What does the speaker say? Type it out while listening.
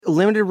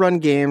limited run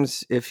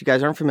games, if you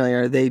guys aren't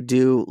familiar, they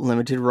do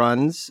limited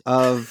runs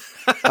of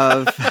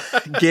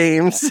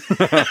games.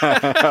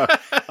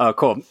 Oh,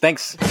 cool.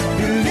 Thanks.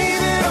 Believe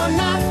it or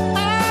not,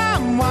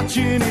 I'm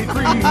watching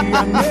E3.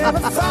 I never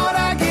thought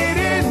I'd get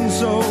in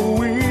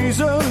so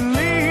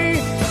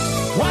easily.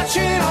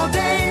 Watching all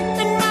day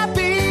in my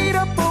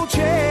beat-up old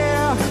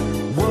chair.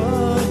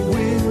 What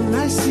will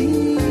I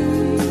see?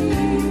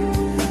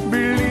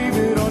 Believe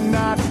it or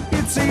not,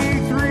 it's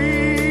E3.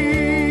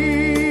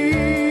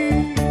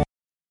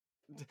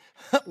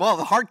 Well,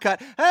 the hard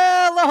cut.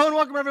 Hello and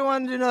welcome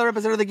everyone to another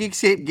episode of the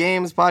Geekscape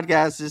Games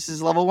podcast. This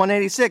is level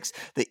 186,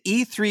 the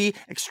E3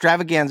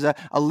 Extravaganza.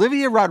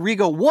 Olivia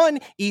Rodrigo won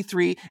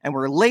E3, and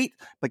we're late,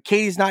 but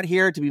Katie's not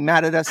here to be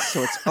mad at us,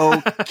 so it's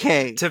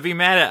okay. To be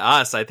mad at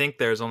us, I think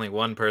there's only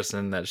one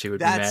person that she would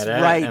be mad at.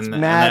 That's right. And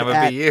that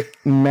would be you.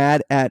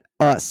 Mad at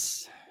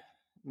us.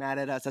 Mad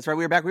at us. That's right.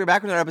 We're back. We're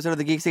back with another episode of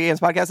the Geekscape Games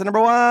podcast, the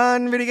number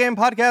one video game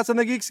podcast on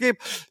the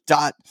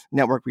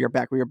Geekscape.network. We are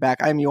back. We are back.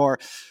 I'm your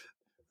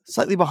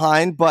slightly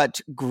behind,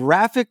 but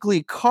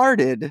graphically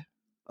carded,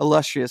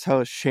 illustrious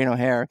host, Shane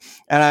O'Hare.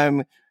 And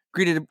I'm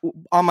greeted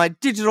on my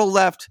digital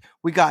left.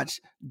 We got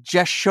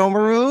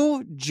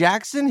Jeshomaru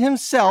Jackson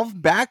himself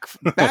back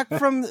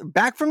from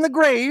the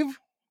grave.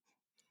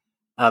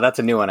 Oh, that's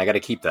a new one. I got to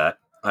keep that.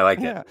 I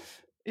like it.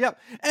 Yep.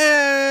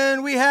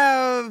 And we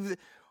have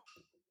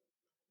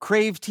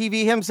Crave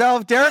TV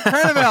himself, Derek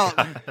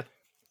Cranevelt.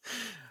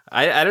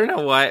 I don't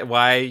know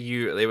why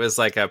it was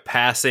like a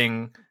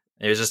passing.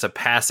 It was just a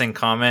passing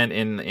comment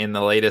in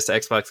the latest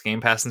Xbox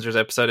Game Passengers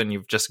episode, and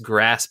you've just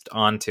grasped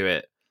onto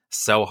it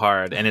so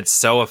hard, and it's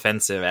so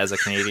offensive as a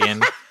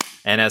Canadian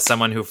and as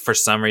someone who, for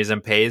some reason,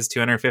 pays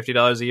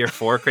 $250 a year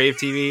for Crave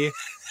TV.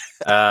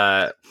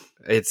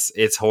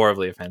 It's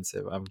horribly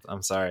offensive.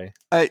 I'm sorry.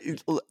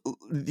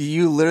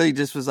 You literally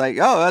just was like,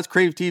 "Oh, that's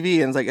Crave TV,"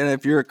 and it's like, and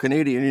if you're a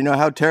Canadian, you know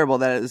how terrible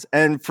that is.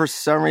 And for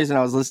some reason,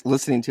 I was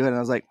listening to it, and I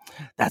was like,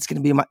 "That's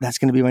gonna be my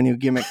new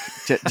gimmick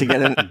to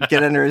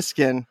get under his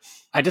skin."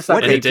 I just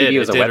thought Crave TV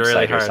was a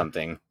website really or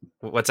something.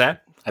 What's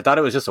that? I thought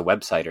it was just a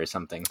website or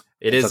something.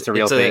 It is. That's a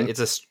real thing.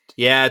 It's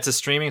a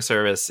streaming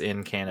service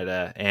in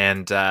Canada,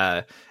 and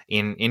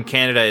in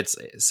Canada,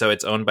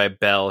 it's owned by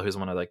Bell, who's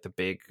one of like the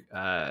big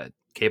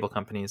cable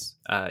companies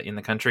in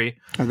the country.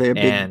 Are they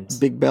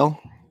big Bell?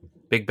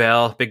 Big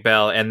Bell,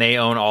 and they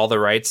own all the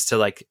rights to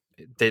like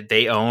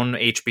they own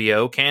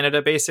HBO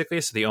Canada basically.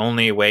 So the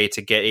only way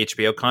to get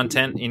HBO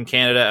content in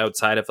Canada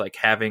outside of like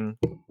having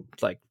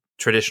like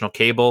traditional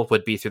cable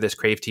would be through this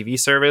Crave TV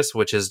service,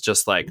 which is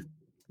just like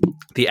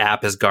the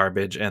app is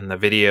garbage and the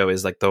video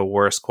is like the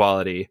worst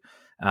quality.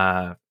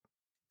 I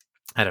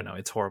don't know.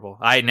 It's horrible.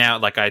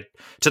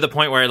 To the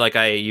point where like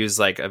I use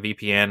like a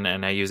VPN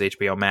and I use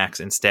HBO Max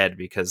instead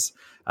because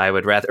I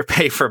would rather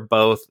pay for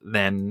both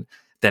than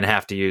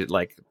have to use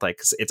like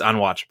it's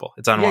unwatchable.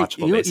 It's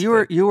unwatchable.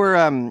 Yeah, you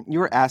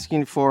were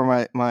asking for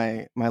my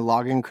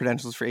login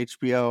credentials for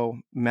HBO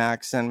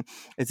Max, and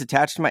it's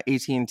attached to my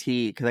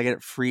AT&T because I get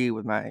it free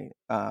with my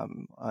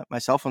my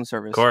cell phone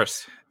service. Of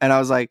course. And I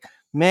was like,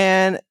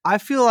 man, I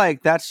feel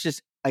like that's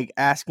just like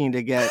asking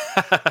to get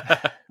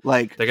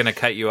like they're gonna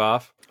cut you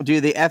off. Do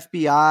the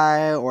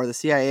FBI or the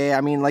CIA?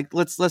 I mean, like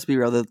let's be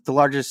real. The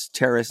largest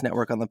terrorist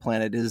network on the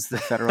planet is the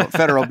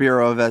Federal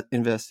Bureau of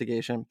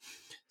Investigation.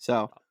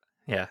 So.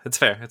 Yeah, it's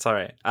fair. It's all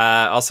right.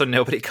 Also,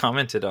 nobody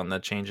commented on the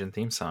change in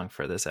theme song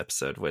for this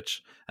episode,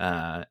 which,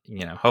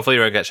 hopefully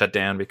it got shut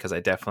down because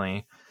I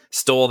definitely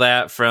stole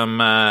that from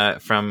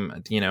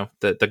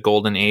the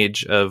golden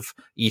age of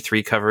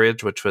E3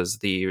 coverage, which was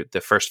the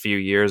first few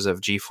years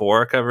of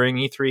G4 covering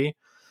E3.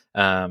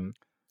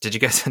 Do you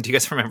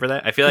guys remember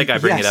that? I feel like I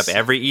bring it up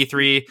every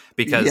E3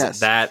 because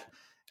that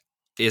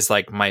is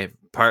like my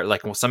part,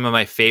 like some of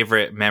my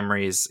favorite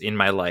memories in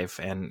my life,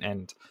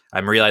 and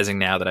I'm realizing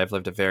now that I've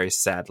lived a very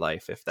sad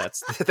life, if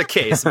that's the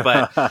case.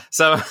 But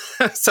so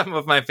some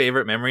of my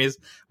favorite memories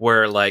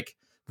were like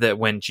that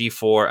when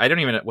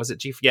G4, was it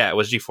G? Yeah, it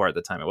was G4 at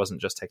the time. It wasn't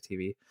just Tech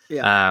TV.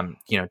 Yeah.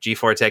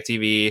 G4 Tech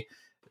TV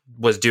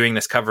was doing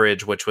this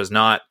coverage, which was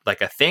not like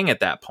a thing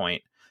at that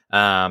point.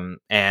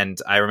 And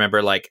I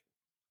remember like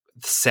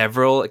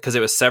because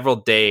it was several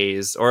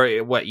days, or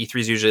what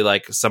E3 is usually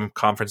like some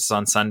conferences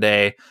on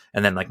Sunday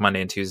and then like Monday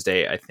and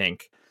Tuesday, I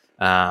think.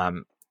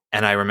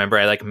 And I remember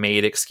I like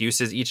made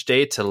excuses each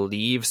day to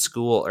leave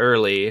school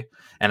early,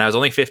 and I was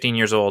only 15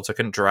 years old, so I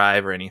couldn't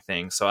drive or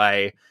anything. So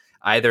I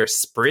either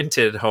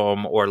sprinted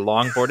home or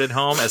longboarded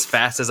home as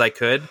fast as I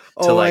could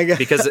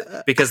because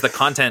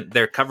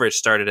their coverage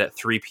started at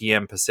 3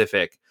 p.m.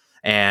 Pacific,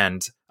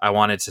 and I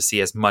wanted to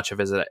see as much of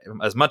it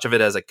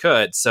as I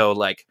could. So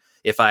like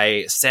if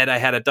I said I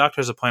had a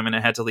doctor's appointment,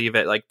 I had to leave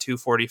at like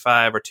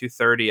 2:45 or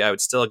 2:30, I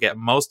would still get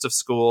most of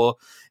school,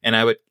 and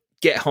I would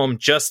get home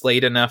just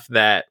late enough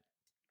that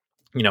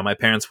my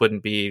parents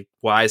wouldn't be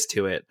wise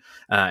to it.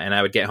 And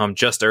I would get home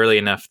just early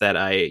enough that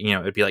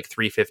it would be like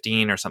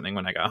 3:15 or something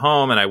when I got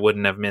home, and I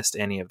wouldn't have missed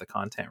any of the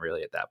content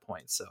really at that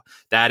point. So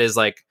that is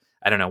like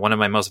I don't know, one of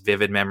my most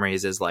vivid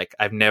memories is like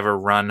I've never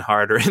run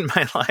harder in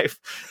my life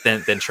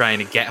than trying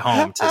to get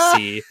home to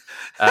see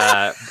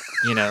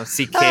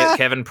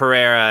Kevin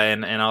Pereira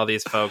and all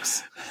these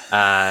folks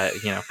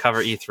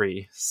cover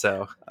E3.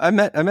 So I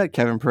met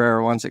Kevin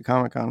Pereira once at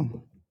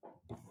Comic-Con.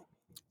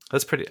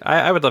 that's pretty.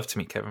 I would love to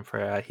meet Kevin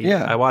Pereira.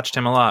 I watched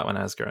him a lot when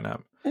I was growing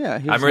up. Yeah,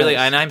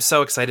 I'm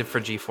so excited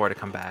for G4 to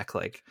come back.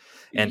 Like,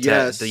 and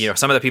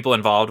some of the people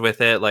involved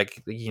with it,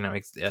 like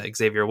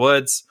Xavier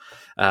Woods,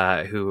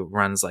 who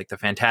runs like the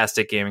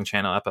fantastic gaming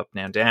channel Up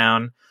Down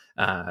Down,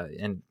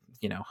 and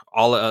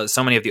all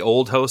so many of the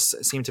old hosts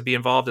seem to be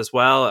involved as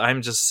well.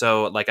 I'm just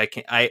so like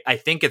I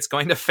think it's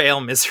going to fail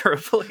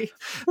miserably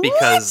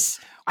because.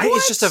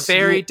 It's just a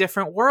very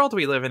different world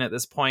we live in at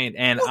this point,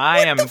 and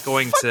I am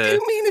going to. What do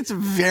you mean it's a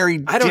very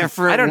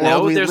different? I don't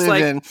know. World There's we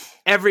live in?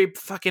 Every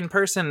fucking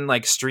person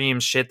like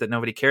streams shit that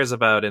nobody cares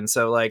about, and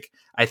so like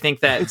I think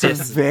that it's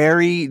a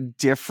very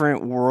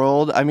different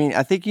world. I mean,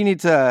 I think you need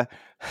to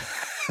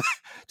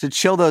to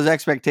chill those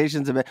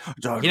expectations a bit.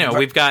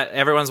 We've got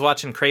everyone's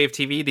watching Crave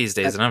TV these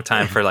days. I don't have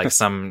time for like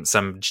some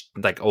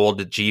like old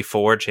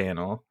G4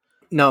 channel.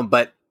 No,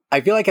 but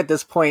I feel like at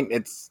this point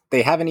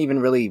they haven't even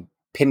really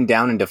pinned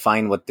down and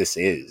defined what this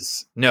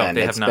is. No, and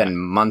they have not. It's been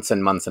months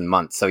and months and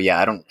months. So yeah,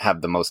 I don't have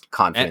the most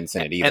confidence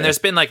in it either. And there's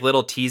been like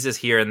little teases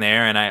here and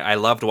there, and I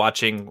loved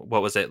watching,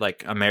 what was it,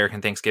 like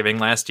American Thanksgiving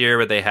last year,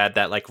 where they had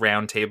that like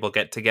round table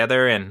get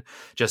together and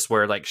just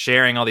were like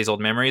sharing all these old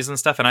memories and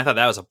stuff. And I thought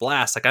that was a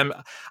blast. Like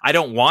I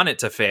don't want it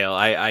to fail.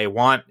 I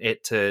want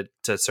it to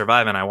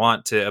survive, and I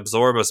want to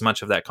absorb as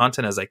much of that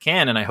content as I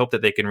can. And I hope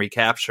that they can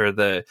recapture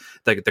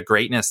the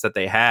greatness that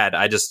they had.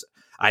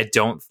 I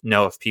don't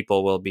know if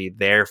people will be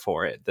there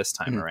for it this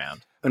time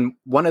around. And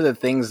one of the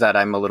things that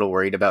I'm a little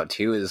worried about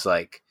too is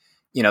like,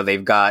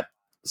 they've got,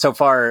 so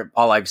far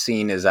all I've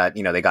seen is that,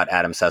 they got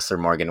Adam Sessler,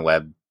 Morgan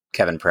Webb,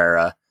 Kevin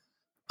Pereira,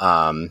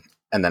 and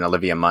then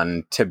Olivia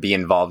Munn to be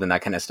involved in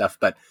that kind of stuff.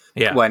 But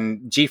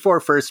when G4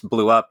 first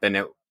blew up and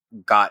it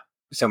got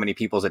so many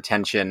people's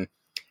attention,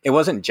 it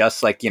wasn't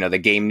just like, the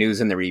game news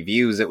and the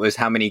reviews. It was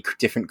how many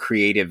different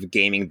creative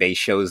gaming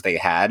based shows they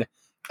had.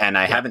 And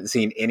I haven't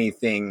seen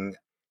anything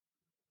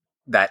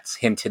that's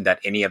hinted that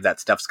any of that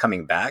stuff's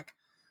coming back.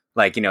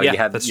 Like, you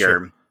had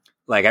your,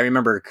 like, I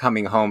remember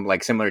coming home,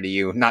 like similar to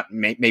you,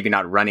 maybe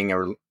not running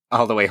or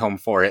all the way home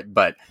for it,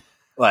 but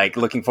like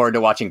looking forward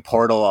to watching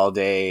Portal all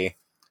day.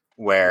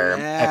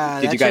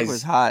 Where did you guys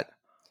was hot?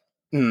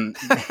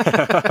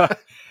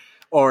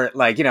 Or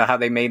like, how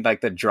they made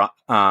like they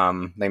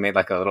made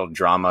like a little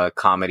drama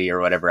comedy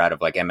or whatever out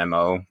of like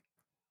MMO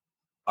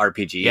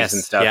RPGs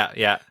and stuff.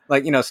 Yeah.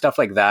 Like, stuff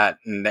like that.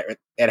 And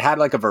it had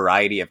like a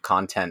variety of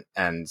content.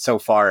 And so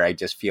far, I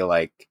just feel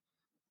like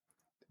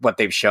what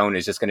they've shown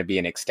is just going to be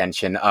an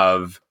extension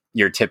of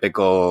your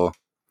typical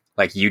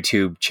like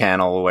YouTube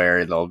channel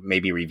where they'll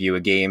maybe review a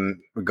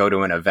game or go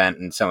to an event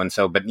and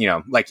so. But,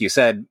 like you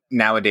said,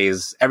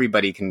 nowadays,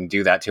 everybody can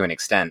do that to an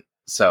extent.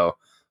 So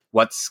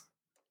what's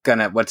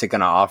it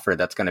gonna offer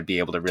that's going to be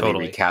able to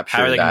really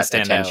recapture that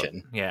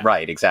attention? Yeah.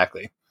 Right.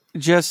 Exactly.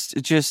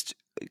 Just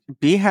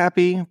be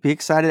happy, be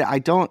excited. I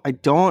don't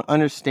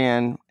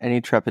understand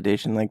any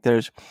trepidation. Like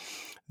there's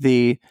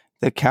the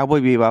Cowboy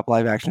Bebop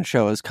live action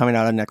show is coming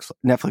out on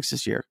Netflix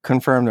this year.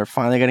 Confirmed. They're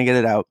finally going to get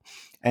it out.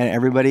 And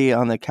everybody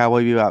on the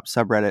Cowboy Bebop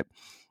subreddit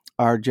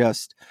are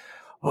just,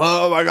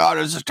 oh my God,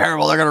 this is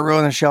terrible. They're going to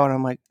ruin the show. And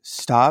I'm like,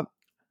 stop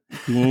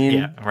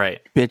being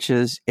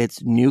bitches.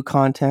 It's new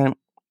content.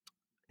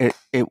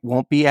 It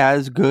won't be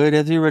as good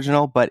as the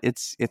original, but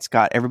it's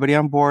got everybody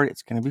on board.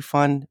 It's going to be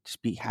fun.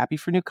 Just be happy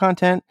for new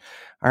content.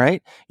 All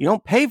right. You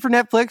don't pay for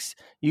Netflix.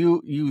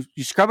 You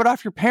scrub it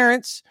off your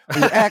parents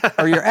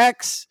or your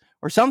ex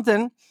or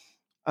something.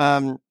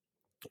 I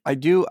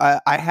do.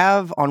 I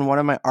have on one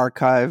of my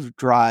archive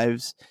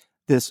drives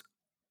this.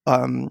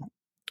 It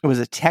was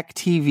a Tech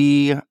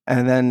TV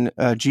and then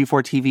a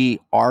G4 TV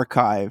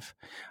archive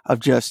of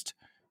just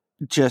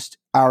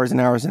hours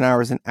and hours and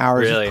hours and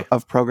hours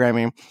of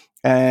programming.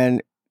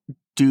 And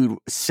dude,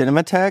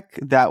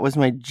 Cinematech, that was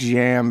my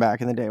jam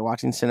back in the day.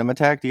 Watching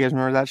Cinematech. Do you guys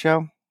remember that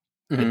show?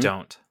 I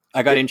don't.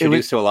 I got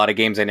introduced to a lot of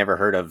games I never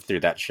heard of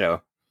through that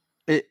show.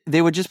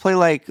 They would just play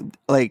like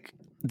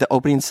the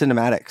opening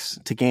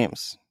cinematics to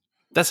games.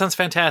 That sounds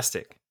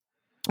fantastic.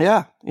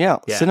 Yeah.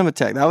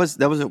 Cinematech.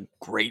 That was a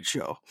great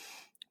show.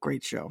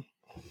 Great show.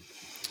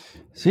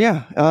 So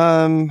yeah,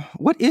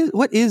 what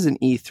is an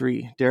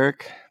E3,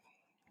 Derek?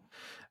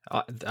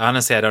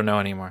 Honestly, I don't know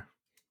anymore.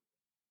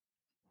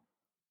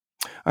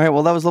 All right,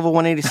 well, that was level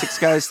 186,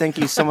 guys. Thank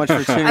you so much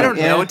for tuning in. I don't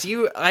know.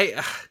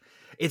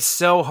 It's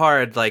so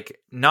hard. Like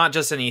not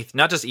just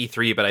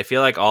E3, but I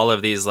feel like all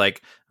of these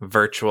like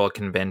virtual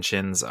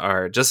conventions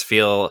just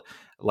feel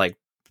like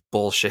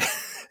bullshit.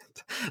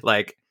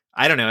 Like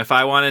I don't know if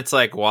I wanted to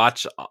like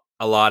watch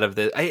a lot of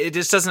this. It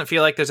just doesn't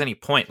feel like there's any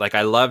point. Like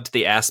I loved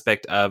the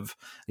aspect of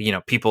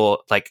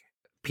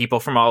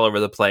people from all over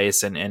the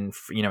place and in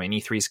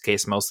E3's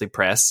case mostly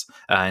press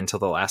until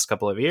the last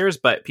couple of years,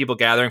 but people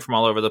gathering from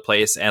all over the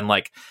place and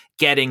like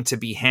getting to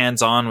be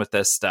hands-on with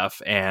this stuff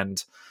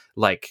and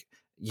like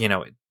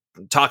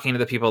talking to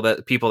the people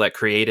that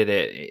created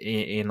it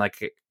in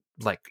like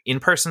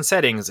in-person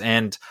settings,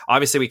 and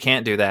obviously we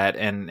can't do that,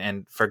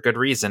 and for good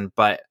reason,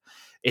 but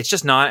it's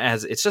just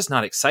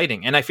not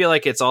exciting. And I feel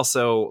like it's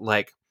also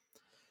like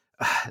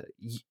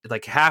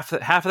half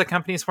of the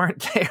companies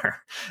weren't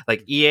there.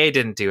 Like EA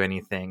didn't do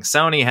anything,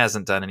 Sony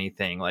hasn't done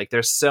anything. Like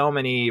there's so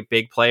many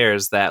big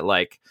players that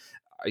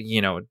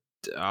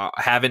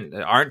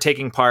aren't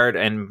taking part,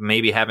 and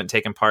maybe haven't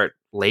taken part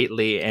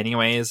lately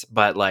anyways,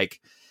 but like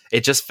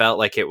it just felt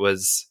like it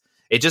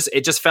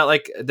just felt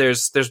like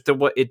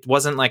it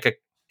wasn't like a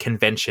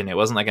convention, it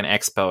wasn't like an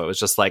expo, it was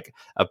just like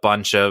a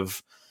bunch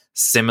of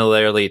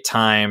similarly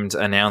timed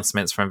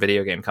announcements from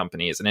video game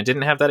companies, and it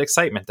didn't have that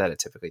excitement that it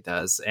typically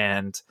does.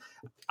 And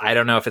I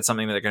don't know if it's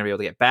something that they're going to be able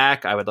to get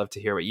back. I would love to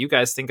hear what you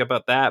guys think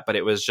about that, but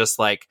it was just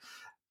like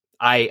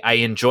I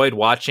enjoyed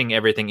watching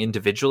everything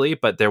individually,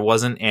 but there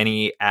wasn't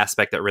any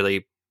aspect that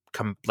really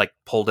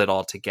pulled it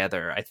all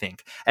together, I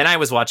think. And I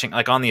was watching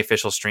like on the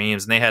official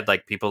streams, and they had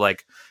like people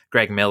like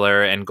Greg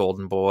Miller and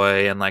Golden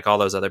Boy and like all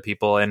those other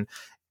people, and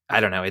I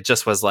don't know, it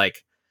just was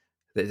like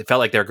it felt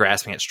like they're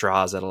grasping at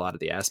straws at a lot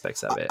of the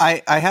aspects of it.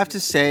 I have to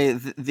say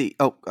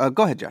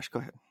go ahead, Josh. Go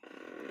ahead.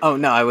 Oh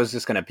no, I was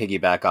just going to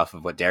piggyback off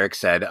of what Derek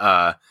said.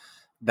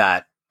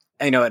 That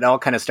it all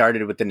kind of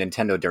started with the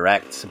Nintendo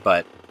Directs,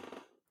 but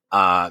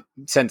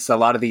since a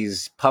lot of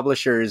these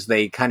publishers,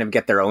 they kind of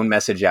get their own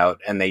message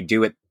out, and they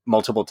do it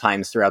multiple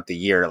times throughout the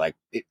year. Like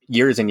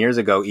years and years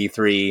ago,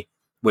 E3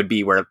 would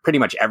be where pretty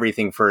much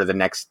everything for the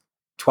next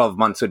 12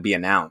 months would be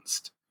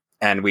announced,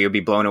 and we would be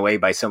blown away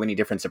by so many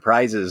different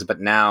surprises.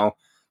 But now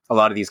a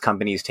lot of these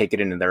companies take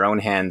it into their own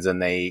hands,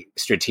 and they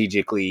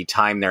strategically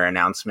time their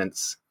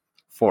announcements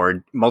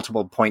for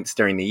multiple points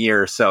during the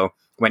year. So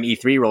when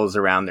E3 rolls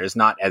around, there's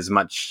not as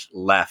much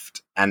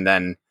left. And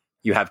then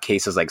you have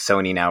cases like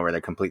Sony now where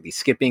they're completely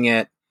skipping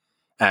it.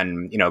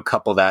 And,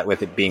 couple that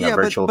with it being a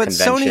virtual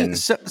convention.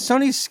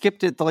 Sony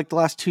skipped it like the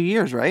last 2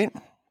 years, right?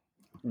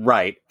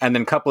 Right. And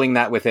then coupling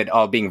that with it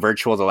all being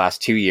virtual the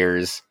last 2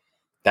 years,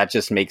 that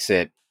just makes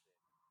it,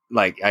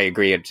 like, I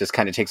agree, it just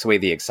kind of takes away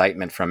the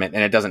excitement from it.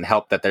 And it doesn't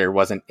help that there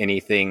wasn't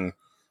anything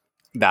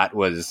that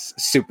was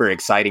super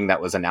exciting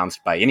that was announced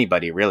by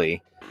anybody,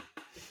 really.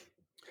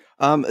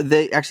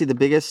 The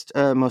biggest,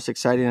 most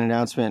exciting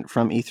announcement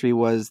from E3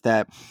 was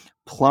that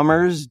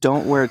Plumbers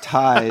Don't Wear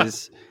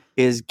Ties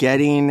is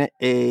getting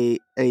a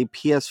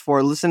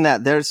PS4. Listen to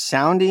that. They're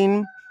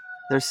sounding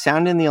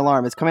the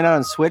alarm. It's coming out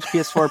on Switch,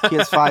 PS4,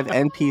 PS5,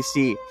 and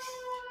PC.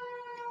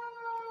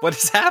 What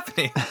is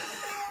happening?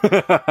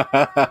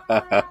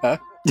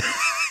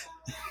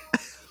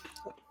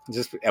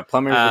 Just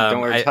Plumbers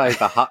Don't Wear Ties,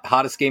 the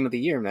hottest game of the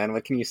year, man.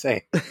 What can you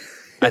say?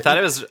 I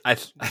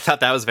thought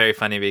that was very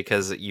funny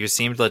because you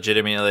seemed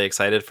legitimately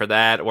excited for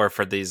that, or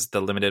for the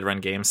limited run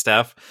game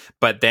stuff.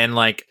 But then,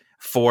 like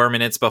 4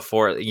 minutes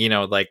before,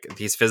 like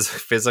these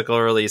physical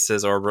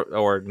releases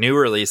or new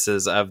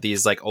releases of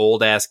these like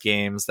old ass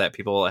games that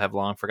people have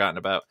long forgotten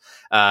about.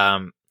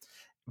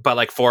 But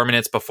like 4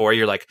 minutes before,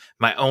 you're like,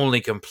 my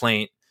only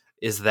complaint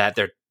is that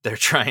they're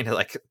trying to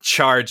like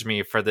charge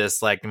me for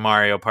this like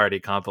Mario Party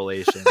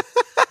compilation.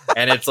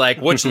 And it's like,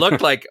 which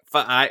looked like,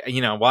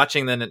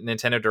 watching the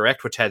Nintendo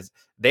Direct,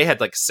 they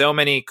had like so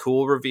many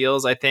cool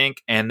reveals, I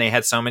think. And they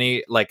had so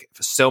many, like,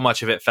 so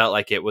much of it felt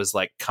like it was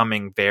like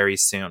coming very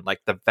soon.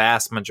 Like the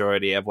vast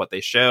majority of what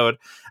they showed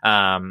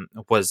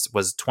was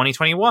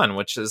 2021,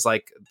 which is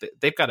like,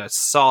 they've got a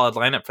solid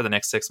lineup for the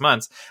next 6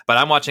 months. But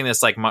I'm watching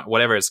this, like,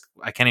 whatever is,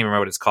 I can't even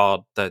remember what it's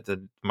called.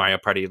 The Mario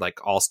Party, like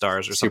All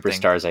Stars or something.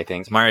 Superstars, I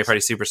think. It's Mario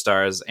Party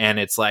Superstars. And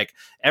it's like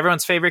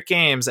everyone's favorite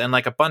games and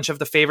like a bunch of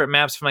the favorite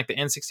maps from like the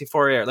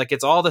N64 era. Like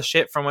it's all the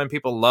shit from when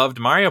people loved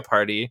Mario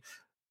Party,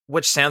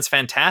 which sounds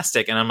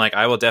fantastic. And I'm like,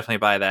 I will definitely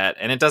buy that.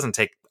 And it doesn't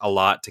take a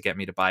lot to get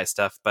me to buy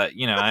stuff, but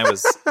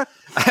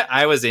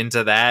I was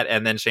into that.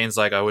 And then Shane's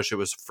like, I wish it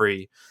was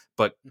free,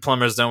 but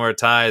Plumbers Don't Wear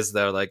Ties,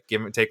 though. Like,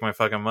 take my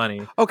fucking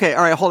money. Okay.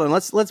 All right. Hold on.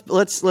 Let's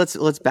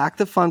back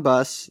the fun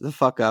bus the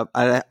fuck up.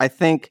 I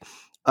think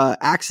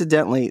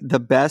accidentally the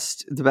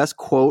best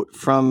quote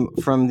from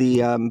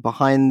the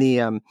behind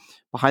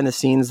the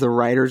scenes, the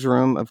writer's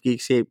room of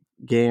Geekscape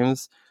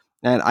Games.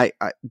 And I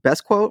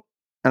best quote,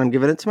 and I'm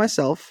giving it to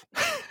myself,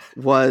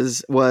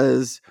 was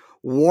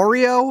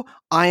Wario,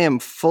 I am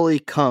fully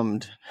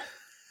cummed.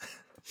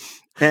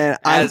 And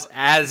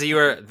as you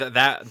were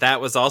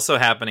that was also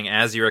happening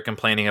as you were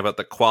complaining about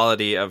the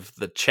quality of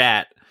the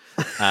chat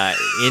in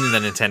the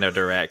Nintendo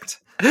Direct,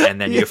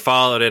 and then you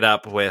followed it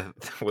up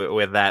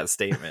with that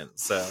statement.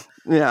 So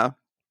yeah.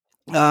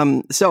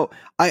 So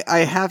I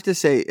have to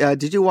say,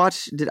 did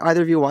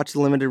either of you watch the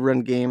limited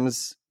run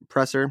games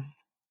presser?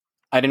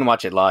 I didn't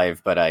watch it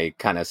live, but I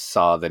kind of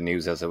saw the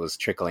news as it was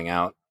trickling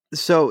out.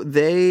 So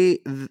they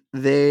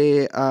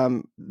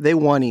won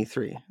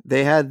E3.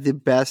 They had the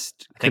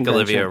best. I think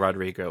convention. Olivia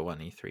Rodrigo won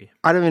E3.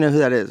 I don't even know who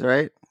that is,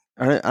 right?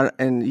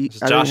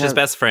 Josh's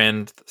best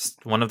friend,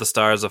 one of the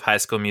stars of High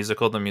School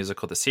Musical,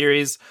 the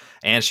series,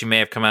 and she may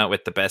have come out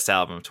with the best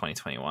album of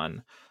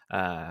 2021,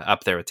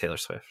 up there with Taylor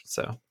Swift.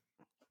 So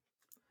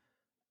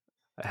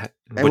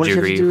what Would does you she have to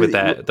agree do with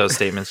with- those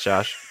statements,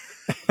 Josh?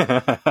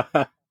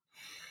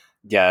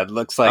 Yeah, it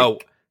looks like. Oh,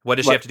 what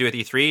does she What? have to do with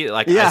E3?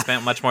 Like, Yeah. I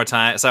spent much more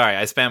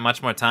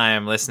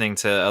time listening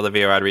to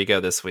Olivia Rodrigo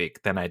this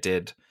week than I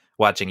did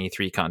watching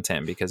E3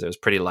 content because it was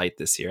pretty light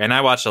this year. And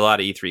I watched a lot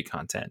of E3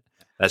 content.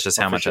 That's just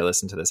how for much sure. I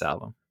listened to this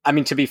album. I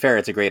mean, to be fair,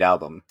 it's a great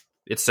album.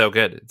 It's so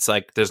good. It's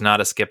like there's not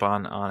a skip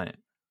on it.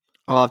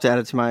 I'll have to add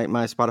it to my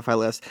Spotify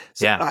list.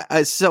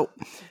 So,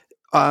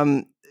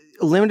 Yeah.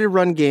 Limited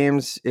run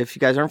games, if you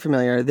guys aren't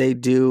familiar, they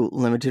do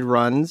limited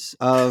runs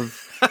of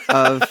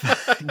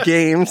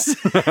games.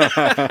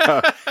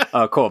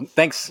 Oh, cool.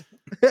 Thanks.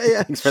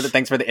 Yeah.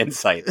 Thanks for the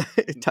insight.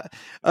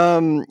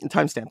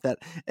 Timestamp that.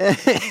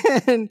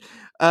 And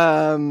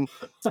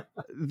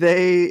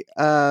they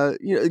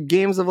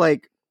games of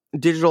like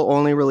digital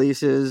only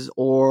releases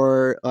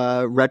or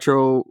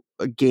retro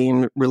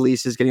game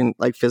releases getting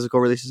like physical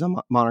releases on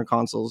modern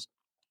consoles.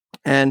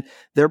 And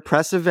their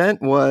press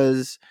event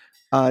was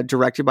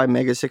directed by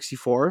Mega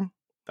 64.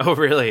 Oh,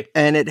 really?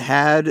 And it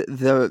had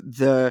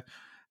it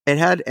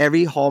had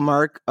every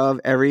hallmark of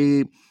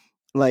every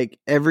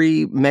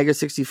Mega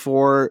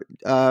 64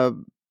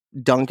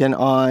 Duncan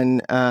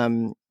on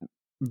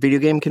video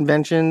game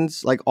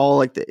conventions, like all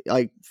like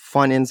the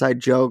fun inside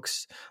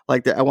jokes.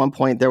 Like at one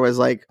point there was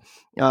like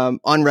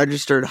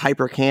unregistered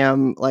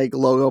Hypercam like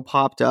logo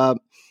popped up.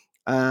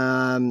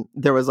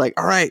 There was like,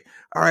 all right,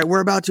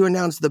 we're about to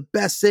announce the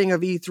best thing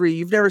of E3.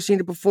 You've never seen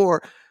it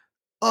before.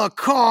 A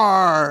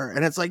car.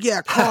 And it's like,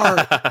 yeah,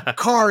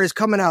 car is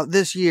coming out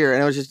this year.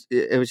 And it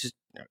was just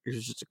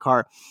a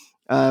car.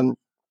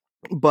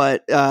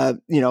 But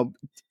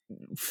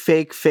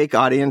fake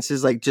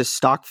audiences, like just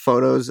stock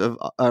photos of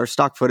or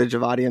stock footage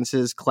of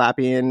audiences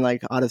clapping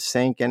like out of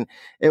sync. And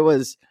it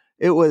was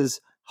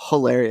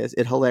hilarious.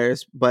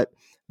 But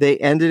they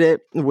ended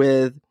it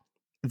with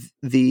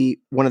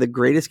one of the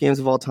greatest games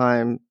of all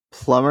time,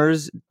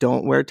 Plumbers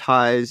Don't Wear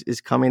Ties,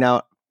 is coming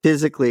out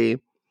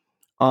physically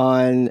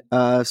on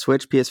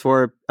Switch,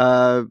 PS4,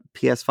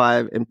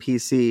 PS5, and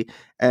PC.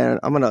 And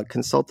I'm going to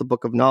consult the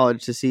Book of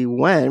Knowledge to see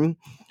when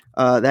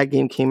that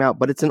game came out.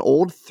 But it's an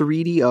old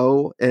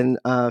 3DO and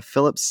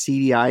Philips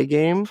CDI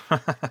game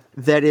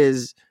that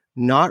is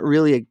not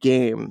really a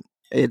game.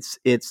 It's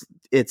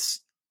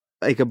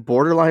like a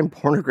borderline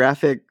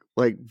pornographic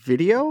like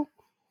video.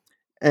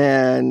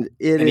 And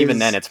even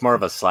then, it's more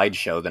of a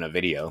slideshow than a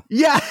video.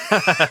 Yeah.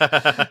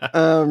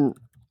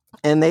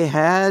 And they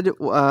had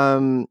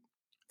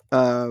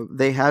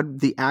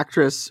the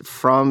actress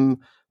from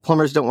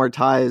Plumbers Don't Wear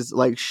Ties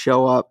like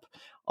show up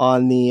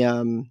on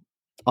the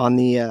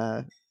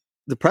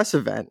press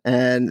event,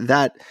 and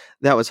that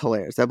was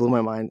hilarious. That blew my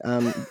mind.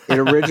 It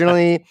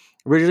originally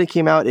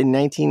came out in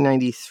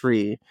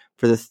 1993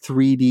 for the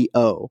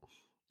 3DO.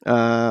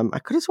 I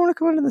could have sworn it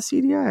came out in the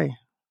CDI.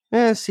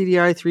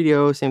 CDI,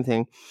 3DO, same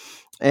thing.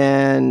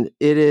 And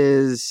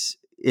it's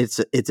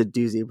a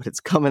doozy, but it's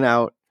coming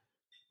out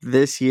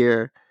this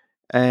year.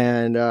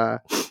 And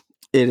it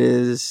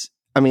is,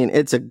 I mean,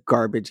 it's a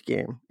garbage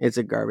game. But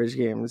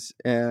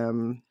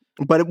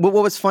what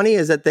was funny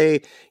is that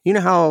they, you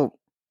know how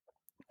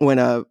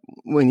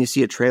when you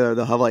see a trailer,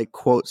 they'll have like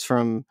quotes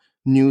from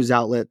news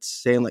outlets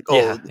saying like,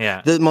 oh,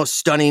 yeah. the most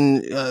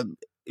stunning,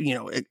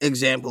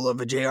 example of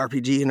a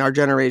JRPG in our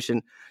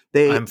generation.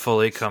 I'm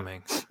fully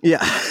coming.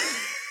 Yeah.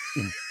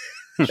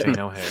 Shane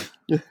O'Hare.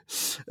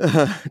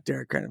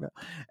 Derek Craneville.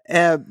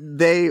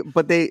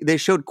 They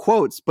showed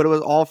quotes, but it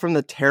was all from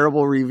the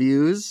terrible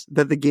reviews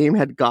that the game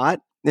had got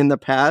in the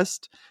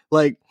past.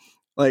 Like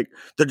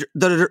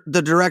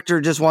the director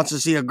just wants to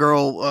see a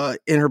girl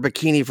in her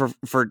bikini for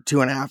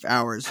 2.5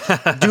 hours.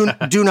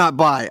 Do not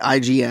buy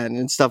IGN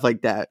and stuff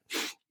like that.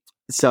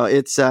 So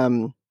it's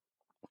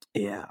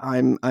yeah,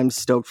 I'm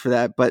stoked for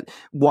that. But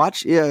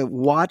watch their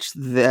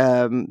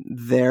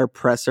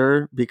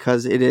presser,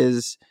 because it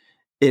is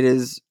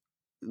a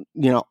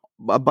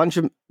bunch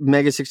of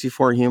Mega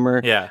 64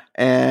 humor,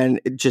 and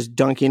just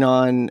dunking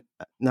on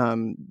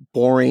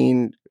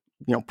boring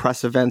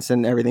press events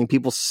and everything.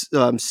 People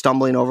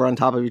stumbling over on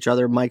top of each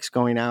other, mics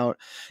going out,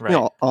 right.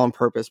 all on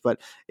purpose.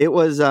 But it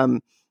was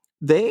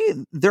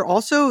they're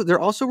also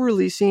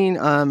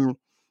releasing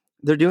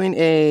they're doing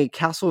a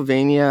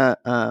Castlevania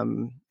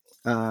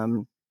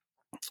what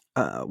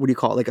do you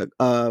call it, like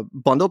a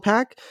bundle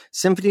pack,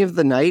 Symphony of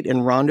the Night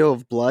and Rondo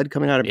of Blood,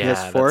 coming out of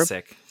PS4. That's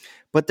sick.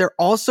 But they're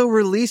also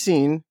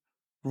releasing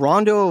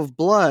Rondo of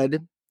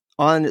Blood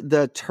on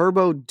the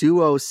Turbo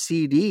Duo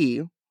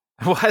CD.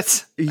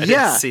 What? I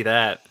didn't see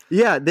that.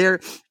 Yeah,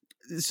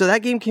 so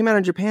that game came out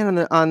in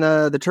Japan on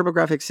the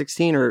TurboGrafx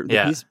 16 or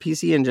the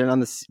PC engine on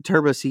the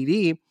Turbo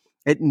CD.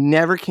 It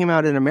never came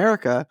out in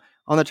America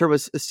on the Turbo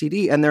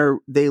CD, and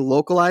they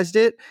localized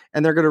it,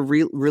 and they're going to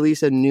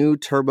release a new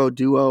Turbo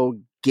Duo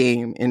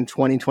game in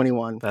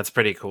 2021. That's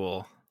pretty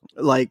cool.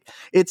 Like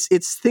it's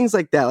things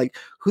like that. Like,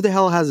 who the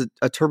hell has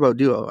a Turbo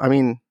Duo? I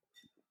mean,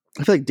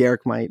 I feel like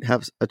Derek might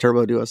have a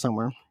Turbo Duo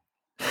somewhere.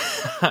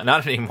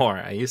 Not anymore.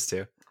 I used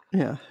to.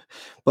 Yeah,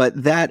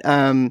 but that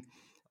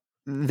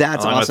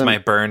That's along awesome. with my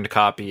burned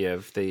copy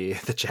of the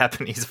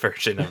Japanese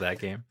version of that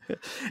game.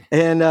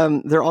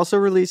 And they're also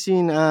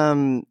releasing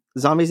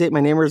Zombies Ate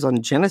My Neighbors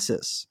on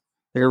Genesis.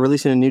 They're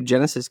releasing a new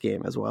Genesis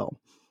game as well.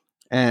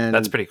 And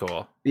That's pretty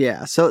cool.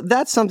 yeah, so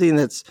that's something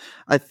that's,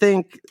 I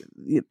think,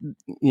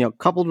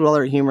 coupled with all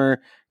their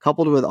humor,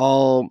 coupled with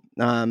all,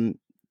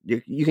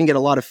 you can get a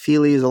lot of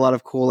feelies, a lot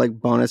of cool like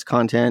bonus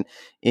content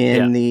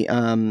in the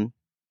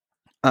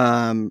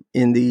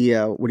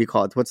what do you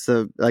call it? What's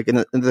the like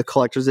in the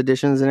collector's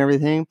editions and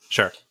everything?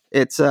 Sure.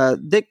 It's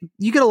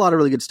you get a lot of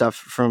really good stuff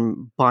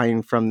from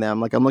buying from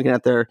them. Like I'm looking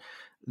at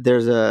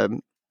there's a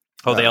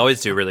they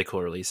always do really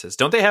cool releases.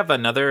 Don't they have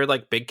another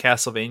like big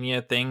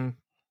Castlevania thing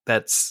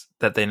that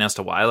they announced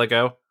a while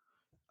ago?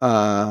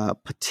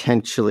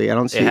 Potentially. I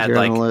don't see it here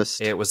like, on the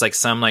list. It was like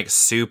some like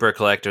super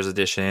collector's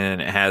edition,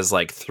 and it has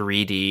like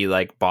 3D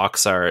like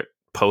box art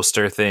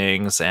poster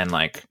things, and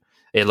like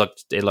it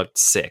looked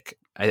sick.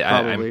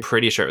 I'm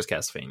pretty sure it was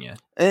Castlevania.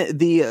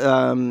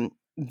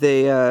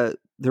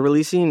 They're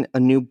releasing a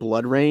new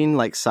Blood Rain,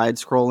 like side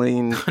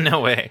scrolling. No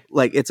way.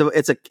 Like it's a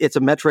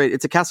Metroid,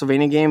 it's a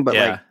Castlevania game, but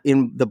like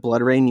in the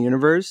Blood Rain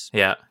universe.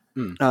 Yeah.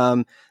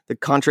 The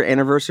Contra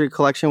Anniversary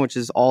Collection, which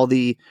is all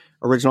the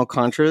original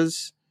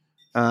Contras,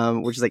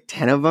 which is like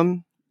 10 of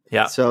them.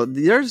 Yeah. So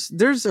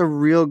there's a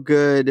real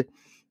good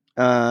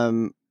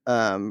stuff.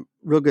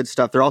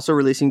 They're also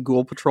releasing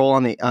Ghoul Patrol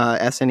on the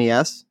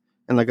SNES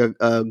and like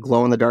a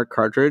glow in the dark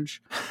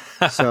cartridge.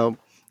 So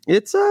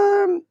it's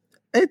a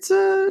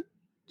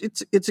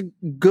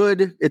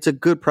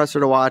good presser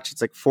to watch.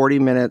 It's like 40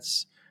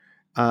 minutes.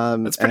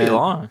 It's pretty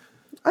long.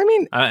 I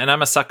mean, and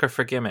I'm a sucker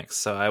for gimmicks,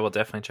 so I will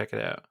definitely check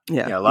it out.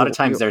 Yeah. A lot of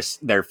times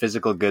their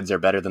physical goods are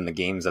better than the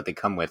games that they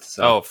come with.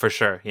 So. Oh, for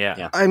sure.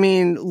 Yeah. I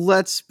mean,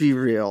 let's be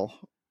real.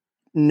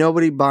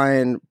 Nobody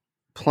buying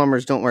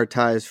Plumbers Don't Wear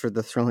Ties for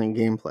the thrilling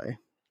gameplay.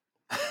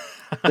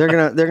 They're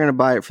gonna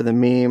buy it for the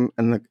meme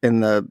and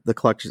the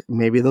collectors.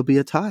 Maybe there'll be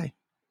a tie.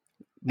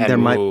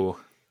 And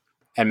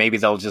maybe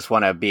they'll just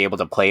want to be able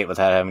to play it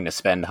without having to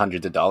spend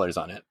hundreds of dollars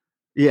on it.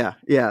 Yeah,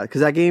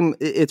 because that game,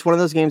 it's one of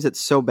those games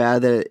that's so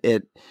bad that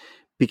it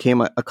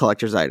became a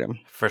collector's item.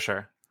 For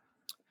sure.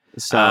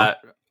 So,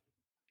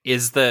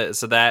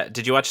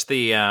 did you watch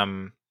the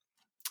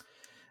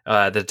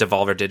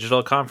Devolver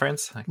Digital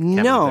conference? I can't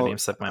no, believe the name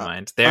slipped my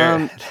mind.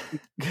 There,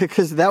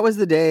 because that was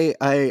the day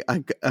I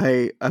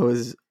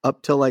was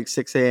up till like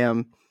 6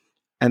 a.m.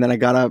 and then I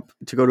got up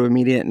to go to a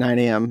meeting at 9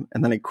 a.m.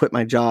 and then I quit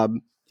my job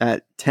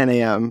at 10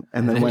 a.m.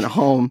 and then went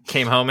home.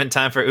 Came home in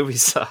time for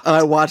Ubisoft.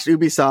 I watched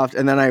Ubisoft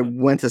and then I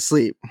went to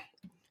sleep.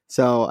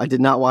 So I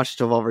did not watch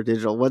Devolver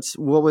Digital.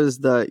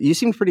 You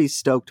seemed pretty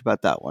stoked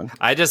about that one.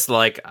 I just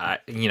like,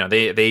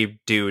 they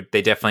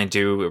definitely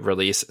do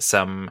release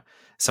some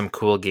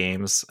cool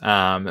games.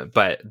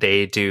 But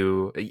they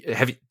do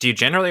you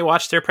generally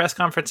watch their press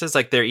conferences?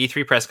 Like their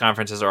E3 press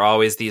conferences are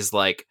always these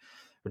like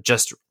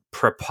just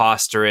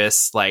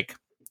preposterous, like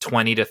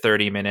 20 to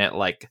 30 minute,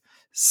 like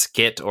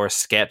skit or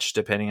sketch,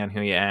 depending on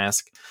who you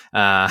ask.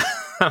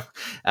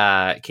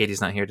 Katie's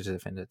not here to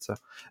defend it. So,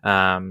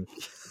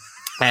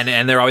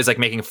 and they're always like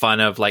making fun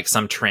of like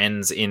some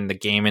trends in the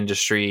game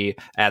industry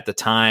at the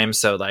time.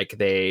 So like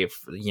a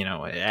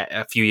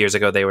few years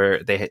ago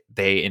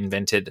they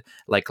invented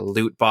like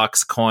loot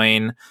box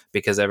coin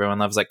because everyone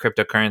loves like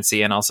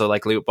cryptocurrency and also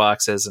like loot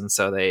boxes, and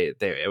so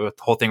the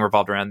whole thing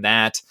revolved around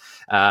that.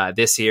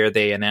 This year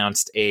they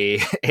announced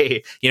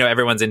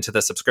everyone's into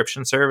the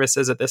subscription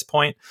services at this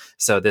point.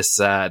 So this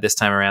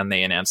time around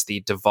they announced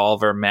the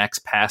Devolver Max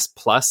Pass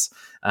Plus,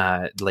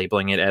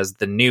 labeling it as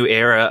the new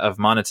era of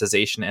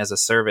monetization as a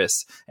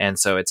service. And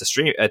so it's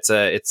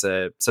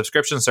a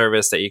subscription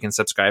service that you can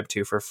subscribe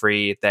to for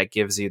free that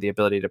gives you the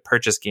ability to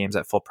purchase games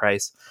at full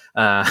price.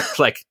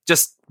 Like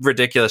just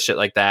ridiculous shit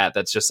like that.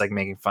 That's just like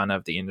making fun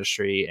of the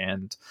industry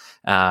and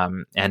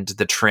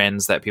the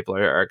trends that people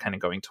are kind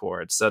of going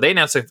towards. So they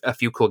announced a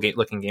few cool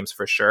looking games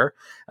for sure.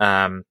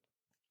 There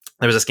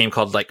was this game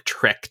called like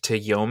Trek to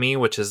Yomi,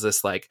 which is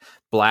this like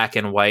black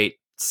and white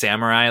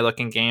samurai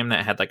looking game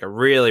that had like a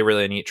really,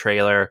 really neat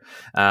trailer.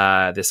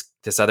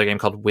 This other game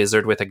called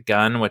Wizard with a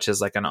Gun, which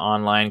is like an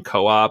online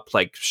co-op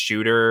like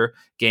shooter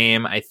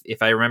game.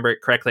 If I remember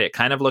it correctly, it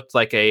kind of looked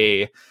like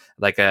a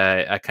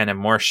kind of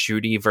more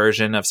shooty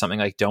version of something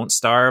like Don't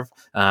Starve,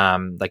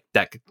 like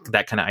that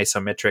kind of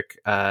isometric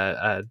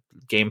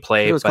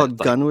gameplay. It was called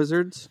like, Gun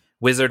Wizards.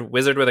 Wizard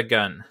with a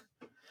Gun.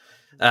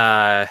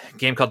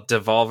 Game called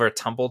Devolver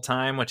Tumble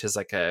Time, which is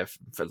like a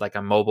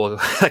mobile,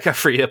 like a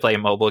free to play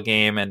mobile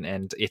game,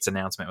 and its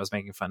announcement was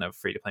making fun of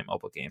free to play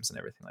mobile games and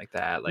everything like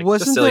that, like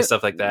just silly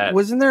stuff like that.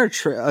 Wasn't there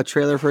a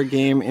trailer for a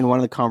game in one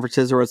of the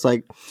conferences where it's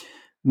like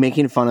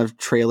making fun of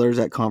trailers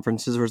at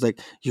conferences where it's like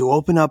you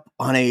open up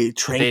on a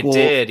tranquil...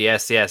 They did,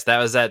 yes. That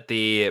was at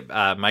the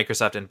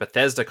Microsoft and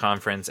Bethesda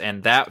conference,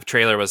 and that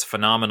trailer was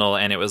phenomenal,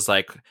 and it was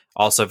like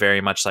also very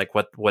much like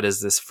what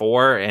is this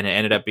for? And it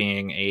ended up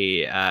being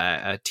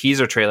a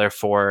teaser trailer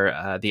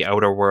for The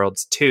Outer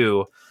Worlds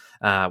 2,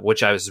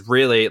 which I was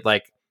really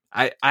like...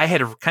 I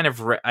had kind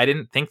of I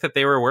didn't think that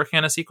they were working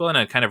on a sequel, and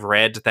I kind of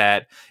read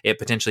that it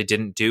potentially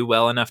didn't do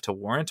well enough to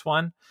warrant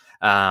one.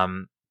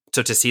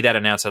 So to see that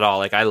announced at all,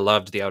 like, I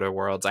loved the Outer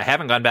Worlds. I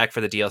haven't gone back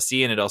for the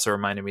DLC, and it also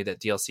reminded me that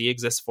DLC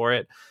exists for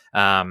it.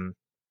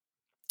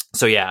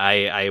 So yeah,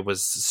 I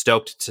was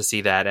stoked to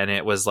see that, and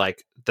it was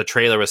like the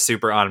trailer was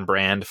super on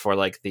brand for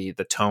like the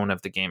tone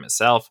of the game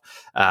itself,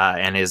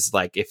 and is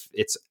like, if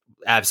it's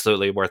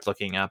absolutely worth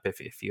looking up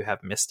if you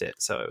have missed it.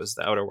 So it was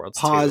the Outer Worlds.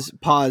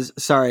 Pause.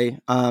 Sorry.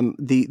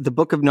 The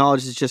Book of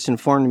Knowledge has just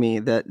informed me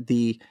that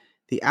the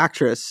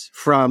actress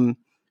from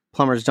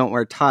Plumbers Don't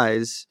Wear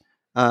Ties,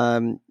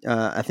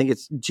 I think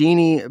it's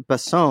Jeannie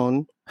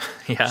Basson.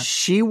 Yeah,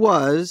 she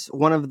was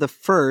one of the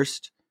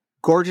first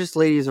gorgeous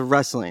ladies of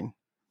wrestling.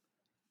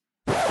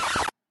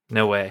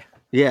 No way.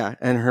 Yeah,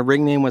 and her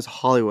ring name was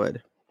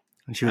Hollywood.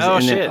 And she was Oh,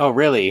 in shit. it. Oh,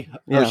 really?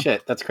 Yeah. Oh,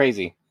 shit. That's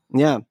crazy.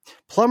 Yeah.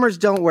 Plumbers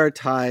Don't Wear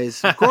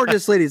Ties,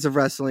 gorgeous ladies of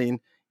wrestling,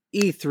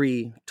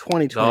 E3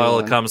 2021. It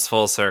all comes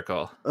full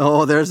circle.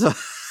 Oh, there's a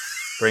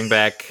Bring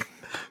back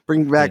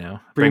bring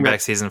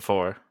back season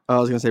 4. Oh, I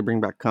was gonna say bring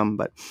back cum,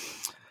 but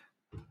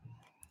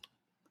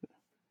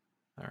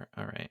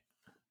All right.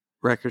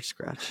 record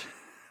scratch.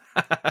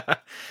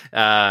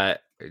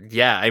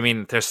 Yeah, I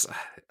mean, there's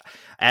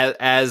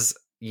as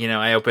you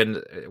know,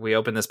 we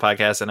opened this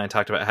podcast and I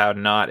talked about how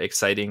not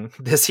exciting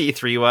this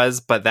E3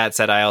 was, but that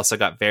said, I also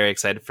got very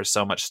excited for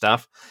so much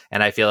stuff,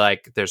 and I feel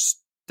like there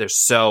were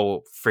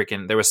so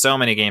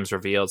many games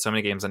revealed, so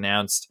many games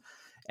announced.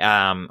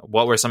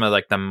 What were some of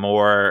like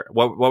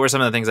what were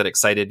some of the things that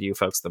excited you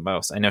folks the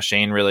most? I know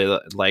Shane really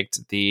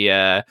liked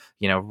the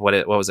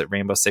what was it,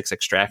 Rainbow Six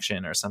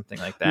Extraction or something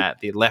like that,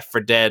 the Left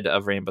 4 Dead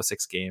of Rainbow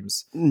Six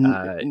games.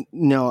 No,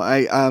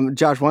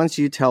 Josh, why don't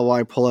you tell while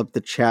I pull up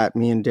the chat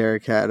me and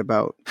Derek had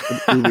about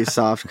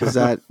Ubisoft, because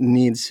that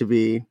needs to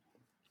be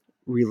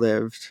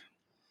relived.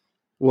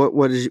 What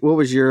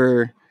was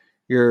your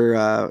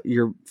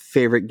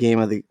favorite game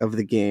of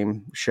the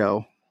game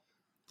show?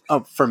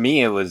 Oh, for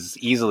me, it was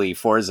easily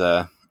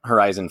Forza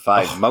Horizon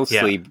 5,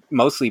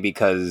 mostly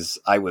because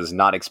I was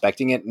not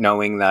expecting it,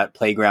 knowing that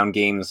Playground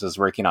Games was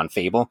working on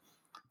Fable.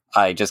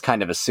 I just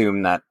kind of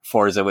assumed that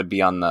Forza would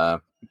be on the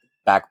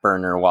back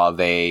burner while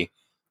they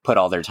put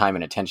all their time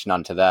and attention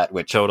onto that,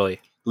 which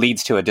totally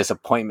leads to a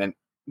disappointment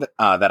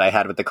that I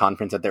had with the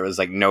conference, that there was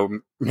like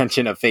no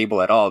mention of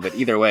Fable at all. But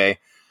either way,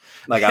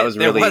 like, I was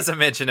there really... was a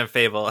mention of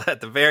Fable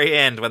at the very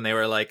end when they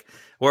were like,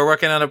 we're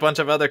working on a bunch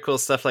of other cool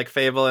stuff like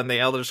Fable and the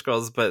Elder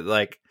Scrolls, but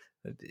like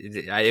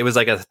it was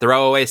like a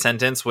throwaway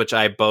sentence, which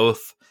I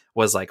both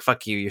was like,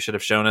 fuck you should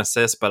have shown us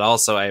this, but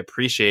also I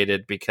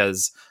appreciated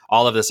because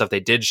all of the stuff they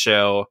did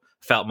show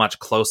felt much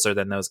closer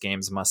than those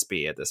games must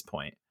be at this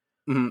point.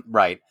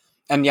 Right.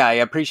 And yeah, I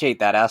appreciate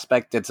that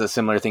aspect. It's a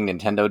similar thing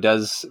Nintendo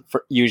does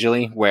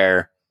usually,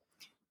 where,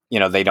 you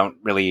know, they don't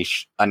really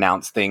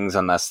announce things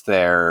unless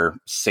they're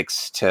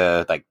 6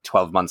 to like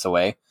 12 months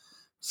away.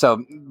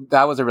 So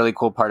that was a really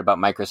cool part about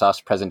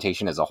Microsoft's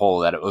presentation as a whole,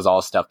 that it was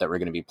all stuff that we're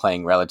going to be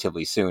playing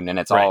relatively soon. And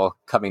it's all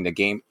coming to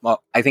game.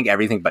 Well, I think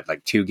everything but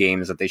like 2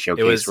 games that they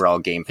showcased were all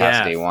Game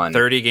Pass day one.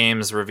 30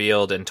 games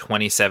revealed and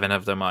 27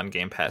 of them on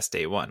Game Pass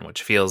day one,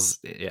 which feels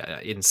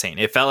insane.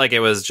 It felt like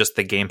it was just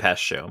the Game Pass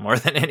show more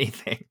than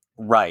anything.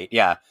 Right.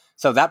 Yeah.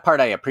 So that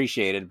part I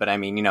appreciated. But I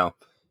mean, you know,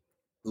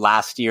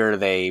 last year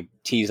they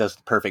teased us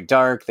with Perfect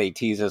Dark, they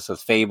teased us with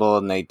Fable,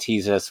 and they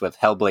teased us with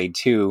Hellblade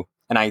 2.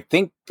 And I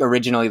think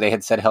originally they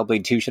had said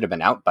Hellblade 2 should have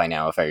been out by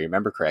now, if I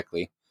remember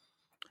correctly.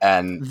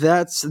 And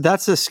that's a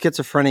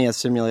schizophrenia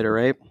simulator,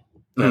 right?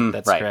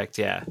 That's right. Correct.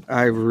 Yeah,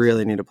 I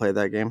really need to play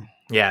that game.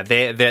 Yeah,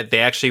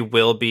 they actually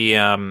will be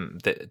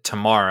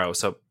tomorrow.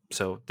 So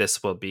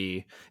this will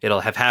be, it'll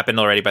have happened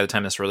already by the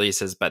time this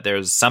releases. But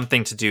there's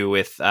something to do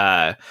with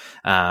Hellblade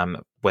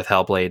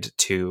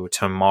 2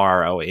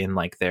 tomorrow in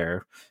like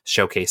their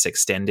showcase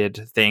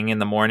extended thing in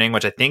the morning,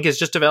 which I think is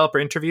just developer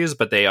interviews,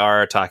 but they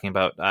are talking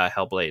about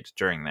Hellblade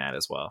during that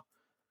as well.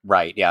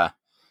 Right. Yeah.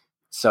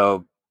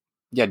 So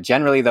yeah,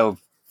 generally though,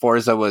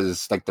 Forza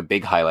was like the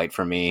big highlight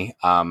for me.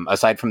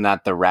 Aside from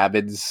that, the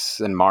Rabbids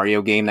and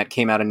Mario game that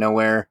came out of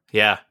nowhere.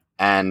 Yeah.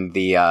 And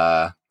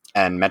the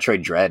and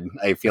Metroid Dread.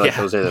 I feel like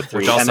those are the 3.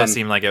 Which also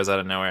seemed like it was out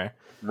of nowhere.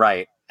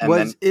 Right.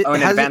 And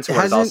Advance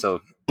Wars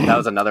also, that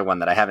was another one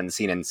that I haven't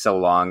seen in so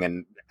long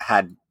and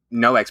had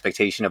no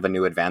expectation of a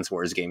new Advance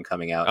Wars game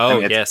coming out. Oh,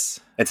 I mean,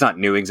 yes. It's not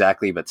new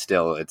exactly, but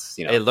still it's,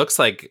 you know. It looks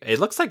like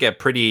a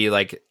pretty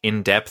like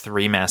in-depth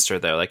remaster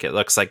though. Like it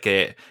looks like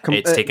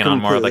it's taken on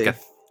more of like a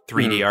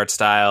 3D art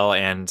style,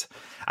 and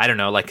I don't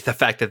know, like the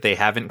fact that they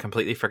haven't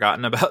completely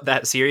forgotten about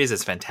that series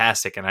is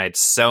fantastic. And I had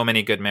so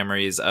many good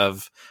memories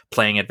of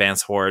playing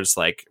Advance Wars.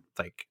 My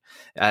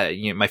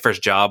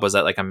first job was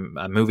at like a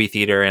movie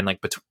theater, and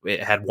like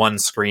it had one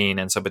screen,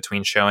 and so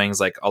between showings,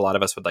 like a lot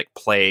of us would like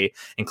play,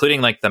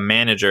 including like the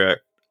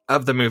manager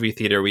of the movie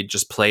theater. We'd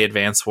just play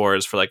Advance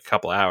Wars for like a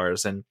couple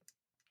hours, and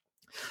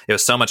it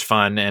was so much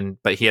fun.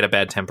 But he had a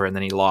bad temper, and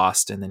then he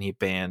lost, and then he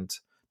banned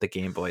the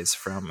Game Boys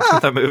from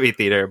the movie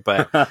theater,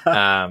 but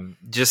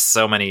just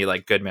so many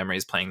like good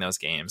memories playing those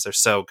games. They're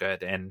so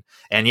good, and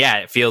yeah,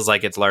 it feels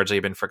like it's largely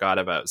been forgot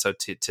about. So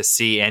to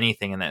see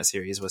anything in that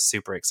series was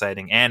super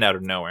exciting and out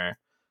of nowhere.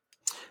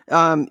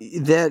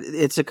 That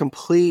it's a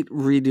complete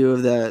redo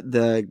of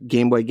the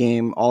Game Boy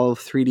game. All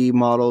 3D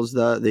models,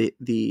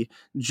 the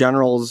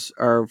generals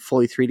are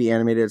fully 3D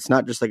animated. It's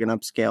not just like an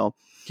upscale.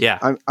 Yeah,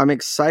 I'm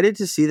excited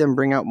to see them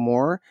bring out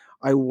more.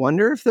 I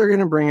wonder if they're going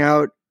to bring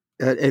out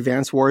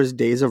Advance Wars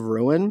Days of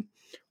Ruin,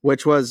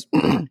 which was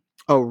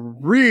a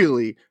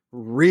really,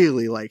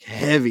 really like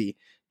heavy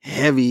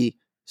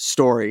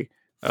story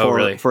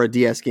for a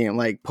DS game,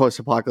 like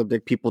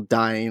post-apocalyptic people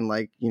dying,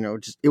 like, you know,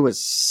 just it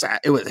was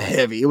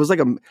heavy. It was like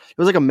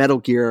a Metal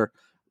Gear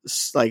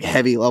like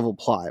heavy level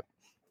plot.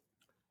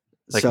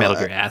 Like Metal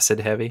Gear Acid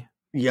heavy.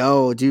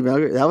 Yo, dude, Metal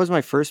Gear, that was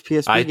my first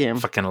PSP game. I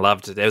fucking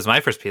loved it. It was my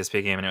first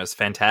PSP game, and it was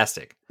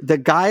fantastic. The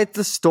guy at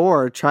the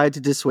store tried to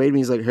dissuade me.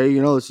 He's like, "Hey,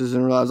 you know this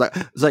isn't real." I was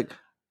like,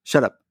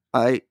 "Shut up!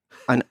 I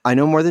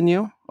know more than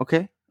you."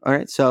 Okay, all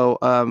right. So,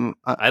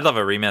 I'd love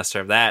a remaster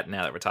of that.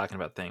 Now that we're talking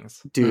about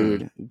things,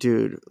 dude,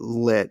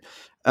 lit.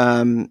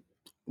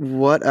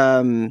 What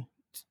some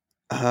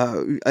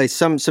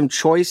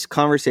choice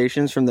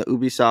conversations from the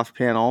Ubisoft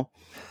panel.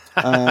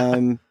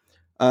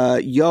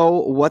 Yo,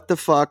 what the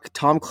fuck?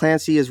 Tom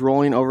Clancy is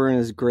rolling over in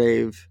his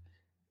grave.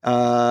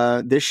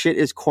 This shit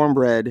is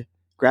cornbread.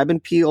 Grabbing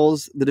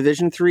peels. The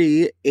Division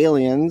 3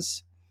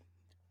 aliens,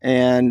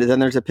 and then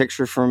there's a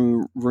picture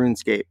from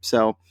RuneScape.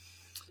 So,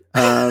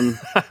 it's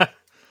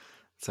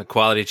a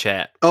quality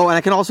chat. Oh, and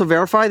I can also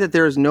verify that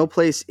there is no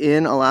place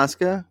in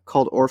Alaska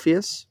called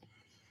Orpheus.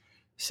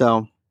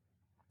 So,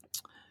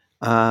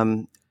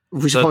 Tom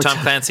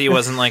Clancy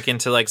wasn't like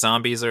into like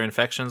zombies or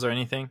infections or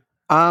anything.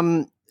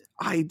 That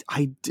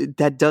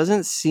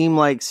doesn't seem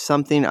like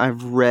something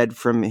I've read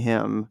from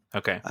him.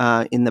 Okay.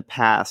 In the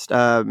past.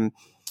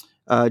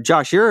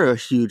 Josh, you're a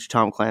huge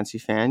Tom Clancy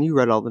fan. You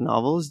read all the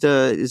novels.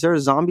 Is there a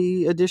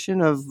zombie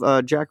edition of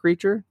Jack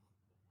Reacher?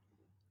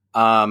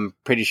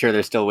 Pretty sure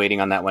they're still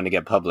waiting on that one to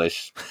get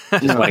published.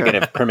 Just want to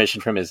get a permission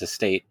from his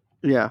estate.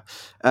 Yeah.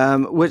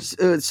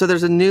 So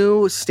there's a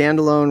new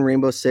standalone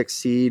Rainbow Six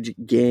Siege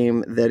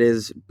game that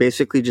is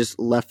basically just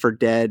Left 4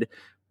 Dead,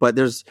 but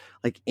there's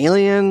like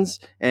aliens,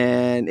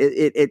 and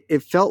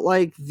it felt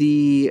like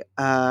it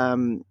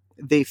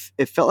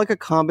felt like a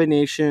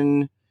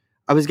combination.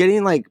 I was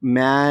getting like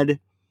mad.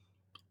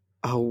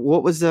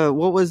 What was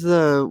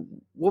the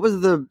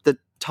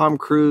Tom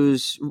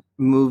Cruise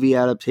movie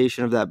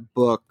adaptation of that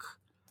book?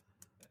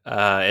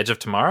 Edge of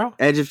Tomorrow?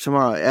 Edge of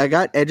Tomorrow. I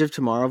got Edge of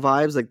Tomorrow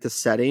vibes, like the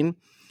setting,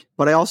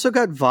 but I also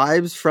got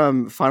vibes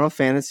from Final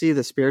Fantasy,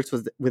 The Spirits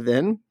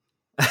Within.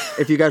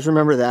 If you guys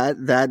remember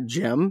that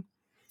gem.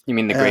 You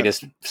mean the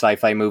greatest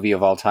sci-fi movie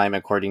of all time,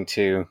 according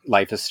to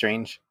Life is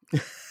Strange?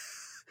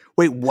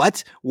 Wait,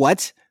 what?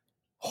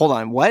 Hold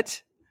on,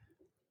 what?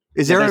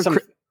 Is there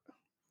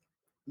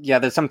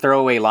there's some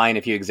throwaway line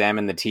if you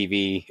examine the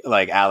TV,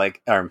 like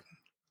Alec, or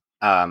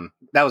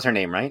that was her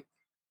name, right?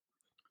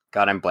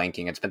 God, I'm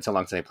blanking. It's been so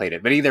long since I played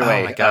it. But either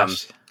way, oh my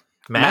gosh.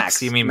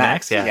 Max? You mean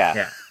Max?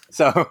 Yeah.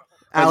 So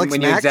Alex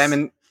when Max? you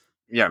examine,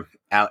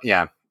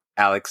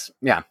 Alex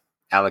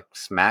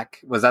Mack.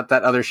 Was that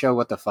other show?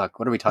 What the fuck?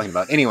 What are we talking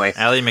about? Anyway,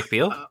 Ally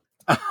McBeal.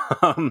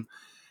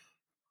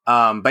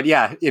 But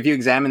yeah, if you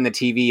examine the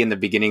TV in the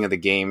beginning of the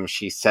game,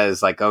 she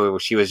says like, "Oh,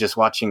 she was just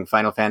watching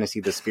Final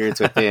Fantasy: The Spirits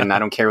Within." I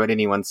don't care what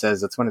anyone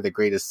says; it's one of the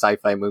greatest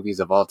sci-fi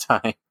movies of all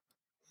time.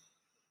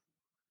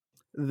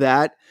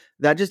 That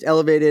just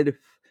elevated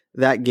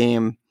that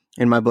game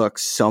in my book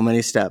so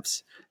many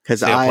steps,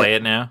 because I play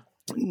it now.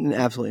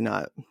 Absolutely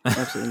not.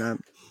 Absolutely not.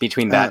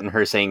 Between that and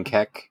her saying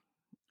 "keck,"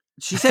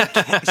 she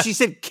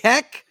said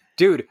 "keck."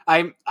 Dude,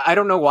 I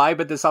don't know why,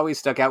 but this always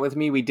stuck out with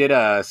me. We did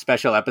a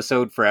special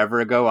episode forever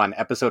ago on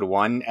episode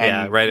 1.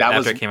 And right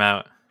after it came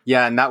out.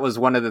 Yeah, and that was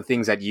one of the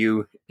things that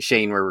you,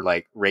 Shane, were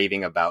like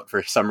raving about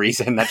for some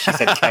reason, that she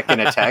said "keck" in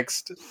a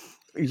text.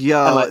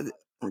 Yeah.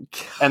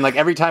 And like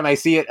every time I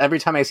see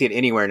it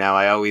anywhere now,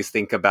 I always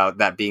think about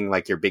that being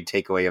like your big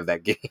takeaway of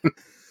that game.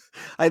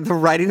 The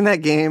writing in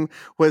that game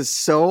was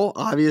so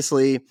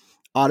obviously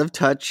out of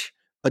touch.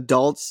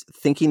 Adults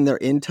thinking they're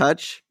in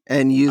touch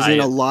and using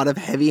a lot of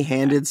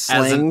heavy-handed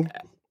slang.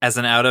 As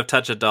an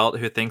out-of-touch adult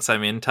who thinks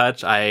I'm in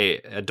touch,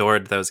 I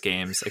adored those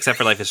games, except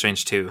for Life is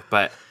Strange 2.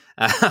 But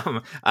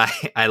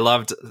I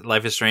loved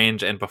Life is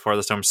Strange and Before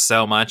the Storm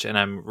so much, and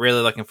I'm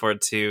really looking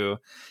forward to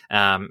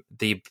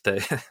the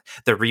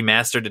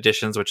remastered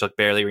editions, which look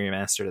barely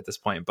remastered at this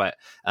point. But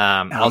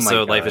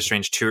also Life is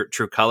Strange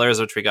True Colors,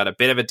 which we got a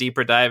bit of a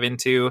deeper dive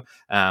into.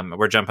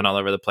 We're jumping all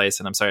over the place,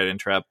 and I'm sorry to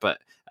interrupt,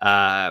 but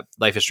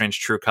Life is Strange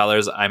True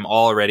Colors, I'm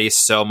already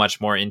so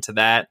much more into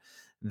that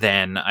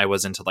than I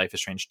was into Life is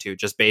Strange 2,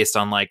 just based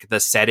on like the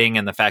setting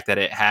and the fact that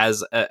it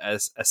has a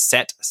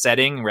set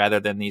setting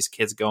rather than these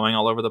kids going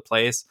all over the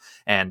place,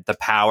 and the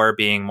power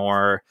being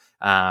more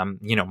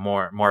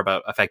more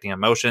about affecting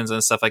emotions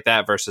and stuff like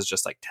that versus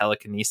just like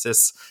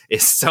telekinesis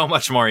is so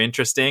much more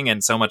interesting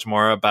and so much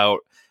more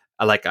about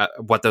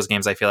what those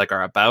games I feel like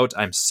are about.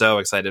 I'm so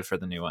excited for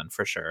the new one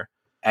for sure.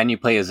 And you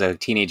play as a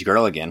teenage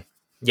girl again.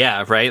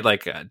 Yeah, right.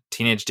 Like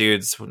teenage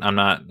dudes. I'm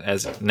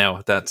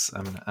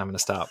gonna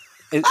stop.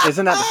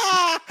 Isn't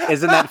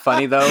that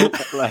funny though?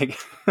 Like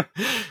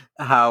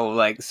how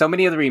like so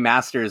many of the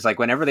remasters, like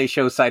whenever they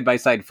show side by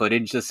side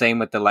footage, the same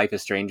with the Life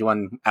is Strange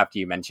one after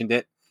you mentioned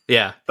it.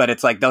 Yeah, but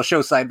it's like they'll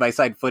show side by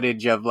side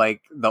footage of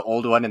like the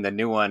old one and the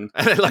new one.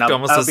 They look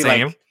almost the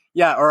same. Like,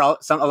 yeah, or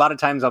a lot of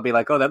times I'll be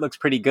like, oh, that looks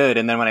pretty good,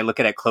 and then when I look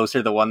at it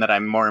closer, the one that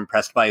I'm more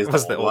impressed by is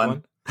the old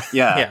one.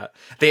 Yeah,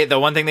 yeah. The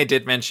one thing they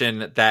did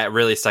mention that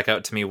really stuck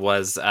out to me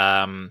was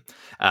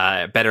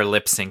better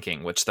lip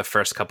syncing, which the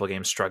first couple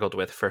games struggled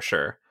with for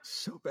sure.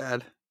 So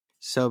bad.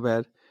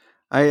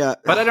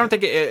 But I don't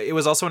think it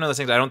was also one of those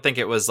things. I don't think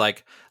it was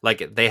like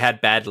they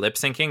had bad lip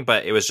syncing,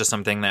 but it was just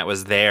something that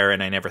was there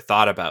and I never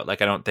thought about.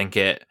 Like I don't think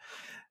it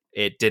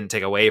didn't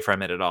take away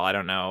from it at all. I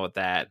don't know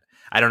that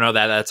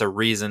that's a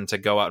reason to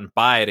go out and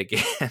buy it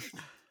again.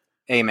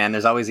 Hey man,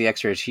 there's always the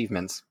extra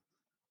achievements.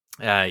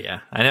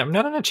 Yeah. I'm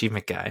not an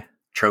achievement guy.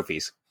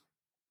 Trophies.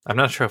 I'm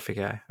not a trophy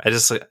guy. I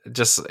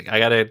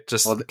gotta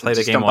play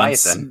the game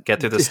once, get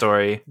through the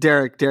story.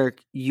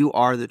 Derek, you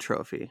are the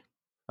trophy.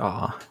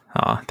 Oh,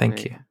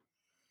 thank you.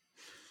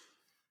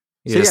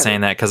 You're just saying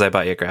that because I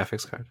bought you a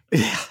graphics card.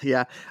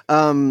 Yeah.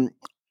 I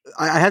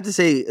have to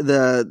say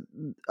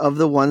of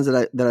the ones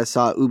that I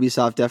saw,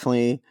 Ubisoft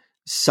definitely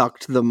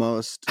sucked the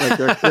most. Like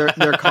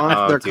their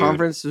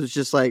conference was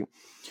just like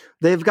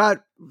they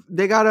got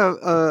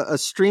a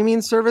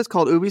streaming service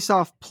called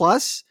Ubisoft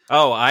Plus.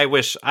 Oh, I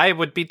wish I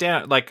would be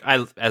down. Like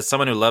as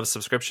someone who loves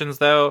subscriptions,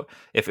 though,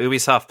 if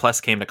Ubisoft Plus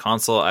came to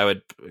console, I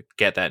would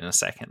get that in a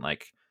second.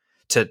 Like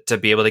to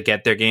be able to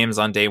get their games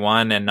on day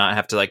one and not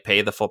have to like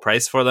pay the full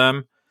price for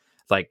them.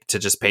 Like to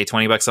just pay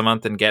 $20 a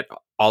month and get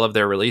all of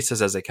their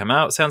releases as they come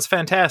out sounds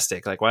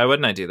fantastic. Like, why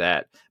wouldn't I do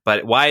that?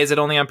 But why is it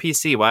only on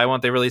PC? Why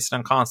won't they release it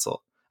on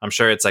console? I'm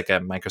sure it's like a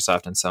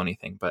Microsoft and Sony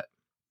thing, but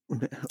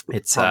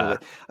it's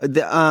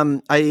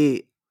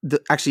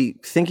actually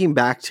thinking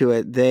back to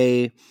it,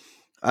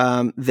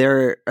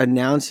 they're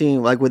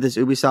announcing like with this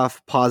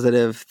Ubisoft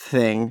Positive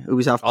thing,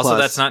 Ubisoft also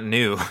Plus. That's not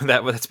new.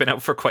 That's been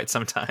out for quite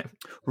some time.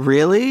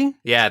 Really?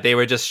 Yeah, they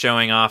were just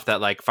showing off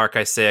that like Far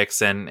Cry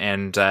 6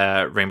 and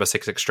Rainbow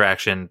Six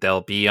Extraction,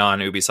 they'll be on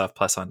Ubisoft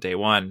Plus on day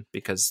one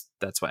because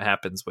that's what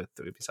happens with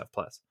the Ubisoft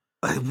Plus.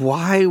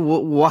 Why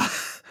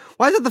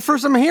is it the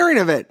first I'm hearing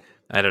of it?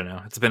 I don't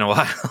know. It's been a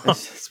while.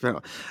 It's been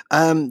a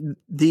while.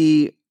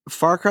 The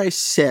Far Cry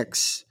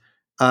 6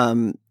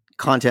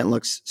 content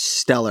looks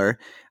stellar.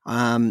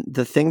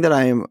 The thing that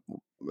I'm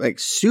like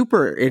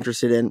super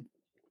interested in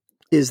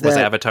is was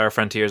Avatar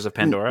Frontiers of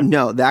Pandora?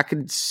 No, that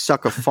could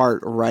suck a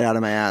fart right out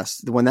of my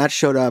ass. When that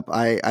showed up,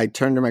 I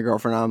turned to my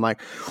girlfriend and I'm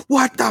like,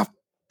 what the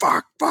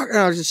fuck? And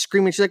I was just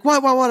screaming. She's like,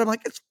 what? I'm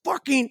like, it's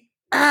fucking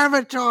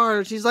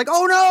Avatar. She's like,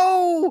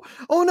 oh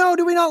no,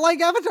 do we not like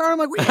Avatar? I'm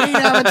like, we hate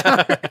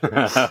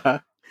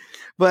Avatar.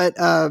 But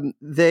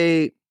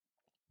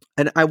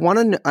and I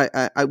want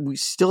to. We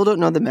still don't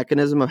know the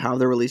mechanism of how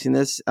they're releasing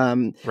this.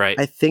 Right.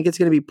 I think it's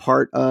going to be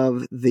part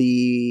of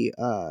the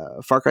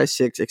Far Cry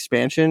 6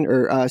 expansion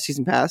or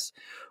season pass,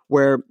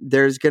 where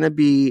there's going to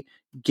be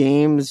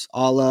games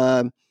a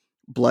la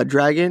Blood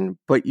Dragon,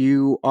 but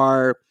you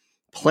are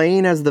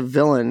playing as the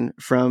villain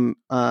from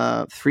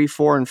 3,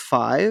 4, and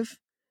 5,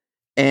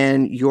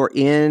 and you're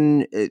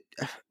in.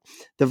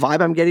 The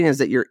vibe I'm getting is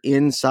that you're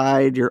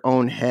inside your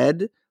own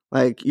head.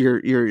 Like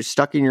you're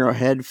stuck in your own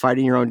head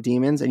fighting your own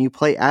demons, and you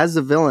play as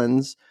the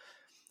villains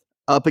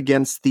up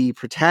against the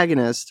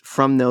protagonist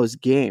from those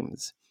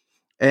games.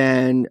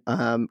 And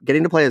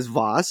getting to play as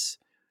Voss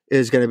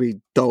is going to be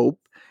dope.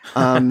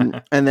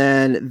 And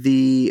then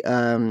the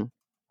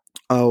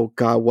oh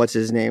god, what's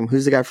his name?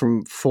 Who's the guy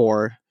from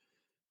 4?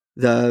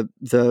 The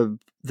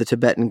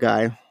Tibetan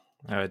guy.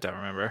 I don't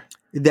remember.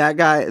 That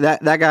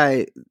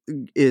guy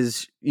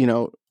is,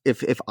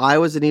 if I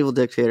was an evil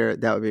dictator,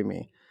 that would be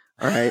me.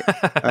 All right.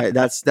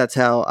 That's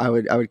how I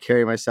would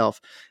carry myself.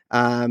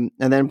 And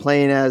then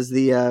playing as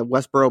the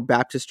Westboro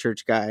Baptist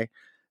Church guy,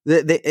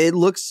 it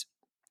looks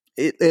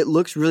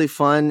really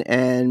fun,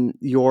 and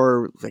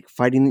you're like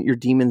fighting your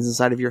demons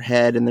inside of your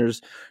head, and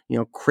there's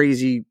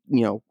crazy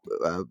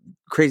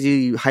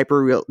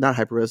hyper real, not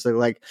hyper realistic,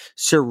 like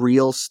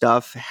surreal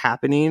stuff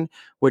happening,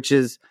 which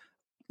is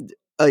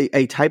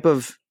a type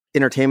of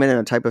entertainment and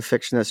a type of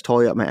fiction that's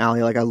totally up my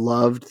alley. Like I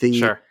loved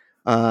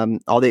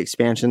all the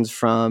expansions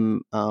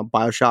from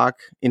BioShock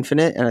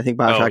Infinite, and I think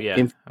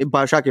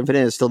BioShock Infinite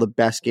is still the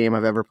best game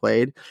I've ever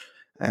played.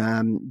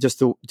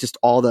 Just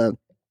all the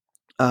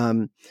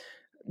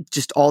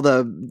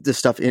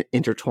stuff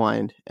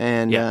intertwined,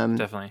 and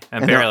definitely.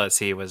 And Burial at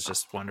Sea was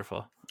just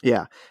wonderful.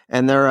 Yeah,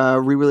 and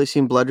they're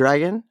re-releasing Blood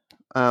Dragon,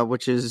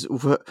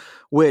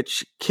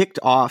 which kicked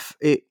off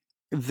it.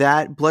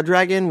 That Blood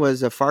Dragon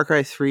was a Far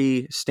Cry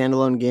 3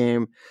 standalone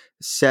game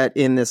set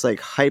in this like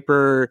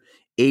hyper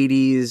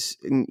 80s,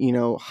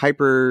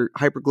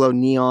 hyperglow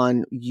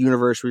neon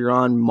universe where you're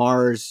on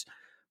Mars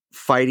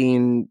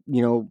fighting,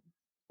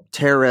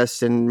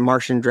 terrorists and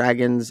Martian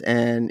dragons,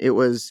 and it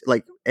was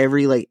like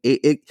every like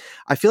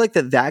I feel like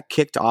that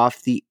kicked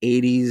off the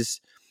 80s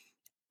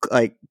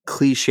like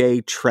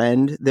cliche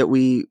trend that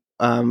we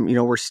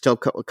we're still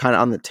kind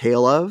of on the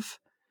tail of.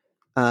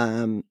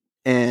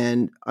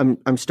 And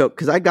I'm stoked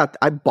because I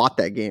bought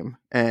that game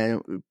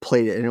and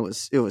played it, and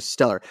it was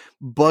stellar,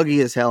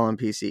 buggy as hell on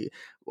PC.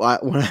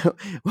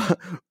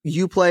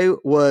 Uplay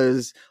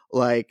was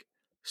like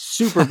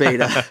super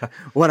beta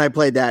when I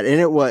played that,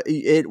 and it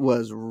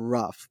was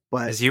rough.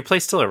 But is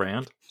Uplay still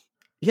around?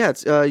 Yeah,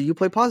 it's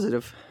Uplay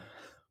Positive.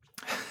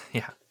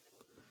 Yeah,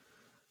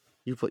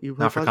 Uplay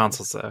not for Positive.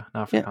 consoles though.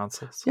 Not for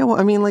consoles. Yeah, well,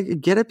 I mean, like,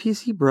 get a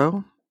PC,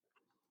 bro.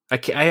 I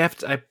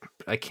can't. I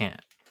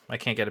can't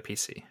get a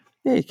PC.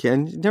 Yeah, you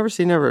can. Never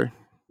say never.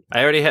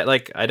 I already had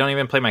I don't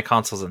even play my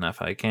consoles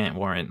enough. I can't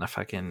warrant a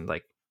fucking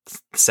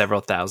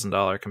several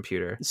 $1,000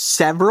 computer.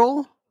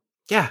 Several?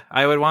 Yeah,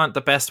 I would want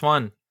the best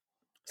one.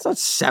 It's not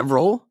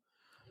several.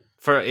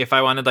 For if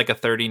I wanted like a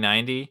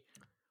 3090.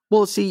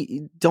 Well,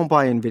 see, don't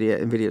buy Nvidia.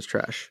 Nvidia's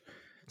trash.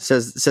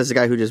 Says the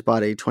guy who just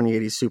bought a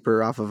 2080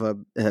 Super off of a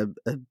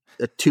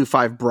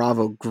 2.5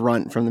 Bravo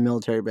grunt from the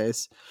military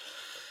base.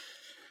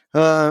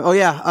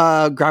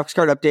 Graphics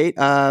card update.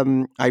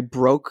 I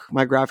broke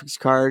my graphics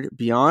card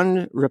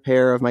beyond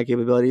repair of my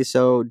capabilities.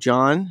 So,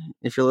 John,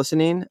 if you're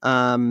listening,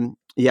 I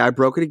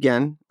broke it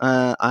again.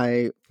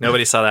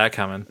 Nobody saw that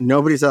coming.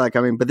 Nobody saw that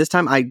coming. But this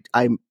time, I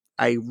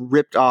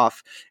ripped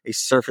off a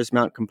surface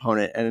mount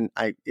component, and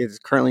it is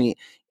currently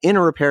in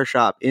a repair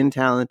shop in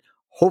town.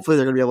 Hopefully,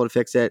 they're going to be able to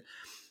fix it.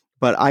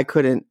 But I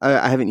couldn't.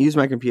 I haven't used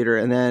my computer.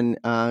 And then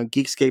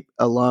Geekscape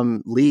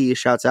alum Lee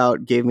shouts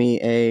out, gave me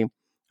a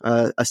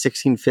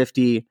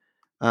 1650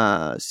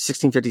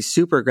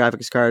 Super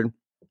graphics card,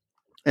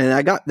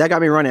 and that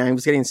got me running. I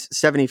was getting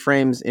 70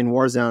 frames in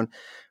Warzone,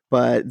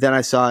 but then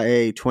I saw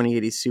a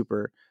 2080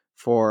 Super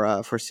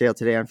for sale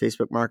today on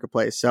Facebook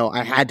Marketplace. So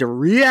I had to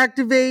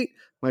reactivate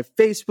my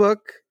Facebook,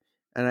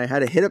 and I had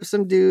to hit up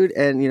some dude,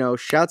 and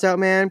shouts out,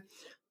 man.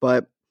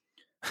 But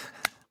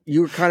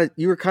you were kind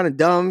of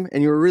dumb,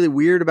 and you were really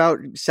weird about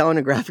selling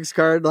a graphics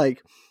card.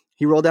 Like,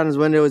 he rolled down his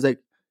window, was like,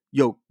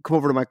 "Yo, come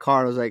over to my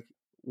car." I was like,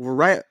 "We're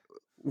right.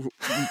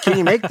 Can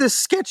you make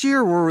this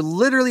sketchier? We're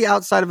literally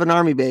outside of an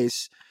army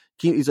base."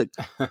 He's like,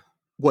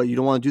 "What? You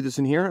don't want to do this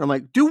in here?" And I'm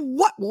like, "Do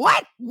what?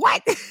 What?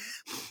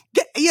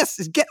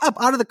 Get up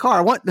out of the car.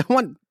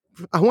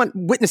 I want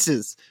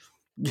witnesses.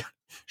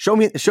 Show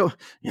me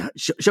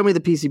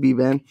the PCB,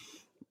 man."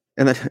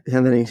 And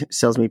then he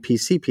sells me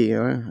PCP.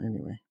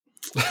 Anyway.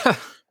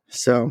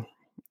 So,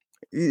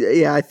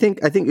 yeah, I think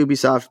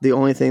Ubisoft, the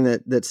only thing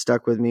that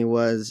stuck with me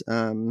was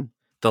the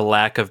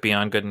lack of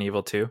Beyond Good and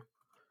Evil 2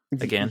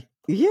 again.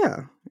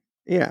 Yeah,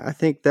 I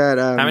think that.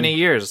 How many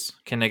years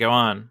can they go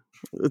on?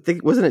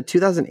 Wasn't it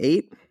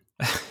 2008?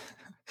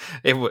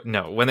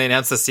 No, when they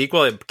announced the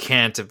sequel, it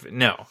can't have.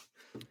 No.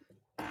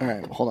 All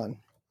right, hold on.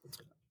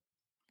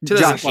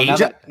 2008.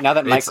 Well, now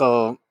that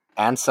Michael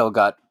Ansel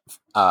got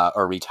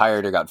or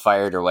retired or got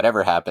fired or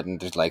whatever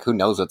happened, there's who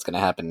knows what's going to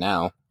happen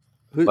now.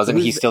 Wasn't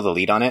he still the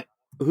lead on it?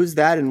 Who's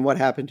that, and what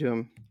happened to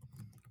him?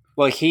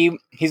 Well,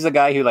 he's the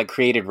guy who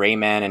created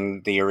Rayman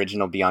and the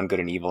original Beyond Good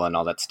and Evil and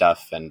all that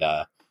stuff. And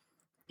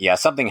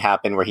something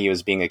happened where he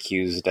was being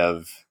accused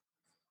of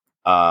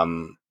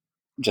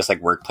just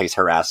workplace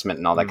harassment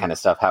and all that kind of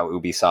stuff. How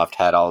Ubisoft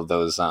had all of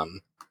those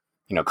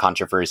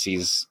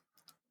controversies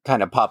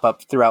kind of pop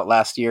up throughout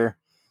last year.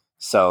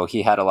 So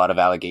he had a lot of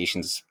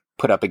allegations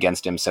put up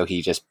against him. So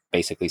he just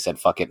basically said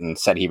fuck it and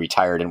said he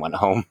retired and went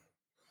home.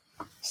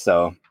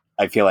 So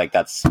I feel like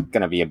that's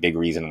going to be a big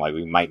reason why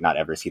we might not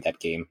ever see that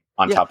game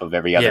on top of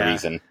every other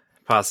reason.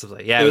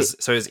 Possibly. Yeah, it was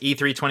E3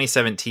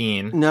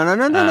 2017.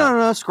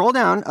 No. Scroll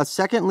down. A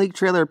second leaked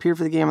trailer appeared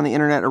for the game on the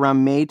internet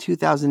around May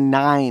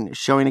 2009,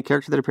 showing a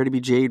character that appeared to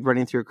be Jade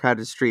running through a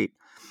crowded street.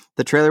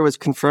 The trailer was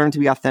confirmed to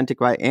be authentic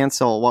by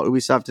Ansel, while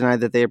Ubisoft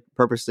denied that they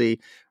purposely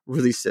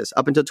released this.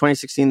 Up until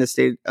 2016, the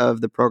state of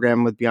the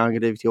program with Beyond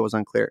Good and Evil was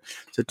unclear.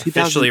 So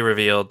officially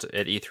revealed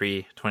at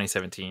E3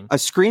 2017. A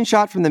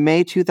screenshot from the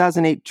May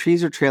 2008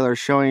 teaser trailer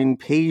showing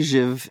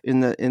Pajiv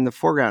in the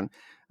foreground.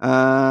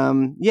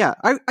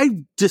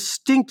 I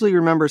distinctly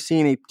remember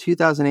seeing a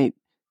 2008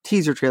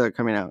 teaser trailer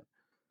coming out.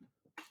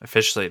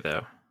 Officially,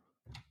 though.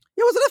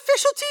 It was an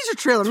official teaser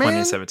trailer,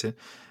 2017.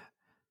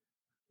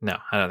 No,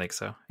 I don't think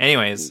so.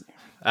 Anyways,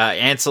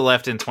 Ansel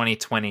left in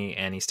 2020,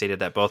 and he stated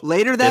that both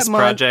this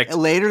project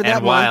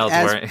and Wild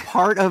as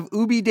part of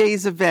Ubi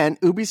Day's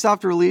event,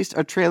 Ubisoft released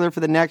a trailer for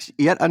the next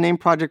yet unnamed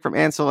project from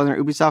Ansel and their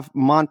Ubisoft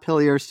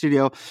Montpellier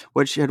studio,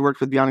 which had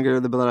worked with Beyond Good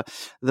and Evil.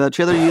 The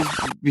trailer used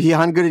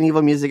Beyond Good and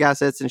Evil music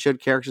assets and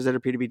showed characters that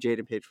appear to be Jade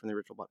and Paige from the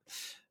original one.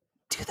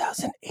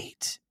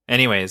 2008.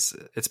 Anyways,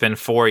 it's been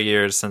 4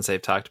 years since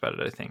they've talked about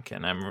it, I think,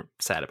 and I'm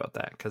sad about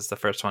that because the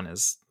first one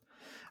is.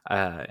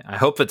 I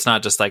hope it's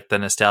not just the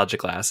nostalgia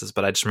glasses,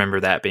 but I just remember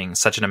that being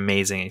such an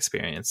amazing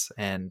experience,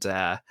 and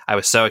I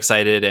was so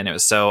excited, and it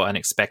was so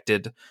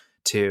unexpected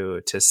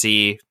to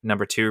see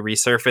number 2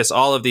 resurface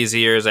all of these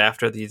years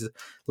after these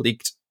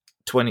leaked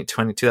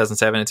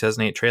 2007 and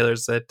 2008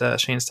 trailers that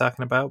Shane's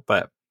talking about.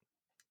 But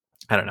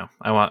I don't know.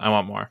 I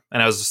want more.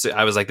 And I was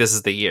like, this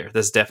is the year.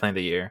 This is definitely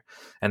the year.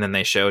 And then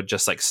they showed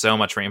just like so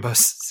much Rainbow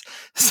Six.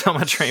 So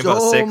much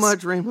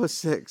Rainbow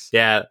Six.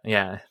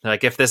 Yeah.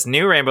 Like if this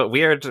new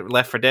weird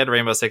Left 4 Dead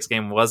Rainbow Six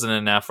game wasn't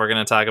enough, we're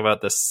going to talk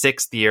about the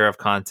 6th year of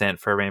content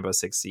for Rainbow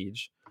Six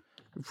Siege.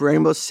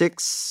 Rainbow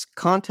Six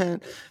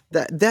content.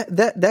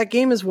 That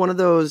game is one of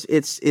those.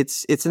 It's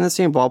in the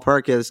same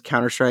ballpark as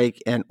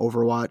Counter-Strike and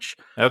Overwatch.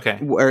 Okay.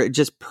 Where it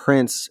just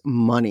prints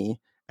money.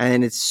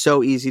 And it's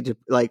so easy to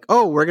like,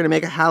 oh, we're going to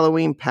make a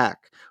Halloween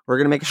pack. We're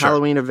going to make a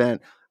Halloween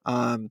event.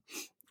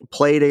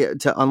 Play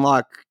to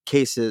unlock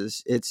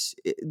cases. It's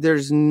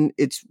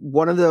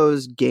one of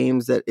those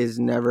games that is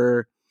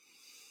never.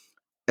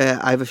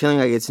 I have a feeling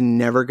like it's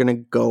never going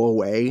to go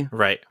away.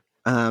 Right.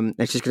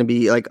 It's just going to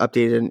be like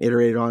updated and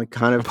iterated on,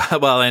 kind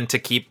of. Well, and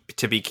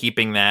to be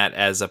keeping that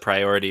as a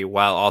priority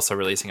while also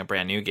releasing a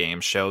brand new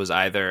game shows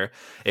either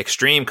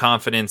extreme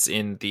confidence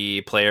in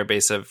the player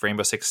base of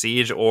Rainbow Six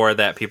Siege, or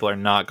that people are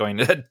not going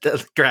to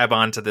grab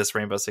onto this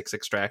Rainbow Six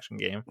Extraction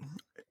game.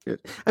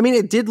 I mean,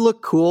 it did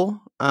look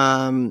cool.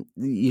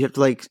 You have to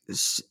like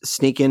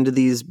sneak into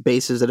these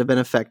bases that have been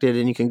affected,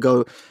 and you can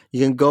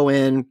go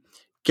in,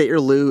 get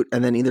your loot,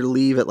 and then either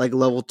leave at like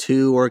level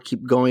 2 or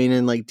keep going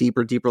in like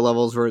deeper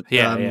levels where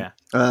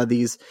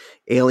these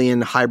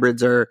alien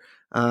hybrids are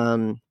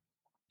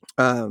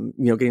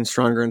getting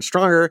stronger and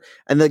stronger.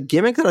 And the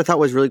gimmick that I thought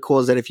was really cool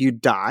is that if you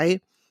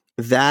die,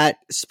 that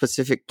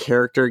specific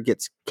character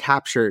gets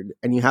captured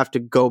and you have to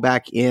go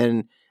back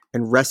in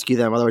and rescue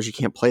them, otherwise you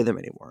can't play them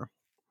anymore.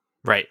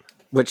 Right.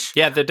 Which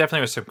there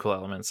definitely was some cool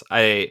elements.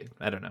 I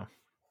don't know.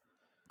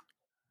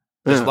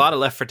 There's a lot of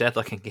Left 4 Dead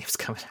looking games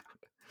coming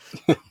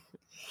out.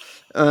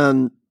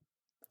 And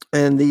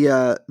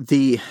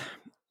the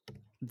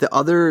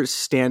other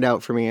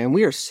standout for me, and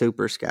we are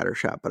super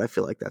scattershot, but I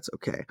feel like that's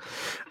okay.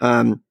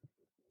 I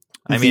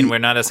mean, we're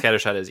not as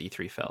scattershot as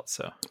E3 felt,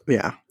 so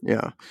yeah.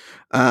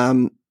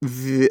 I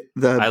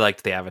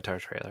liked the Avatar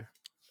trailer.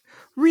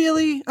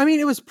 Really? I mean,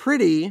 it was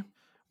pretty.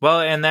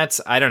 Well, and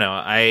I don't know.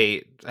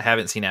 I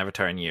haven't seen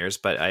Avatar in years,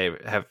 but I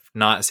have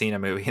not seen a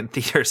movie in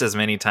theaters as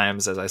many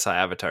times as I saw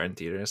Avatar in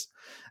theaters.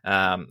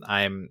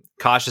 I'm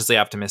cautiously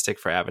optimistic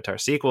for Avatar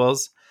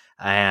sequels.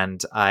 And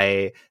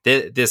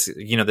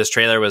this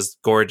trailer was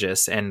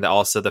gorgeous. And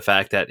also the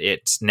fact that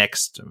it's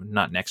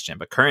not next gen,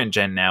 but current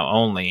gen now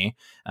only,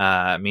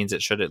 means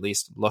it should at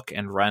least look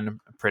and run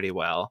pretty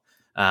well.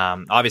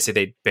 Obviously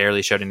they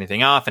barely showed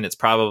anything off, and it's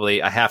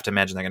probably, I have to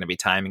imagine they're going to be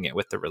timing it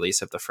with the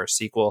release of the first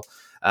sequel.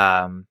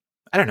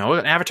 I don't know,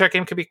 an Avatar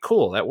game could be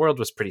cool. That world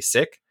was pretty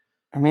sick.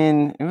 I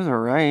mean, it was all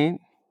right.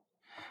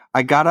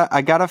 I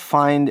gotta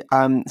find,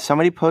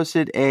 somebody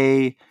posted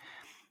a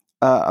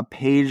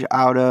page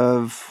out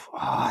of,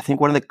 I think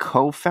one of the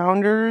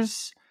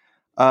co-founders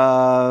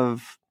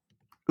of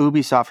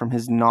Ubisoft from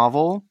his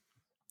novel,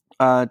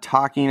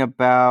 talking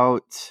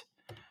about,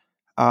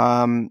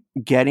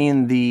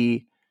 getting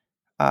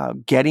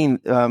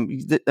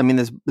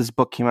this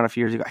book came out a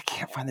few years ago. I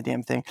can't find the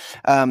damn thing.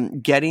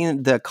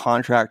 Getting the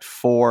contract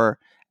for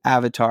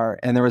Avatar,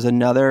 and there was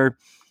another,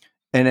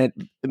 and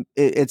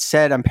it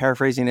said, I'm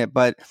paraphrasing it,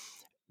 but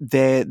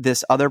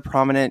this other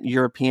prominent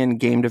European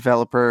game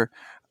developer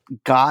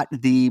got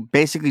the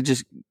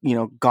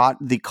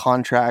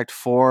contract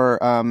for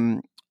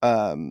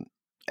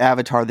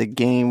Avatar, the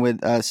game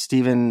with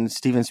Steven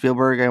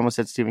Spielberg. I almost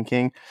said Stephen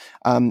King.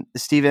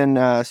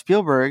 Steven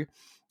Spielberg,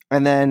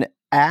 and then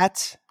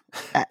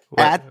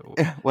what?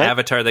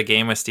 Avatar, the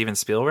game with Steven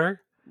Spielberg?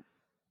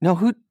 No,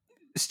 who?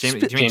 Do you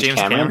mean James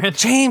Cameron?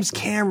 James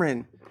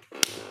Cameron.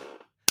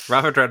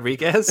 Robert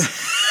Rodriguez?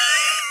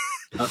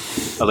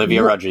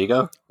 Olivia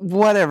Rodrigo?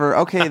 Whatever.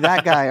 Okay,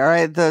 that guy. All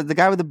right, the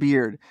guy with the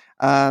beard.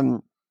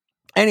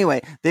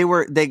 Anyway,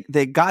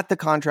 they got the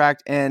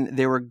contract and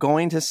they were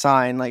going to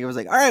sign. Like, it was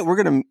like, all right,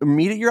 we're going to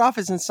meet at your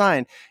office and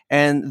sign.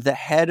 And the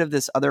head of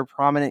this other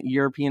prominent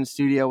European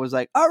studio was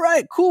like, all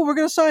right, cool, we're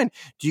going to sign.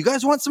 Do you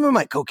guys want some of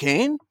my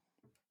cocaine?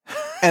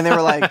 And they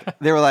were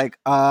like,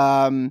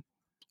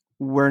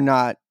 we're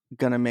not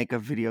gonna make a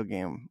video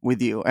game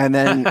with you. And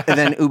then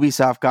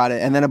Ubisoft got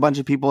it. And then a bunch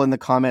of people in the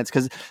comments,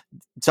 because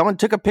someone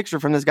took a picture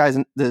from this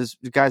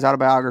guy's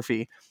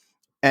autobiography,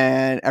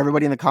 and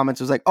everybody in the comments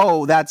was like,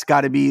 oh, that's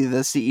got to be the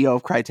CEO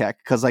of Crytek,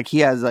 because like he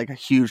has like a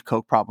huge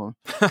coke problem.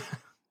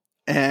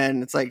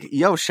 And it's like,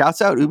 yo,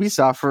 shouts out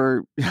Ubisoft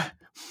for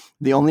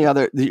the only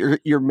other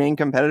your main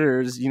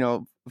competitors,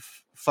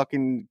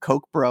 fucking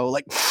coke bro,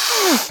 like,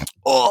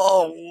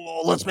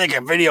 oh, let's make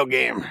a video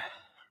game.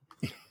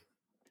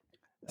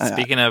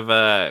 Speaking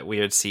of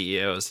weird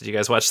CEOs, did you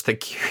guys watch the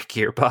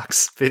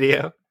Gearbox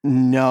video?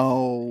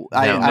 No,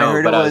 I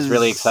heard but it was... I was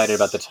really excited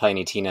about the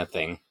Tiny Tina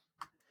thing.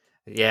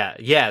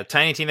 Yeah,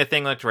 Tiny Tina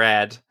thing looked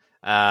rad.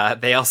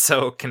 They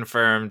also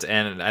confirmed,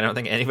 and I don't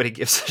think anybody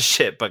gives a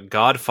shit, but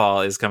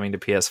Godfall is coming to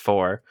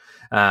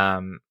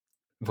PS4,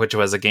 which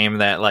was a game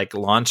that like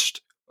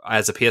launched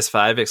as a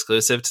PS5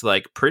 exclusive to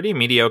like pretty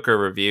mediocre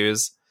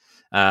reviews.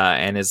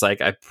 and is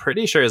like, I'm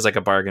pretty sure is like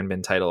a bargain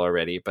bin title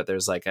already, but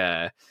there's like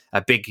a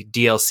big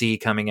DLC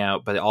coming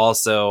out, but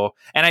also,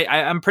 and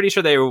I'm pretty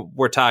sure they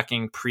were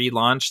talking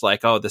pre-launch,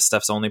 like, oh, this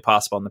stuff's only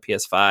possible on the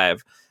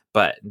PS5,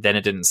 but then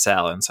it didn't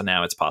sell, and so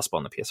now it's possible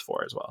on the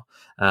PS4 as well.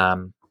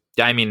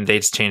 I mean,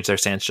 they've changed their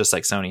stance just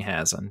like Sony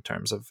has in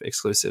terms of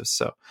exclusives.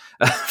 So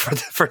for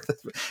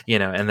the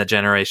and the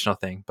generational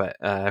thing. But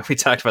we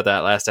talked about that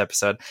last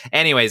episode.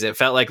 Anyways, it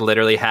felt like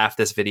literally half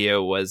this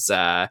video was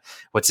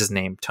what's his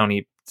name?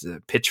 Tony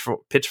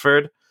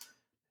Pitchford,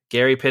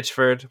 Gary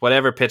Pitchford,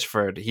 whatever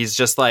Pitchford. He's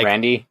just like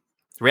Randy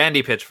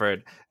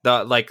Pitchford.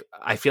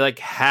 I feel like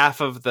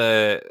half of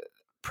the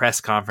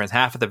press conference,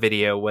 half of the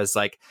video was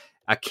like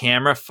a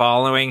camera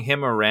following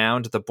him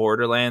around the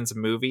Borderlands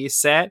movie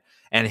set,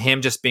 and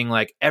him just being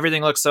like,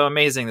 everything looks so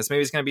amazing. This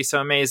movie's going to be so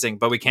amazing,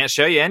 but we can't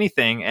show you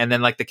anything. And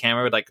then like the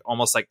camera would like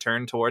almost like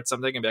turn towards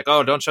something and be like,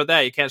 oh, don't show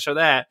that. You can't show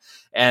that.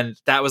 And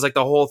that was like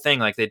the whole thing.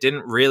 Like they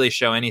didn't really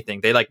show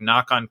anything. They like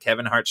knock on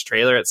Kevin Hart's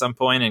trailer at some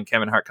point, and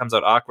Kevin Hart comes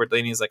out awkwardly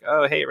and he's like,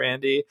 oh, hey,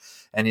 Randy.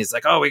 And he's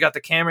like, oh, we got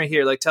the camera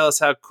here. Like, tell us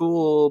how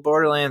cool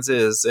Borderlands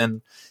is.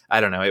 And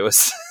I don't know. It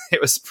was,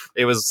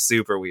 it was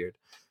super weird.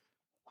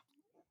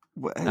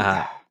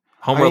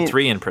 Homeworld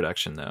 3 in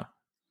production though.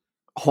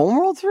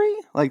 Homeworld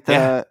 3? Like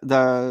the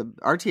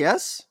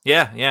RTS?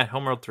 Yeah,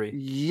 Homeworld 3.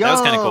 Yo, that was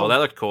kind of cool. That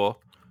looked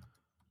cool.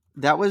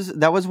 That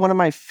was one of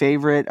my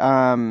favorite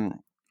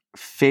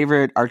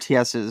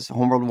RTSs,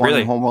 Homeworld 1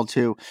 Really? and Homeworld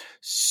 2.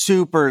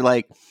 Super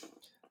like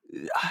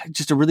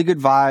just a really good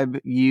vibe.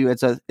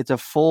 It's a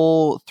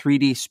full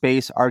 3D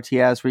space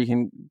RTS where you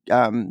can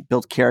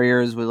build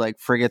carriers with like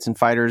frigates and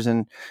fighters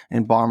and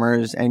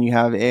bombers, and you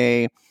have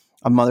a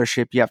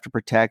mothership you have to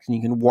protect, and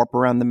you can warp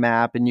around the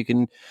map, and you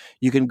can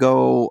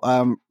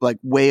go like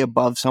way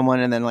above someone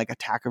and then like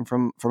attack them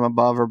from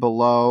above or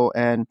below.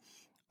 And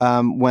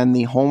when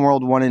the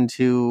Homeworld 1 and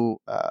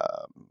 2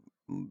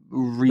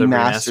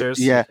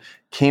 remasters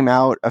came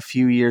out a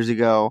few years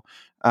ago,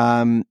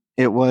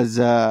 it was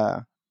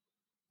what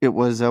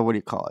do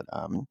you call it?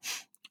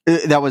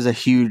 That was a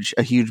huge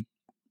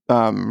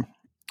boom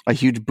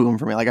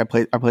for me. Like I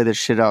played the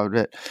shit out of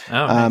it.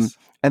 Oh, nice.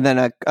 And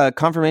then a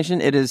confirmation,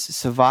 it is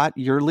Savat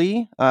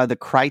Yurli, the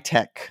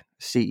Crytek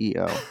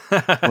CEO,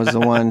 was the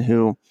one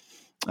who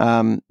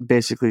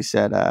basically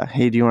said,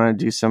 hey, do you want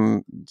to do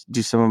some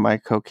of my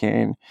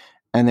cocaine?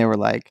 And they were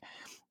like,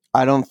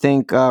 I don't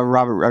think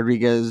Robert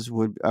Rodriguez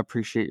would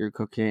appreciate your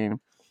cocaine.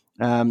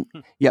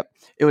 Yep.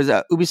 It was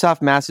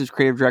Ubisoft Massive's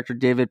creative director,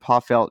 David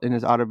Pofelt, in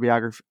his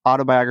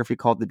autobiography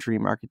called The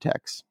Dream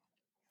Architects.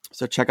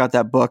 So check out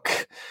that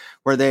book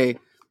where they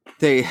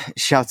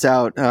shouts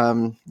out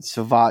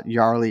Savat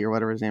Yarli or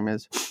whatever his name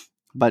is.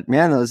 But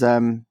man,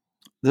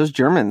 those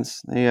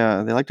Germans, they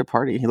like to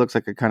party. He looks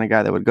like a kind of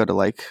guy that would go to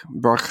like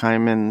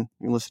Bergheim and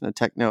listen to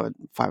techno at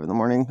 5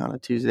 a.m. on a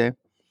Tuesday.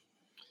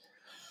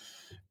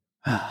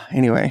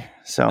 Anyway,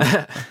 so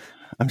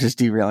I'm just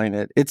derailing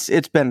it. It's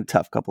been a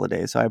tough couple of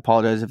days, so I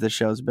apologize if the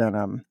show's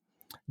been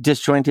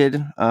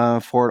disjointed.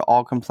 Forward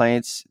all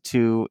complaints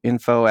to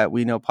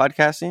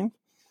info@WeKnowPodcasting.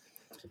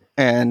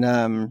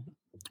 And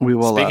we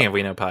will. Speaking of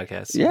We Know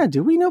Podcasting. Yeah,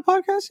 do we know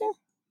podcasting?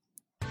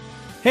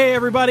 Hey,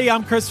 everybody,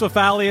 I'm Chris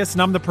Fafalius,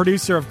 and I'm the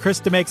producer of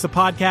Krista Makes a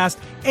Podcast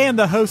and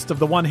the host of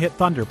the One Hit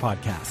Thunder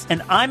podcast.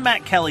 And I'm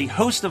Matt Kelly,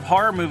 host of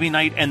Horror Movie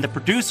Night and the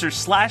producer /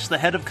 the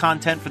head of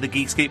content for the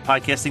Geekscape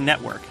Podcasting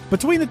Network.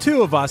 Between the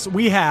two of us,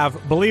 we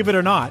have, believe it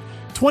or not,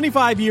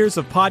 25 years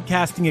of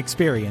podcasting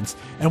experience,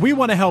 and we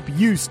want to help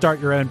you start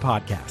your own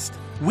podcast.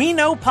 We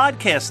know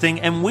podcasting,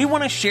 and we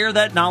want to share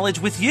that knowledge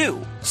with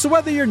you. So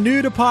whether you're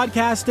new to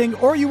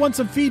podcasting or you want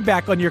some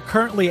feedback on your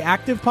currently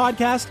active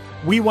podcast,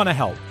 we want to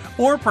help.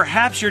 Or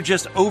perhaps you're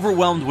just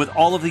overwhelmed with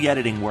all of the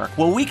editing work.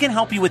 Well, we can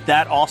help you with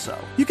that also.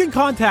 You can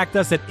contact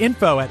us at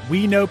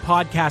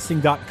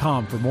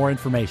info@weknowpodcasting.com for more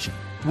information.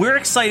 We're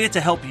excited to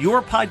help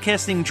your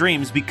podcasting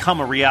dreams become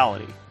a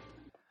reality.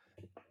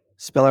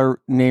 Spell our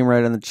name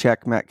right on the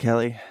check, Matt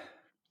Kelly.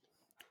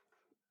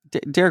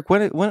 Derek,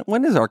 when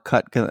is our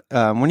cut? When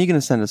are you going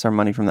to send us our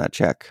money from that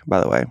check? By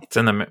the way, It's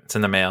in the mail. It's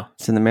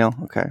in the mail.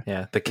 Okay.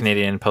 Yeah, the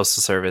Canadian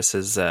Postal Service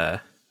is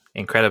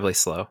incredibly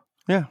slow.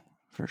 Yeah,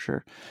 for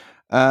sure.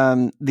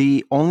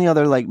 The only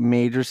other like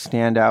major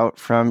standout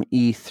from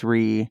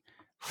E3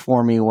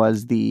 for me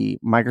was the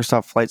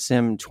Microsoft Flight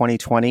Sim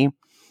 2020.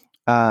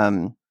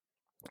 The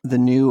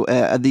new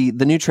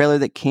trailer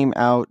that came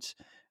out.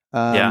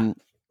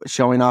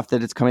 Showing off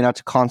that it's coming out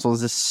to consoles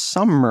this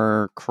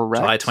summer.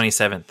 Correct. July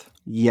 27th.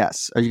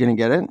 Yes. Are you going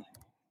to get it?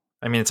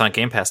 I mean, it's on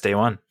Game Pass day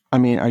one. I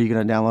mean, are you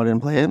going to download it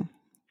and play it?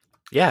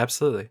 Yeah,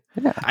 absolutely.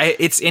 Yeah.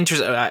 It's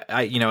interesting.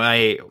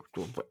 I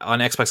on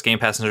Xbox Game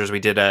Passengers,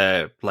 we did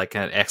an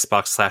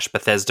Xbox /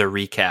 Bethesda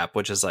recap,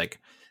 which is like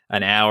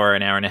an hour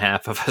and a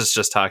half of us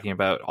just talking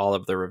about all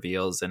of the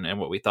reveals and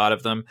what we thought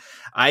of them.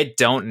 I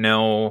don't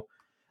know,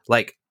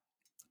 like,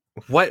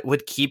 what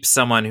would keep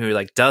someone who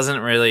like doesn't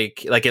really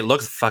like it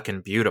looks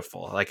fucking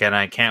beautiful, like, and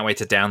I can't wait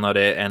to download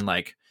it and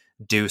like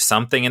do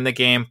something in the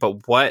game,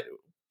 but what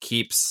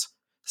keeps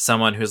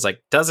someone who's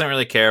like doesn't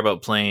really care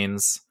about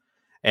planes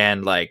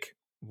and like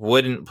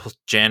wouldn't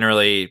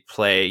generally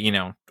play, you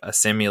know, a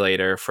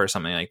simulator for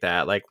something like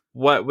that, like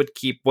what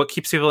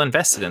keeps people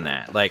invested in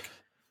that? Like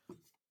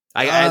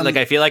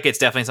I feel like it's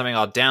definitely something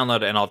I'll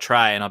download and I'll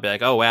try and I'll be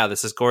like, oh wow,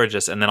 this is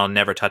gorgeous, and then I'll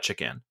never touch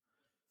again.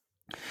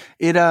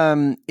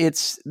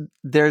 It's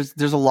there's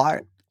a lot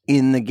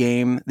in the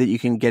game that you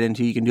can get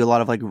into. You can do a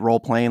lot of like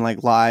role playing,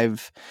 like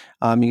live.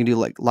 You can do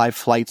like live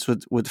flights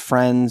with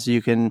friends.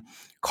 You can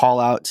call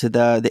out to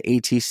the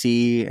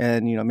ATC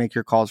and, you know, make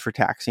your calls for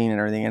taxiing and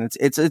everything. And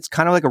it's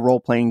kind of like a role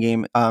playing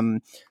game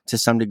to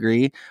some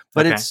degree,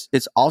 but Okay.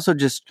 it's also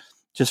just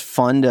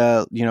fun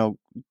to you know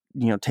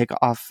take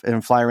off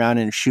and fly around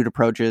and shoot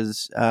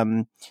approaches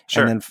and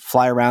Sure. then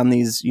fly around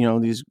these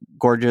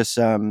gorgeous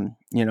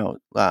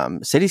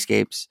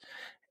cityscapes.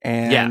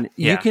 And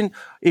Yeah. you can,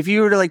 if you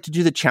were to like to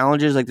do the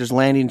challenges, like there's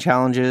landing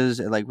challenges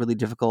at like really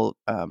difficult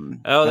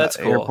that's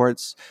cool.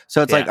 airports.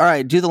 So it's like, all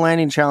right, do the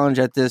landing challenge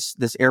at this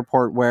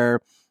airport where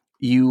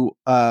you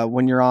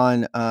when you're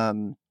on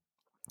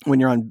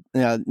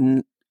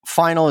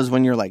final is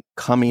when you're like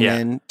coming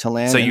in to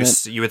land. So and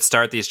you would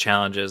start these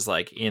challenges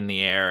like in the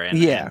air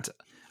and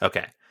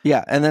okay.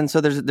 Yeah, and then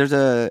so there's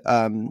a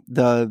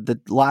the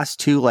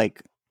last two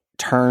like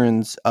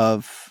turns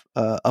of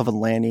a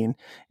landing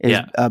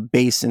is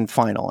base and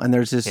final, and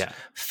there's this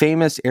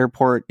famous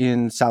airport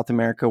in South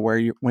America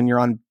where when you're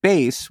on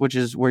base, which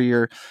is where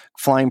you're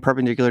flying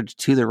perpendicular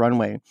to the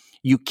runway,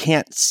 you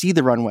can't see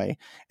the runway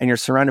and you're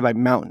surrounded by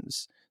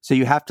mountains. So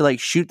you have to like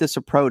shoot this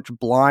approach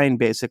blind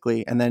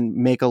basically, and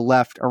then make a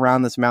left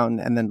around this mountain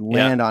and then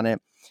land on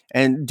it,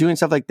 and doing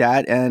stuff like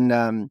that.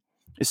 And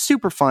it's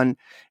super fun.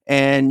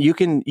 And you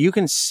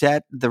can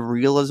set the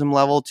realism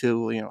level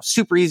to, you know,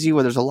 super easy,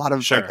 where there's a lot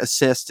of like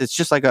assist. It's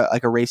just like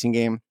a racing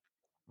game.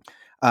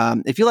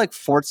 If you like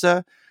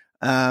Forza,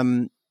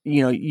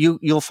 you know,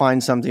 you'll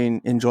find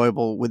something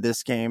enjoyable with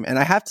this game. And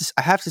I have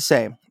to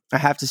say,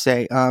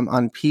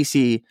 on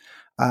PC,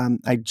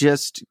 I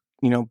just,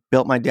 you know,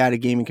 built my dad a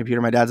gaming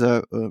computer. My dad's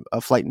a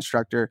flight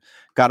instructor.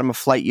 Got him a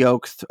flight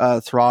yoke,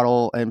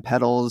 throttle and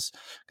pedals.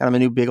 Got him a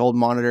new big old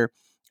monitor,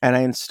 and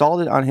I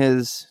installed it on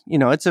his. You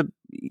know, it's a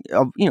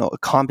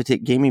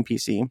competent gaming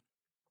PC,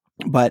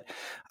 but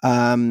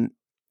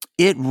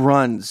it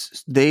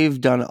runs.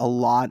 They've done a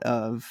lot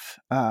of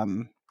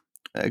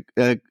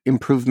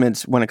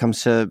improvements when it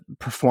comes to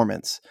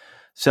performance.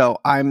 So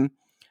I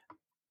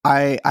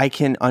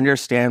can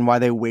understand why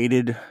they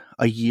waited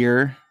a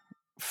year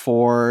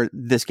for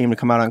this game to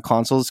come out on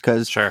consoles,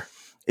 because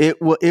it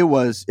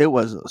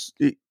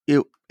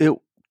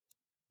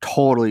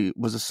totally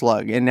was a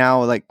slug. And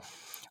now like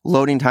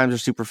loading times are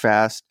super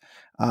fast,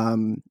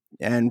 and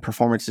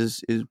performance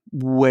is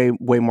way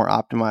more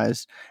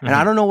optimized. And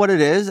I don't know what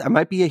it is. I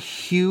might be a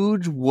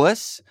huge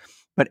wuss,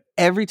 but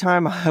every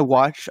time I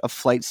watch a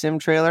flight sim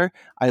trailer,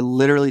 I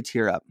literally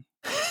tear up,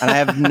 and I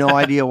have no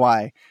idea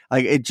why.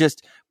 Like it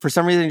just, for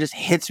some reason, it just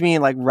hits me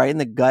like right in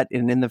the gut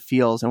and in the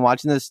feels. And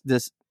watching this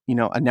you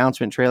know,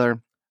 announcement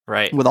trailer,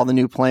 with all the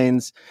new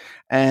planes,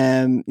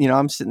 and you know,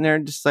 I'm sitting there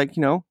just like,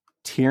 you know,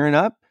 tearing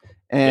up.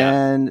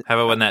 And how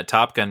about when that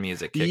Top Gun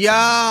music kicks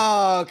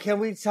in? Can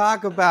we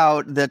talk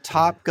about the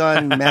Top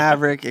Gun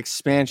Maverick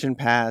expansion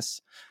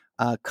pass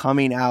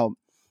coming out?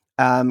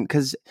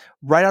 Because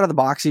right out of the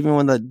box, even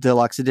when the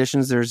deluxe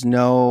editions, there's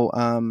no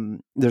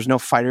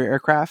fighter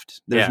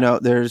aircraft. There's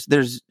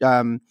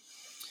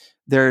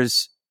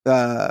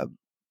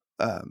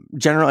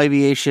general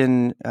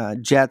aviation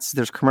jets.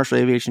 There's commercial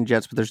aviation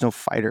jets, but there's no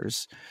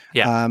fighters.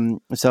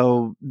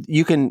 So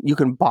you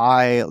can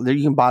buy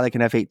like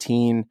an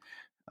F-18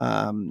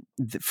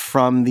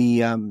 from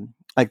the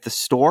like the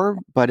store,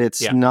 but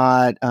it's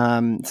not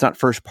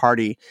first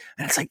party,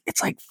 and it's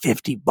like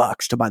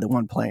 $50 to buy the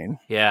one plane.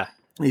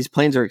 These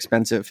planes are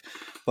expensive,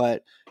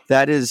 but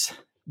that is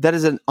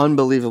an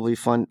unbelievably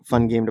fun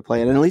game to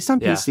play. And at least on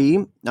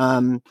PC,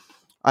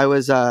 I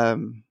was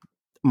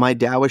my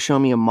dad was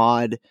showing me a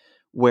mod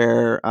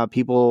where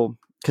people,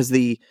 because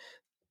the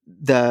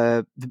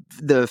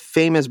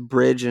famous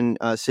bridge in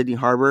Sydney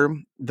Harbor,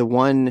 the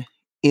one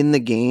in the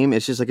game,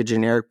 is just like a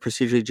generic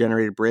procedurally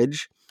generated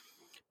bridge,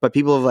 but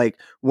people have like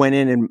went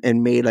in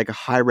and made like a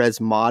high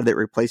res mod that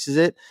replaces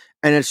it,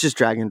 and it's just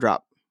drag and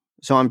drop.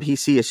 So on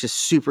PC, it's just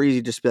super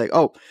easy just to be like,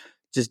 oh,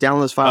 just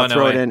download this file,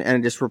 throw it in, and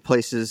it just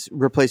replaces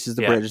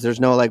the bridge. There's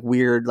no like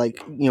weird,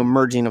 like, you know,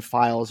 merging of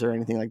files or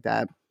anything like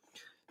that.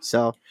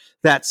 So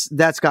that's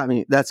got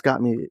me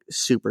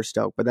super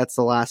stoked. But that's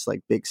the last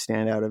like big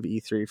standout of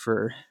E3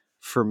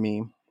 for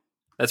me.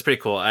 That's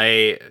pretty cool.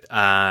 I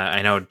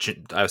know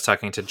I was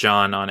talking to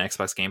John on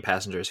Xbox Game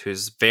Passengers,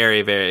 who's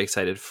very, very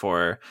excited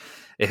for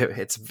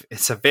it.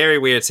 It's a very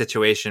weird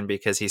situation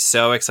because he's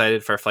so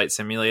excited for Flight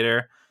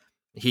Simulator.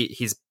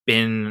 He's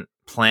been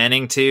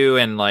planning to,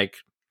 and like,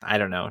 I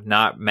don't know,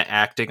 not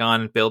acting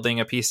on building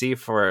a PC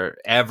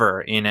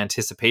forever in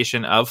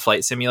anticipation of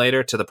Flight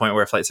Simulator, to the point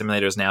where Flight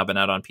Simulator has now been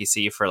out on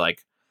PC for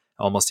like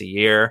almost a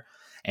year.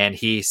 And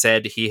he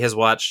said he has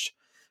watched,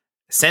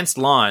 since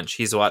launch,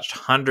 he's watched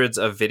hundreds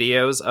of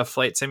videos of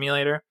Flight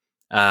Simulator.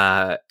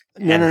 Correction.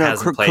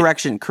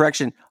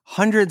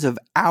 Hundreds of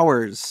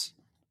hours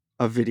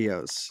of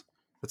videos.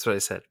 That's what I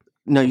said.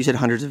 No, you said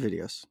hundreds of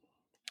videos.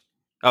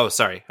 Oh,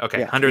 sorry. Okay.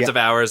 Yeah, Hundreds of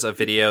hours of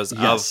videos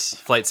Yes. of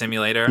Flight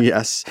Simulator.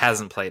 Yes.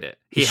 Hasn't played it.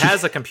 He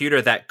has a computer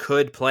that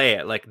could play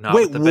it. Like, not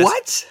Wait, with the best,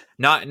 what?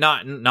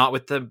 Not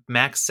with the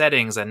max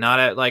settings and not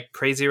at like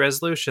crazy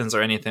resolutions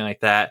or anything like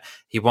that.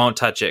 He won't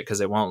touch it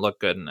because it won't look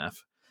good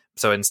enough.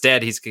 So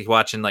instead, he's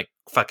watching like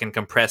fucking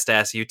compressed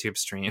ass YouTube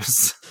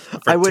streams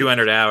for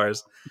 200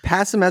 hours.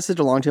 Pass a message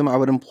along to him. I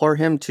would implore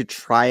him to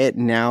try it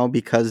now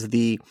because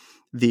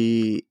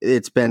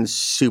it's been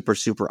super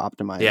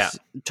optimized. Yeah.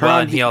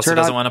 And he also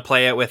doesn't want to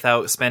play it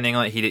without spending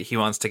like he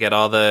wants to get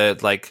all the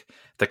like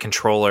the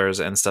controllers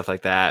and stuff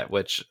like that,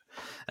 which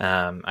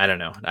I don't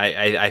know.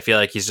 I feel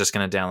like he's just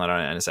going to download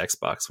it on his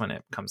Xbox when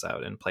it comes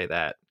out and play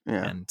that.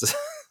 Yeah. And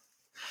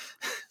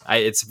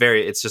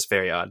it's just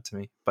very odd to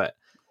me, but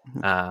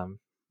I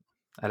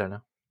don't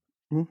know.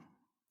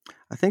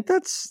 I think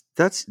that's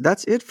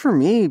it for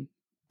me,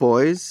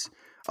 boys.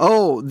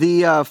 Oh,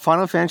 the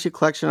Final Fantasy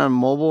collection on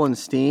mobile and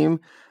Steam.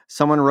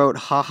 Someone wrote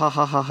ha ha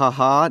ha ha ha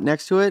ha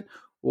next to it.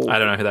 Well, I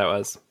don't know who that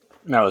was.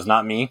 No, it's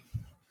not me.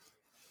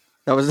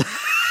 that was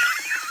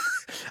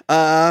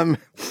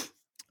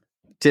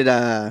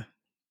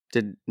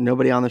did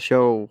nobody on the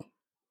show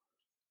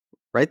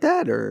write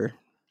that, or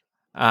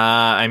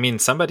I mean,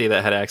 somebody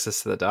that had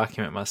access to the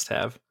document must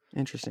have.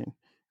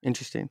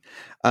 interesting.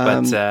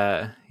 But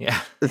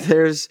yeah,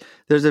 there's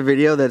a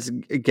video there's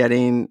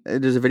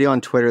a video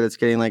on Twitter that's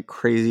getting like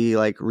crazy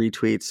like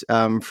retweets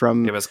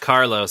from it was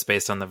Carlos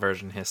based on the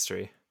version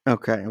history.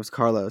 Okay, it was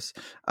Carlos.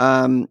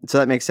 So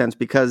that makes sense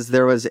because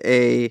there was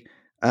a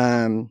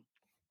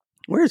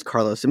where is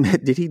Carlos?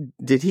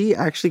 Did he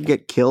actually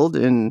get killed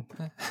in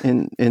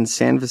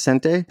San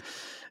Vicente?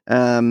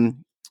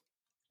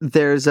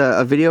 There's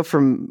a video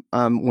from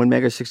when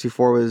Mega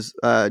 64 was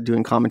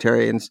doing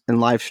commentary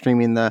and live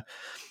streaming the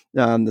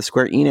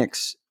Square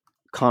Enix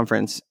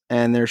conference,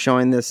 and they're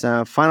showing this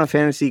Final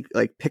Fantasy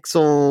like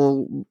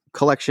pixel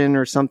collection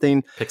or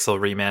something, Pixel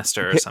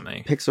remaster or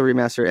something. Pixel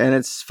remaster, and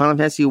it's Final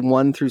Fantasy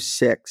 1 through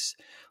 6,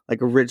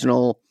 like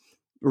original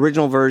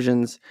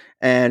versions.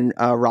 And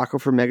Rocco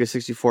from Mega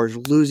 64 is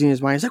losing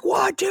his mind. He's like,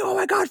 1, 2, oh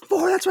my god,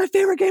 4, that's my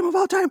favorite game of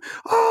all time.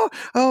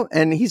 Oh,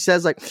 and he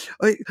says like,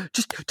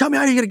 just tell me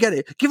how you're gonna get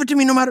it. Give it to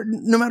me no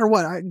matter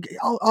what.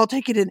 I'll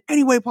take it in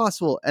any way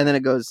possible. And then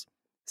it goes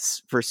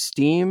for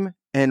Steam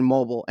and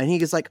mobile, and he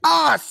gets like,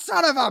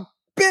 son of a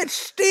bitch,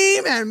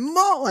 Steam and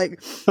mobile,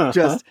 like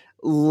just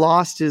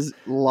lost his.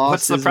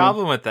 What's the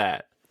problem with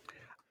that?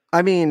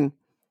 I mean,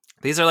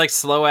 these are like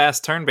slow ass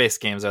turn based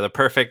games. They're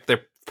perfect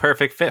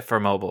fit for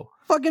mobile.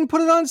 Fucking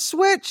put it on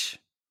Switch.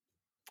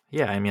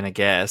 Yeah, I mean, I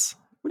guess.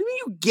 What do you mean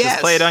you guess?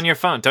 Just play it on your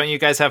phone. Don't you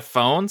guys have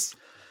phones?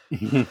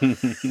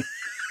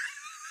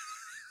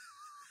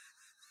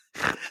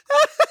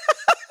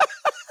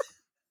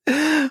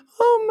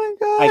 Oh my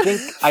god!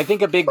 I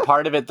think a big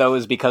part of it though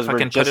is because Fucking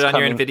we're just put it on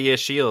your Nvidia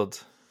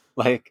Shield.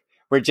 Like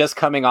we're just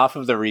coming off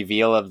of the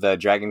reveal of the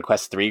Dragon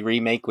Quest III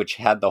remake, which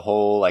had the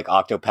whole like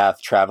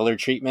Octopath Traveler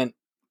treatment,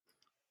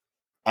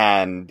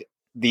 and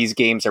these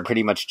games are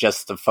pretty much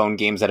just the phone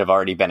games that have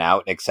already been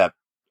out, except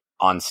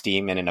on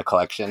Steam and in a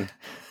collection.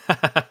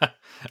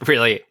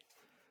 Really?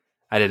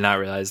 I did not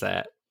realize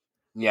that.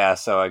 Yeah,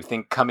 so I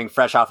think coming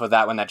fresh off of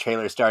that when that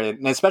trailer started,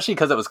 and especially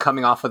because it was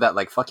coming off of that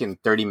like fucking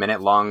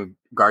 30-minute long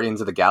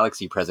Guardians of the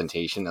Galaxy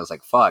presentation, I was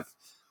like, fuck.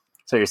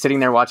 So you're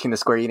sitting there watching the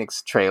Square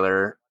Enix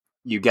trailer,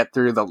 you get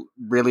through the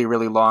really,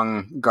 really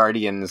long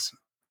Guardians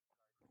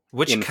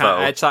which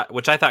info. I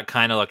thought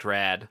kind of looked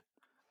rad.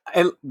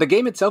 The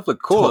game itself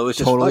looked cool. It was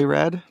just totally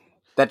rad.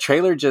 That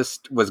trailer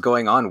just was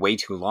going on way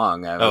too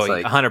long. I was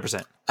like,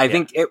 100%. I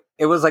think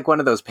it was like one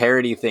of those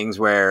parody things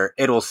where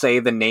it'll say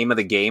the name of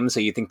the game, so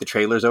you think the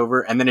trailer's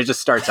over, and then it just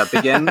starts up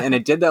again. And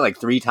it did that like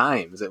 3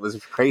 times. It was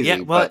crazy. Yeah,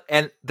 well,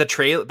 and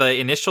the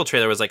initial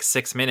trailer was like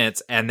 6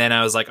 minutes, and then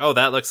I was like, oh,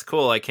 that looks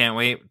cool. I can't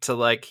wait to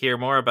like hear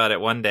more about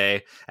it one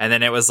day. And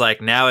then it was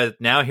like,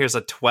 now here's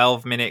a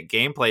 12-minute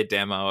gameplay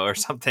demo or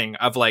something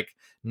of like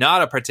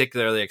not a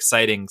particularly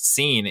exciting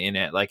scene in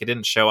it. Like it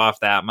didn't show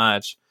off that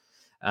much.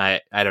 I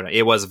don't know.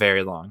 It was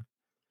very long.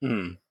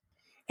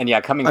 And yeah,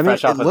 coming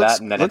fresh off of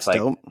that, and then it's like,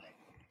 dope.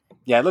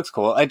 Yeah, it looks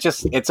cool.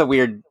 It's a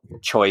weird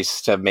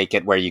choice to make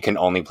it where you can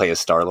only play as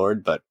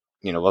Star-Lord, but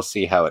we'll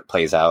see how it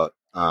plays out.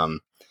 I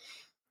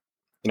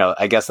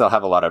guess they'll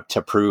have a lot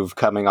to prove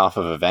coming off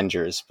of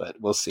Avengers, but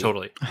we'll see.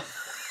 Totally.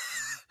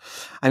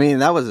 I mean,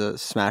 that was a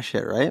smash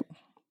hit, right?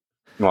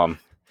 Well,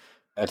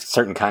 a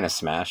certain kind of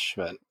smash,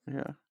 but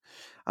yeah.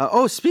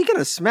 Speaking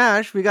of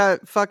Smash, we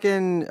got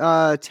fucking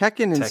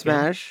Tekken in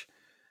Smash.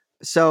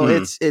 So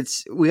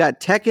it's we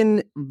got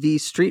Tekken v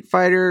Street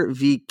Fighter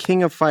v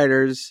King of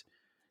Fighters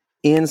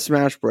in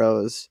Smash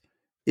Bros.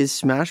 Is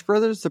Smash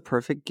Brothers the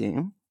perfect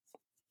game?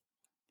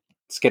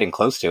 It's getting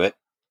close to it.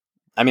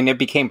 I mean, it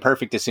became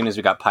perfect as soon as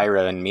we got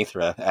Pyra and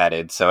Mithra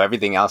added, so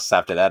everything else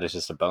after that is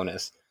just a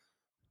bonus.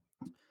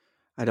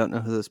 I don't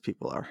know who those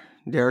people are.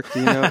 Derek, do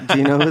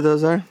you know who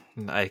those are?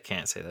 I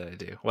can't say that I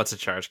do. What's a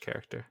charge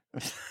character?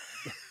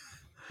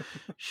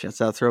 Shuts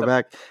out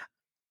throwback.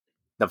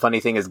 the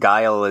funny thing is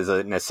Guile is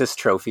an assist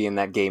trophy in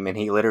that game, and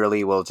he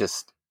literally will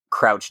just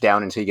crouch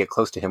down until you get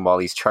close to him while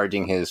he's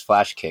charging his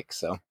flash kick.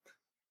 So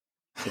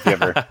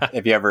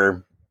if you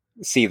ever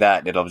see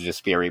that, it'll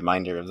just be a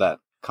reminder of that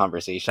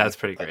conversation. That's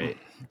pretty great.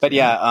 But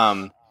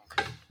yeah,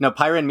 no,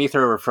 Pyra and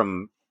Mithra were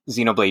from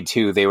Xenoblade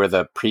 2. They were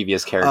the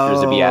previous characters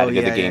to be added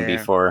to the game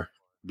before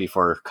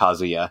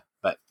Kazuya.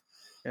 But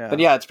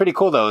yeah, it's pretty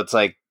cool though. It's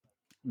like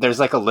there's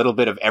like a little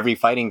bit of every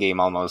fighting game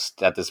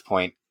almost at this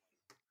point.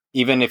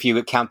 Even if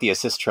you count the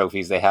assist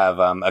trophies, they have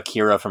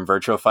Akira from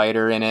Virtua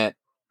Fighter in it.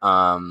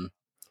 Heihachi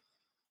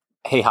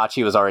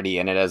was already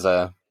in it as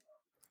an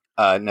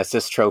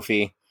assist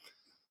trophy.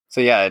 So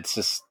yeah,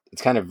 it's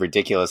kind of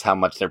ridiculous how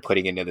much they're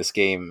putting into this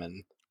game.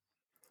 And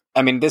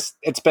I mean,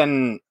 it's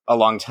been a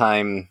long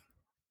time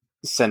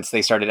since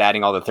they started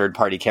adding all the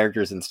third-party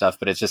characters and stuff,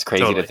 but it's just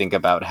crazy to think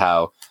about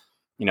how,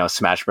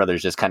 Smash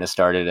Brothers just kind of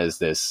started as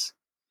this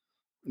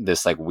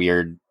like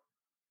weird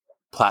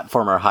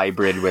platformer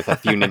hybrid with a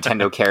few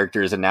Nintendo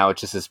characters, and now it's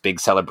just this big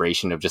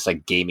celebration of just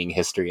like gaming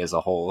history as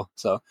a whole.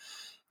 So,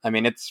 I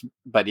mean,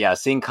 but yeah,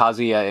 seeing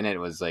Kazuya in it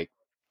was like,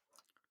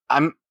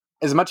 I'm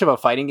as much of a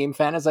fighting game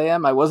fan as I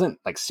am. I wasn't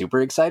like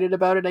super excited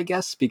about it, I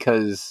guess,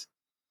 because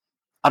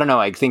I don't know.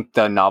 I think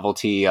the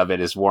novelty of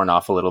it is worn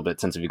off a little bit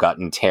since we've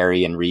gotten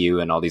Terry and Ryu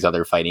and all these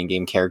other fighting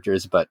game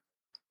characters. But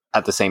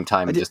at the same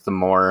time, just the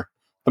more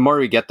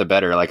we get, the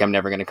better. Like, I'm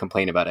never going to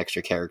complain about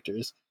extra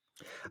characters.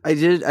 I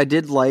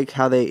did like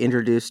how they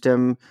introduced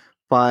him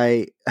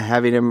by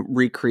having him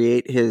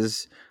recreate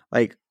his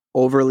like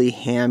overly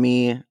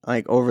hammy,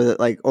 like over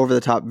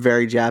the top,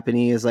 very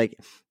Japanese like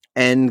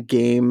end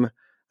game.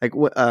 Like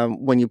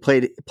when you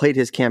played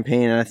his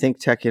campaign, and I think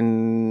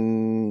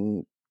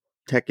Tekken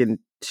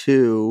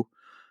 2,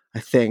 I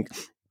think,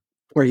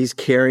 where he's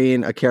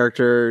carrying a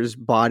character's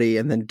body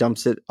and then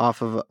dumps it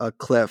off of a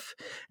cliff.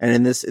 And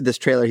in this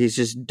trailer, he's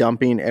just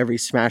dumping every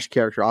Smash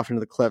character off into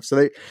the cliff.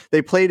 So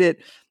they played it.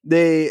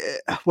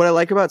 What I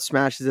like about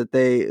Smash is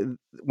that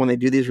when they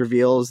do these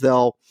reveals,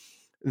 they'll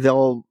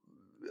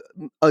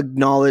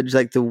acknowledge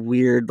like the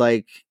weird,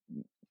 like,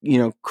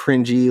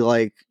 cringy,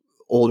 like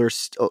older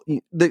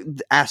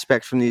the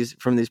aspects from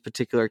these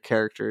particular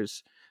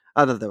characters.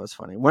 I thought that was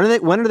funny.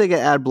 When do they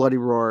add Bloody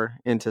Roar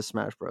into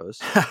Smash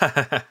Bros?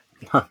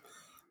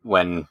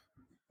 When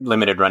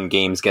Limited Run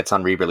Games gets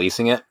on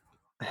re-releasing it.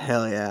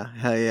 Hell yeah.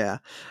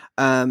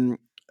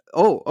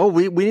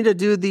 We need to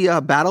do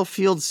the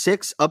Battlefield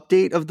 6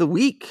 update of the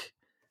week.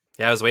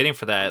 Yeah, I was waiting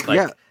for that.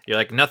 You're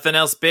like, nothing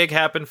else big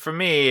happened for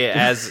me,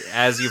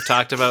 as you've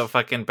talked about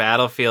fucking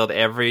Battlefield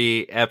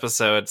every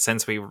episode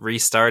since we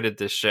restarted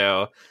this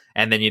show,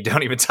 and then you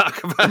don't even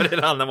talk about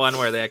it on the one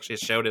where they actually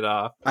showed it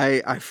off.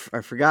 I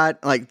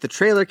forgot. Like, the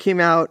trailer came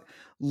out,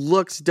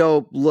 looks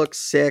dope, looks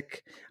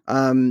sick.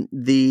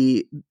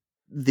 The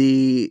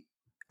game.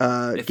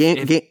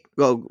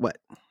 Oh, what?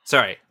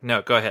 Sorry,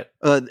 no, go ahead.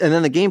 And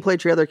then the gameplay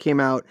trailer came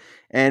out,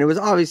 and it was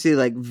obviously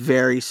like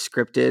very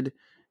scripted.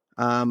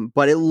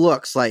 But it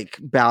looks like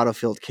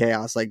Battlefield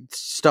chaos, like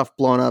stuff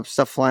blown up,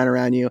 stuff flying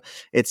around you.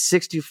 It's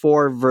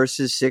 64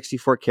 versus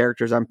 64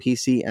 characters on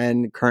PC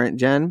and current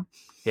gen.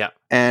 Yeah.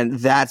 And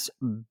that's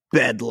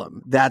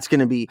bedlam. That's going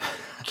to be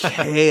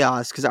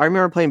chaos. Because I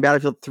remember playing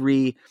Battlefield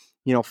 3,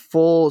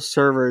 full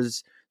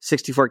servers,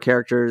 64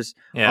 characters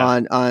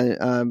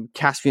on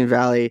Caspian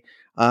Valley.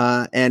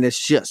 And it's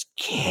just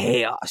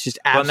chaos, just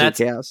absolute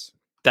chaos.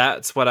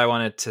 That's what I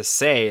wanted to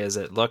say. Is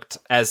it looked,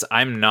 as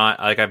I've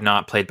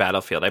not played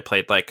Battlefield. I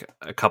played like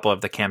a couple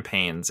of the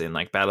campaigns in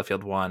like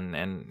Battlefield 1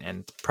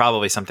 and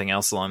probably something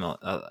else along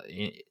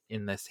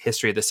in the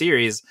history of the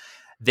series.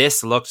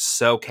 This looked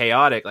so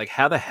chaotic. Like,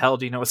 how the hell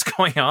do you know what's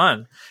going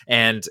on?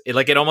 And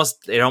it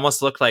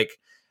almost looked like,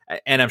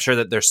 and I'm sure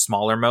that there's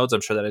smaller modes.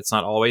 I'm sure that it's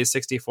not always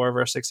 64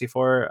 versus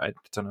 64. I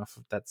don't know if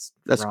that's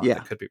wrong. Yeah.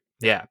 It could be.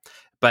 Yeah.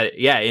 But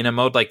yeah, in a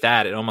mode like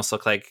that, it almost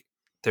looked like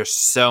there's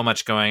so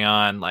much going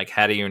on. Like,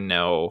 how do you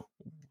know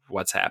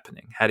what's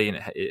happening?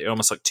 It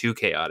almost looked too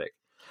chaotic.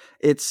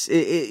 It's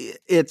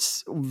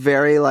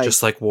very like,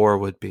 just like war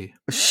would be.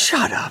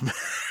 Shut up.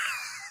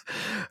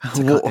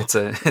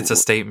 It's a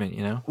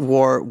statement,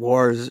 War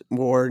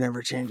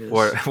never changes.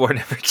 War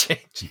never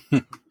changes.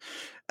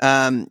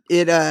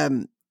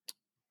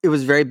 It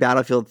was very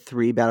Battlefield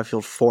 3,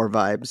 Battlefield 4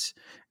 vibes,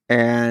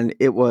 and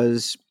it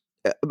was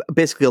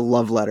basically a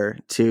love letter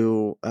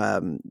to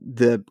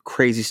the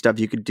crazy stuff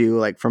you could do,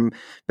 like from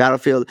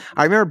Battlefield.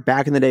 I remember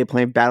back in the day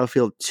playing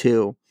Battlefield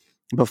 2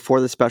 before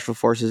the Special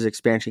Forces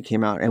expansion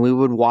came out, and we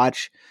would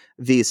watch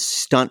these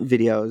stunt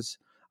videos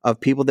of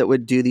people that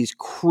would do these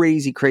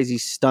crazy, crazy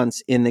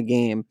stunts in the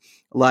game,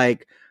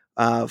 like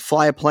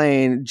fly a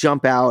plane,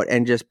 jump out,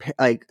 and just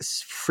like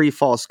free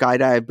fall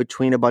skydive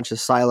between a bunch of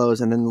silos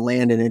and then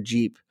land in a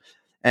Jeep.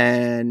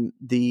 And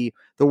the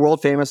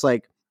world famous,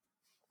 like,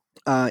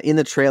 in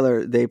the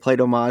trailer, they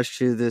played homage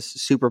to this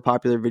super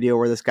popular video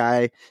where this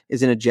guy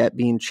is in a jet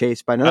being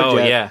chased by another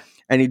jet. Yeah.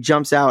 And he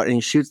jumps out and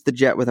he shoots the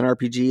jet with an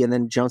RPG and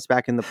then jumps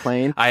back in the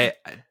plane.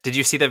 Did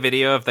you see the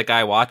video of the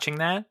guy watching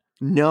that?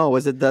 No,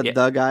 was it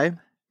the guy?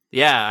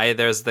 Yeah,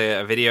 there's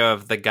a video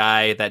of the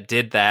guy that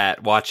did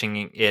that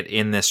watching it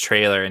in this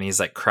trailer, and he's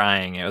like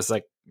crying. It was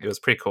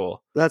pretty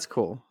cool. That's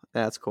cool.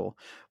 That's cool.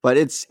 But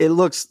it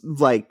looks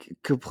like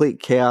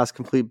complete chaos,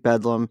 complete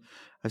bedlam.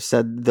 I've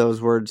said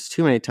those words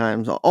too many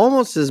times,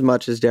 almost as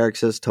much as Derek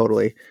says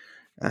totally.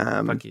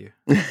 Fuck you.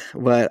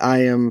 But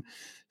I am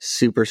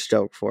super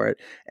stoked for it.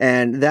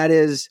 And that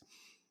is,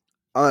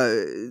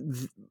 I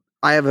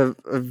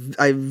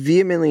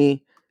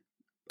vehemently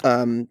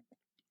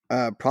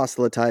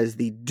proselytize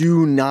the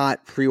do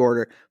not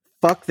pre-order.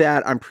 Fuck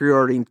that. I'm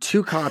pre-ordering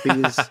 2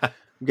 copies. I'm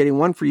getting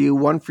one for you,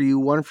 one for you,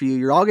 one for you.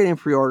 You're all getting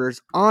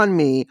pre-orders on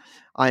me.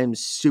 I am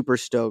super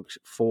stoked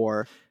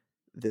for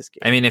this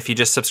game. I mean, if you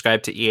just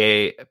subscribe to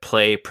EA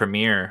Play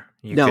Premiere,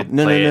 you No, could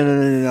play it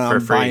for I'm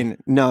free. buying.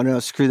 No,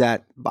 screw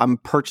that. I'm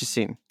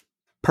purchasing.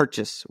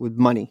 Purchase with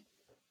money.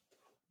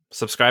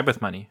 Subscribe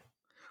with money.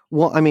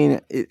 Well, I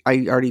mean,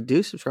 I already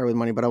do subscribe with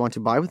money, but I want to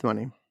buy with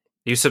money.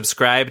 You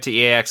subscribe to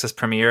EA Access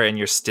Premiere, and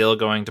you're still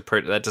going to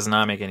purchase. That does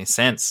not make any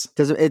sense.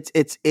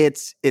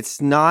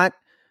 It's not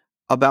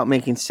about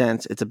making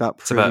sense. It's about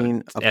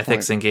proving a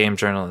ethics point. and game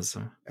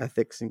journalism.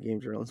 Ethics and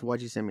game journalism.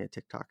 Why'd you send me a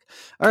TikTok?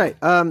 All right.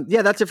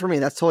 Yeah, that's it for me.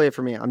 That's totally it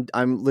for me.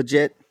 I'm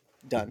legit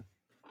done.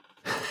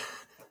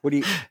 What do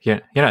you?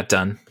 You're not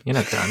done. You're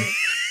not done.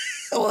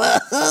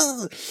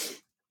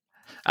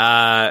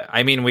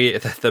 I mean,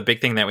 the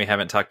big thing that we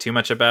haven't talked too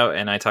much about,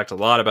 and I talked a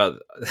lot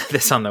about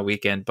this on the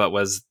weekend, but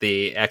was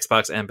the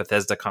Xbox and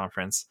Bethesda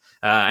conference.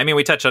 I mean,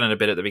 we touched on it a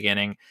bit at the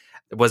beginning.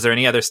 Was there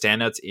any other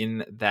standouts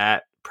in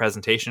that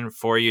presentation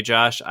for you,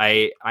 Josh?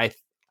 I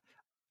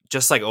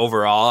just like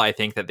overall, I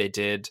think that they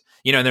did,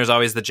 and there's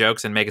always the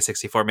jokes, and Mega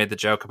 64 made the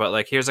joke about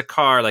like, here's a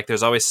car. Like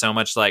there's always so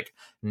much like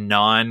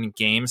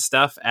non-game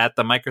stuff at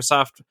the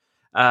Microsoft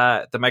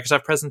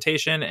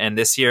presentation. And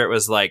this year it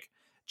was like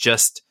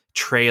just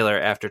trailer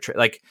after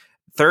like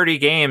 30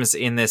 games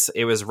in this.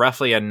 It was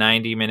roughly a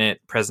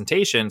 90-minute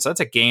presentation. So that's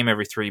a game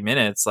every 3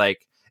 minutes.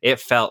 Like it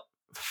felt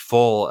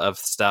full of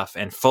stuff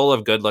and full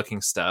of good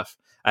looking stuff.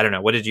 I don't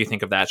know. What did you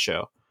think of that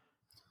show?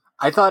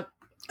 I thought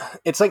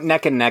it's like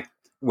neck and neck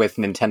with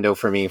Nintendo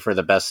for me for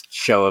the best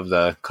show of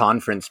the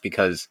conference,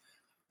 because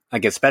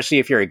like, especially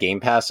if you're a Game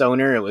Pass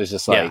owner, it was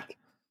just like,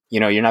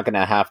 you're not going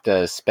to have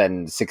to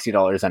spend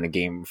 $60 on a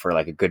game for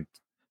like a good,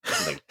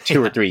 like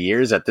 2 or 3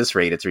 years at this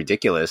rate. It's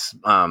ridiculous.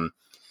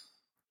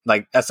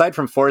 Like aside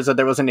from Forza,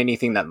 there wasn't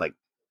anything that like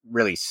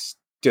really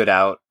stood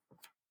out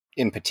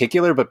in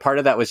particular, but part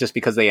of that was just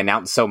because they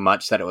announced so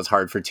much that it was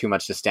hard for too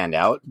much to stand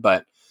out.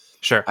 But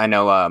sure, I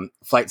know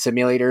Flight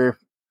Simulator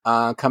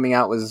coming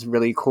out was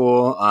really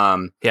cool.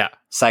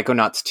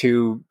 Psychonauts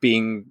 2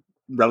 being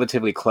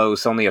relatively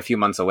close, only a few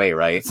months away,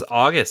 right? It's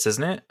August,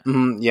 isn't it?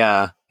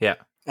 Yeah.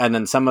 And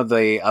then some of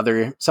the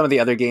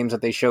other games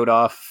that they showed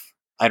off,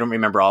 I don't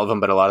remember all of them,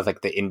 but a lot of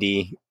like the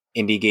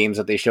indie games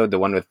that they showed, the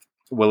one with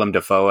Willem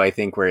Dafoe, I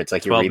think, where it's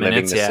like you're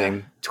reliving the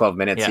same 12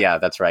 minutes. Yeah,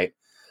 that's right.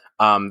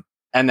 And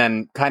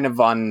then kind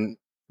of on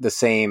the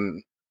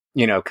same,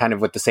 kind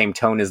of with the same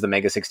tone as the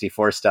Mega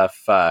 64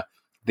 stuff,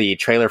 the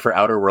trailer for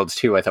Outer Worlds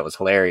 2 I thought was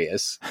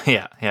hilarious.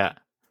 Yeah.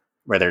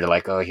 Where they're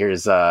like, oh,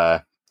 here's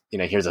a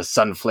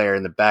sun flare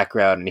in the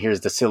background, and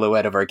here's the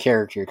silhouette of our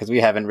character, because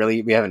we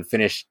haven't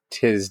finished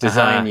his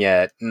design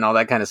yet, and all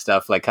that kind of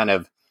stuff, like kind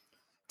of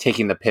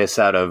taking the piss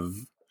out of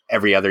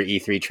every other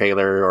E3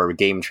 trailer or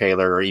game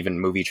trailer or even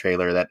movie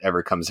trailer that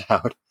ever comes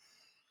out.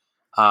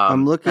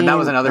 And that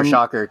was another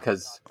shocker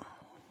because...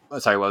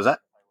 sorry, what was that?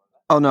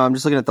 Oh, no, I'm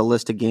just looking at the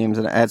list of games,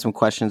 and I had some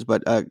questions,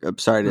 but I'm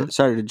sorry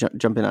to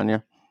jump in on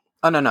you.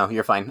 Oh, no,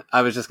 you're fine.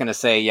 I was just going to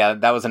say, yeah,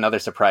 that was another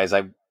surprise.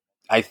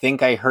 I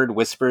think I heard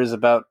whispers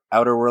about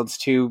Outer Worlds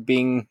 2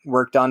 being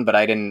worked on, but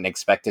I didn't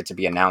expect it to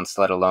be announced,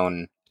 let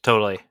alone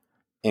to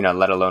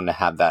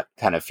have that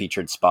kind of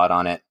featured spot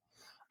on it.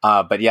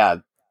 But yeah,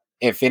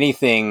 if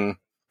anything,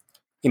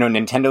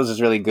 Nintendo's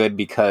is really good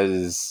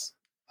because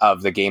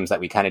of the games that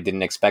we kind of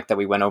didn't expect that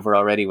we went over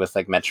already with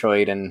like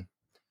Metroid and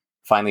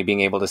finally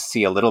being able to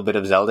see a little bit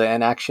of Zelda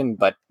in action.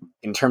 But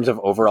in terms of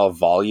overall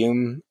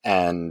volume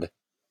and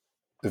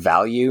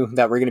value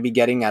that we're going to be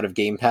getting out of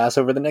Game Pass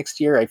over the next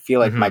year, I feel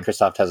like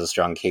Microsoft has a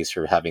strong case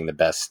for having the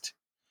best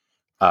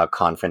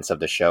conference of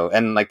the show.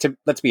 And like,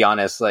 let's be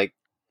honest, like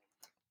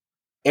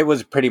it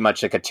was pretty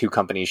much like a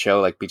 2-company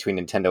show, like between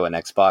Nintendo and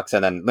Xbox.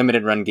 And then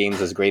limited run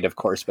games is great, of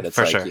course, but it's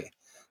for like,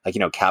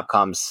 sure.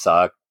 Capcom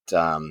sucked.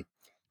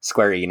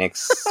 Square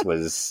Enix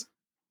was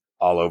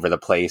all over the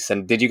place.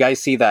 And did you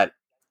guys see that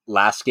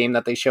last game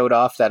that they showed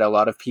off that a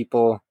lot of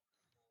people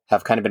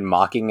have kind of been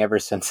mocking ever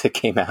since it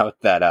came out?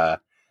 That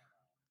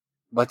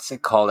what's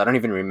it called? I don't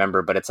even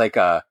remember, but it's like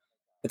an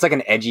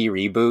edgy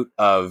reboot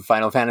of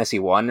Final Fantasy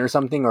 1 or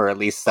something, or at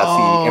least that's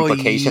the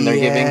implication they're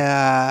giving.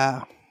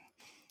 Yeah.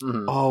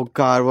 Mm-hmm. Oh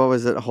God, what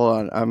was it? Hold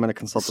on, I'm gonna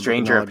consult.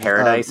 Stranger of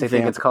Paradise, I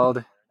think it's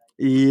called.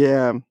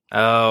 Yeah.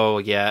 Oh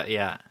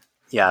yeah.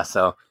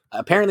 So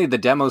apparently the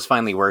demo's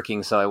finally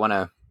working, so I want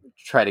to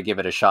try to give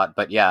it a shot.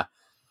 But yeah,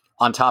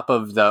 on top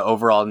of the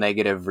overall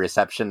negative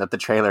reception that the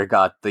trailer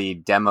got, the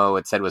demo,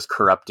 it said, was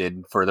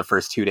corrupted for the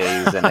first 2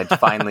 days, and it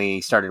finally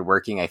started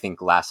working, I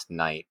think, last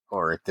night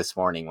or this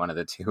morning, one of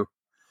the two.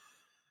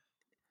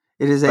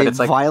 It is But a it's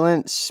like-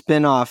 violent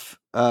spin-off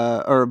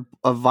or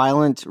a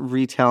violent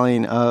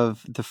retelling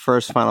of the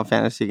first Final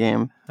Fantasy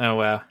game. Oh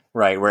wow.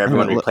 Right, where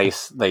everyone And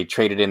they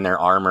traded in their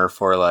armor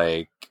for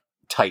like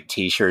tight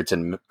t-shirts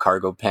and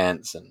cargo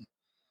pants, and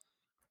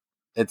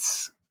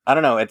I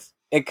don't know,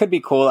 it could be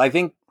cool. I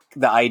think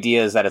the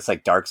idea is that it's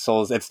like Dark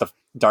Souls. It's the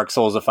Dark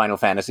Souls of Final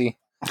Fantasy.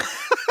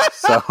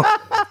 So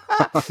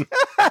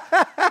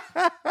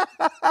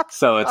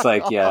so it's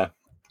like, yeah.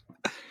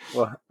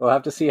 We'll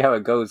have to see how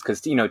it goes,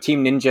 because Team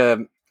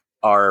Ninja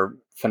are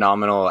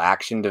phenomenal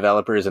action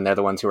developers, and they're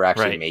the ones who are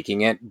actually Right.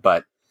 making it.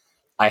 But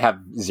I have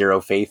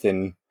zero faith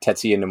in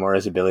Tetsuya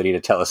Nomura's ability to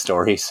tell a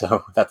story,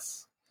 so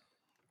that's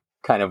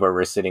kind of where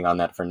we're sitting on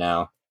that for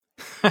now.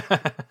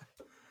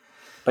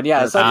 But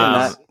yeah, aside from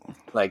that,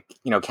 like,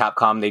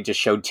 Capcom, they just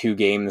showed 2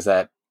 games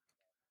that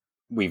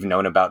we've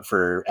known about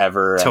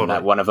forever, and Totally.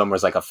 that one of them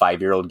was like a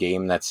 5-year-old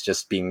game that's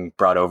just being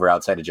brought over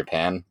outside of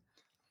Japan.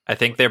 I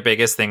think their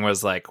biggest thing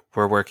was like,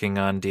 we're working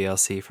on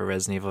DLC for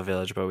Resident Evil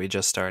Village, but we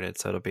just started,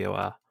 so it'll be a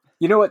while.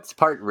 You know what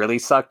part really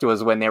sucked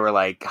was when they were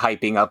like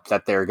hyping up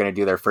that they were going to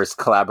do their first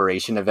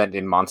collaboration event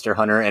in Monster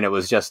Hunter, and it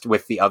was just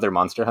with the other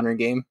Monster Hunter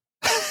game.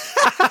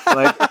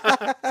 Like,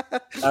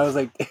 I was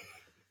like,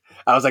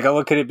 oh,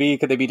 what could it be?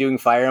 Could they be doing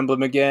Fire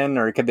Emblem again,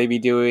 or could they be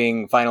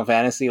doing Final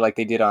Fantasy like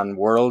they did on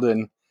World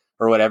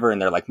or whatever?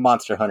 And they're like,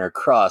 Monster Hunter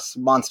cross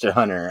Monster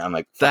Hunter. I'm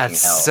like,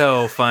 That's hell.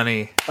 so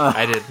funny.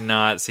 I did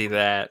not see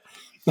that.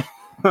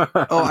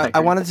 I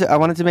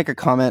wanted to make a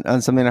comment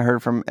on something I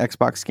heard from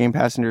Xbox Game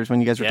Passengers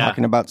when you guys were Yeah.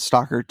 talking about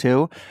Stalker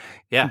 2.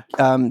 Yeah.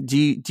 Do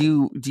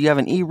you have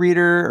an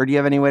e-reader, or do you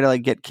have any way to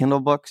like get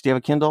Kindle books? Do you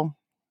have a Kindle?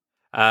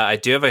 I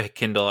do have a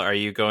Kindle. Are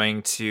you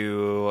going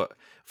to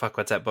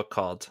what's that book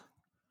called?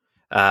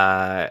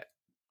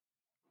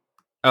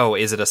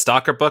 Is it a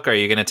Stalker book? Or are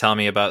you going to tell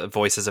me about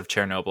Voices of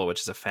Chernobyl,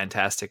 which is a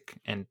fantastic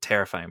and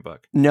terrifying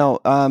book? No.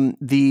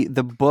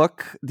 The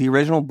book, the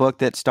original book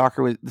that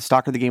Stalker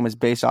the game was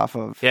based off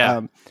of.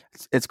 Yeah.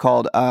 It's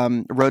called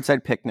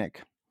Roadside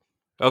Picnic.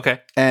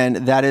 Okay.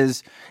 And it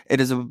is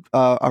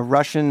a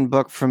Russian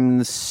book from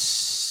the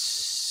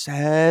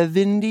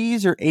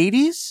 70s or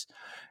 80s,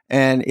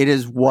 and it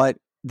is what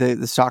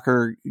the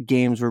soccer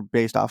games were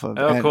based off of.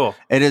 Oh, And cool.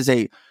 it is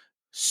a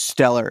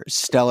stellar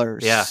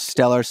Yeah.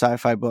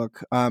 sci-fi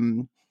book.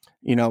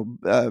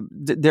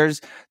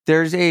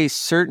 There's a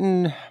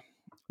certain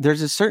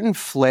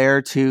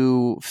flair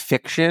to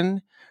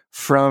fiction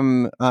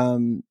from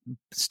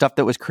stuff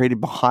that was created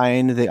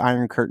behind the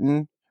Iron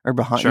Curtain, or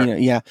behind, Sure.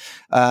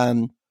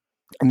 And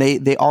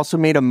they also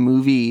made a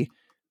movie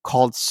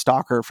called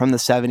Stalker from the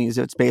 70s.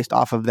 It's based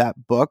off of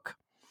that book,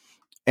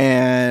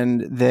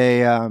 and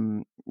they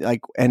end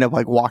up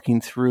like walking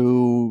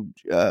through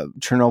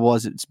Chernobyl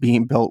as it's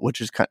being built,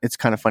 which is it's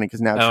kind of funny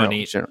because now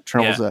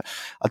Chernobyl's a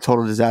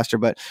total disaster.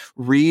 But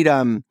read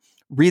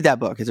that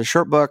book. It's a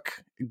short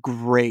book,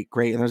 great,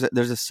 and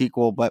there's a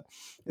sequel. But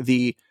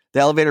the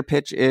elevator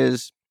pitch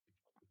is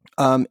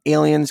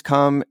aliens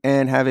come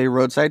and have a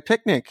roadside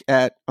picnic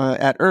at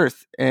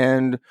Earth,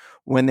 and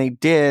when they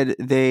did,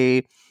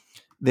 they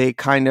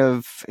kind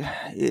of,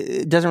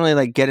 it doesn't really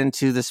like get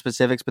into the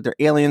specifics, but they're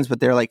aliens,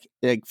 but they're like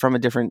from a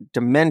different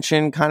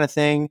dimension kind of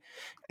thing,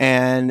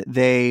 and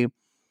they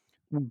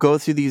go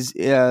through these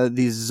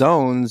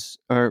zones,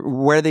 or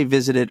where they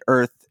visited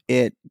Earth,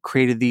 it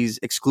created these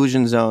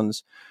exclusion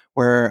zones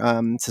where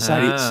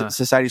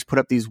societies put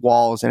up these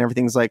walls, and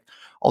everything's like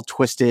all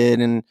twisted,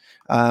 and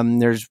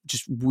there's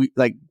just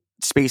like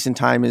space and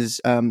time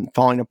is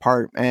falling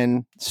apart,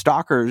 and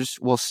stalkers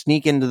will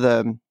sneak into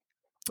the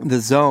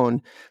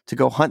zone to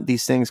go hunt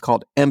these things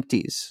called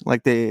empties.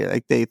 Like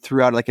they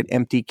threw out like an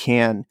empty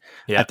can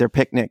at their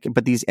picnic,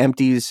 but these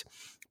empties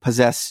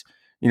possess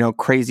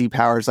crazy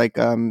powers like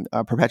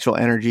perpetual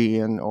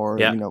energy or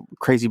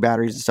crazy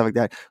batteries and stuff like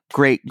that.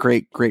 Great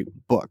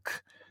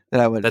book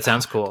that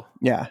sounds cool.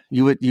 Yeah,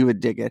 you would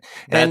dig it.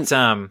 That's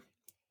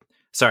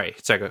sorry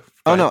go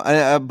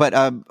ahead. But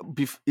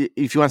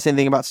if you want to say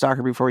anything about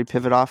Stalker before we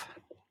pivot off.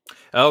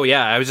 Oh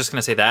yeah, I was just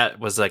gonna say that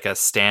was like a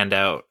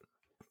standout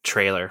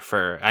trailer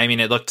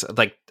it looked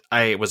like,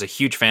 I was a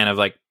huge fan of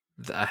like,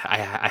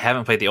 I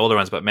haven't played the older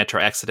ones, but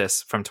Metro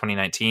Exodus from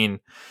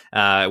 2019,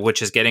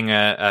 which is getting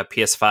a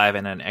PS5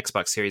 and an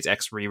Xbox Series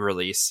X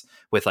re-release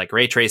with like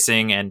ray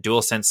tracing and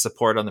DualSense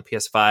support on the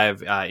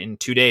PS5 in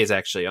 2 days,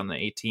 actually, on the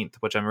 18th,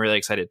 which I'm really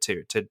excited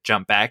to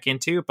jump back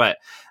into. But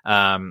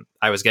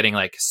I was getting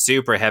like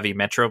super heavy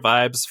Metro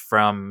vibes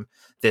from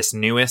this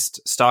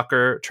newest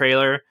Stalker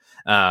trailer,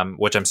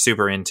 which I'm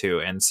super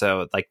into. And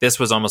so like this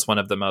was almost one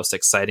of the most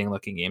exciting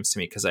looking games to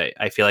me, because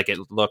I feel like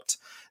it looked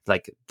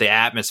like the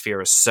atmosphere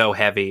was so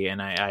heavy,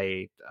 and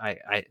I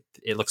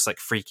it looks like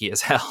freaky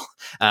as hell.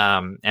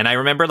 And I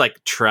remember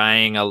like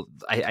trying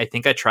I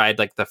think I tried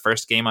like the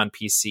first game on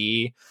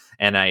PC,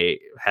 and I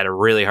had a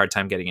really hard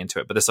time getting into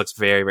it, but this looks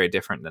very, very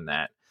different than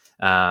that.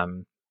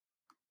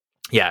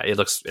 It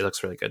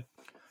looks really good.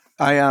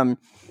 I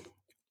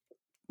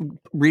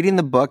reading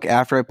the book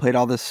after I played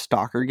all the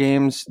Stalker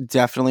games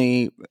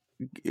definitely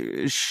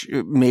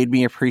made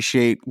me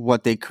appreciate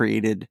what they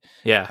created.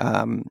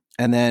 Yeah.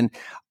 And then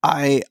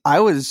I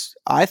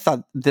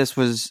thought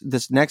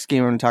this next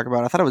game I'm going to talk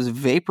about, I thought it was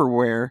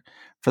vaporware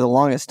for the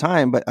longest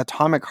time, but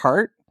Atomic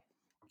Heart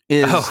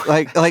is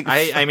like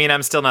I mean,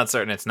 I'm still not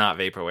certain it's not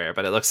vaporware,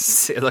 but it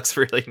looks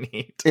really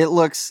neat.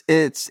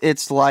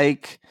 It's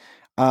like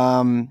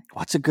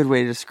what's a good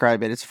way to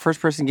describe it? It's a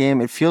first person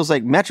game. It feels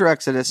like Metro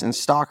Exodus and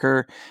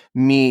Stalker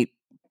meet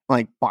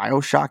like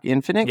BioShock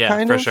Infinite,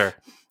 kind for of. sure.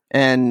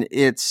 And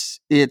it's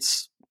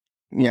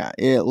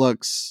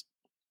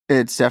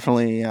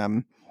definitely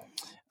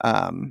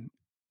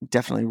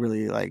definitely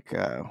really like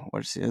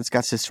it's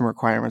got system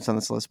requirements on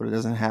this list, but it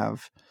doesn't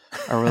have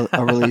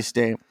a release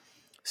date.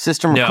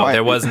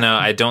 There was no.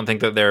 I don't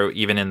think that they're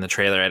even in the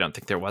trailer. I don't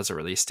think there was a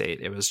release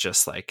date. It was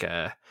just like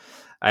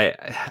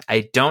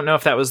I don't know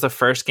if that was the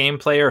first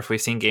gameplay or if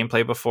we've seen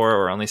gameplay before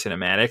or only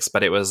cinematics,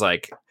 but it was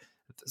like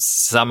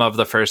some of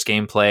the first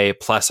gameplay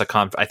plus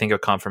I think a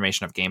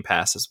confirmation of Game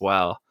Pass as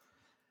well.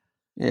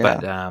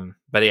 Yeah.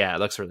 But yeah, it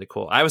looks really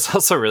cool. I was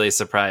also really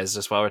surprised,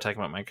 just while we're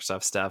talking about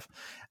Microsoft stuff.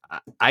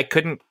 I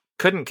couldn't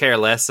care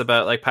less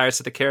about like Pirates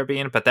of the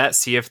Caribbean, but that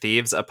Sea of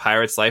Thieves, A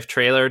Pirate's Life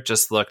trailer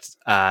just looked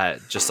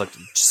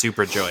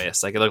super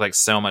joyous. Like it looked like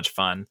so much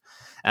fun.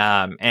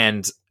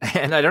 And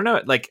I don't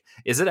know, like,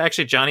 is it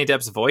actually Johnny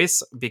Depp's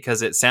voice?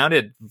 Because it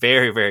sounded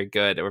very, very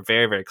good or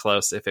very, very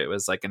close if it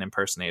was like an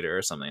impersonator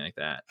or something like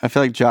that. I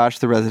feel like Josh,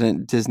 the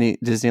resident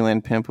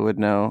Disneyland pimp, would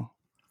know.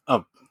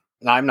 Oh,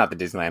 no, I'm not the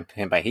Disneyland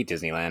pimp. I hate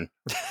Disneyland.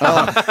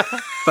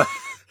 But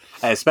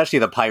especially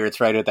the Pirates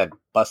writer, that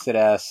busted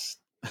ass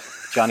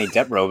Johnny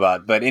Depp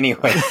robot. But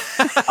anyway,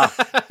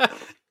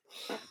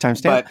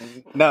 Timestamp. But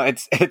no,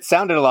 it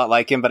sounded a lot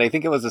like him. But I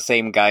think it was the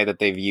same guy that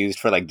they've used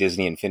for like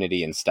Disney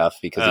Infinity and stuff,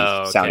 because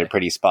he sounded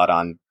pretty spot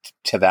on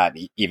to that,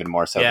 even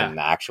more so than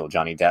the actual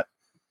Johnny Depp.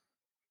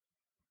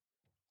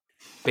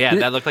 But yeah,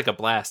 that looked like a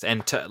blast.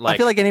 And I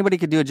feel like anybody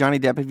could do a Johnny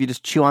Depp if you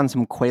just chew on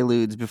some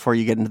Quaaludes before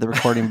you get into the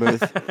recording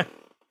booth.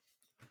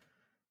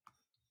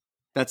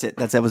 That's it.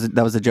 That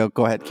was a joke.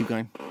 Go ahead, keep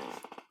going.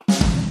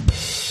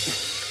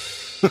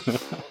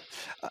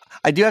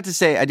 I do have to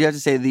say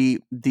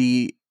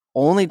the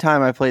only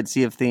time I played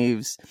Sea of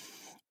Thieves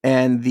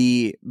and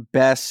the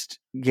best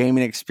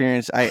gaming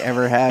experience I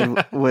ever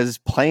had was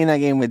playing that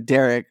game with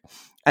Derek,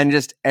 and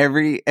just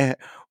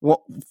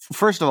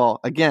first of all,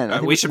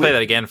 again, we should play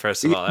that again.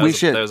 First of all,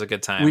 that was a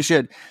good time. We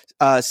should.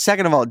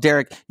 Second of all,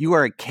 Derek, you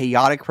are a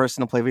chaotic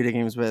person to play video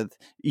games with.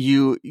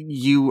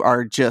 You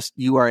are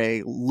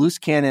a loose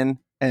cannon,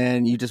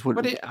 and you just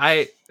would.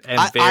 I'm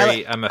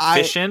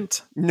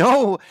efficient.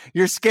 No,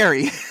 you're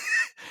scary.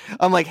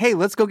 I'm like, hey,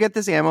 let's go get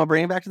this ammo,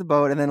 bring it back to the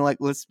boat, and then like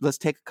let's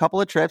take a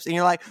couple of trips. And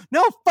you're like,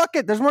 no, fuck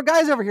it, there's more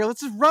guys over here.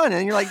 Let's just run.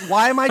 And you're like,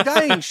 why am I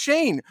dying,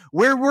 Shane?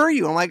 Where were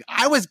you? I'm like,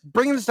 I was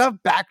bringing the stuff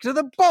back to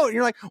the boat. And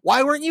you're like,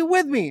 why weren't you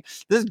with me?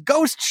 This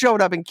ghost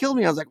showed up and killed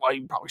me. I was like, well,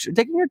 you probably should have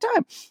taken your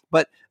time.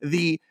 But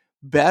the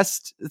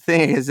best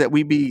thing is that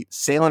we'd be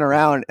sailing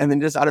around, and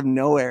then just out of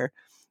nowhere,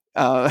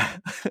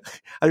 I'd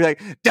be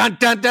like, dun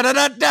dun dun dun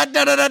dun dun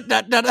dun dun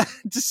dun dun,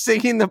 just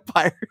singing the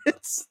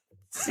Pirates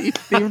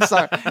theme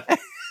song.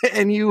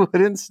 And you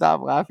wouldn't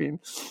stop laughing.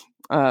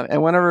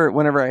 And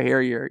whenever I hear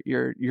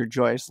your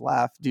joyous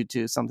laugh due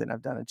to something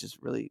I've done, it just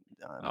really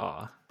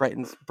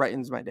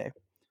brightens my day.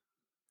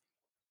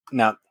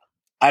 Now,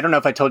 I don't know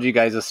if I told you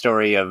guys a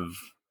story of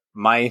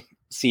my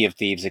Sea of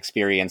Thieves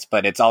experience,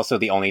 but it's also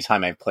the only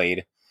time I've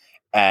played,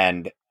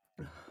 and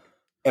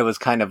it was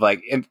kind of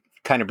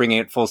bringing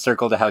it full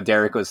circle to how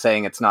Derek was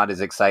saying it's not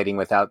as exciting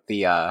without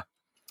being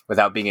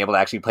able to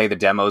actually play the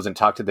demos and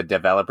talk to the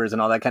developers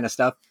and all that kind of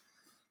stuff.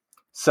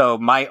 So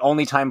my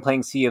only time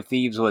playing Sea of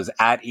Thieves was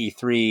at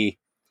E3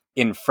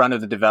 in front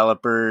of the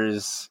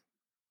developers.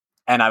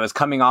 And I was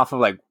coming off of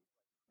like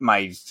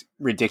my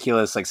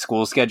ridiculous like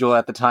school schedule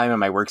at the time and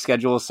my work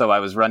schedule. So I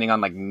was running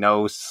on like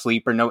no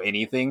sleep or no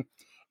anything.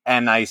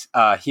 And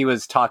he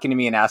was talking to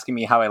me and asking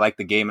me how I liked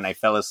the game. And I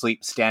fell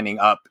asleep standing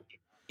up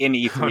in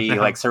E3,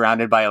 like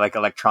surrounded by like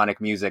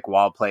electronic music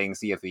while playing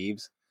Sea of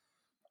Thieves.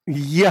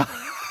 Yeah.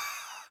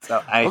 So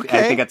I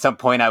think at some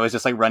point I was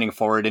just like running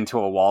forward into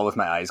a wall with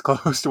my eyes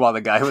closed while the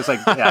guy was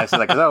like, "Yeah," I was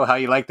like, "Oh, how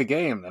you like the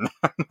game?" And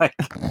I'm like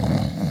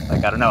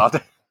I don't know.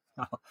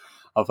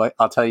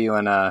 I'll tell you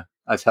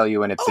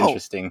when it's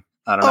interesting.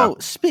 I don't know.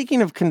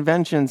 Speaking of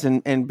conventions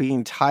and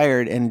being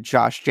tired, and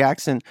Josh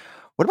Jackson,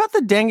 what about the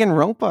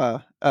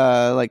Danganronpa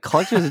like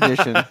collector's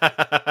edition?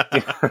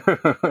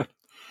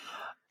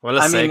 What a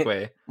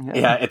segue.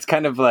 Yeah, it's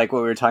kind of like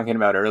what we were talking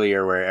about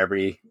earlier, where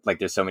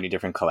there's so many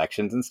different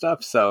collections and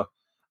stuff. So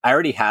I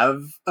already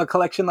have a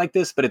collection like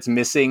this, but it's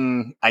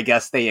missing. I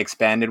guess they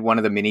expanded one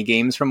of the mini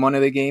games from one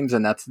of the games,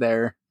 and that's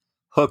their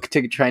hook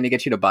to trying to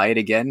get you to buy it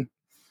again.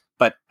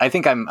 But I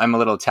think I'm a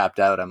little tapped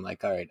out. I'm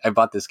like, all right, I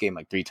bought this game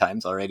like 3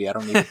 times already. I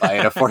don't need to buy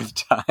it a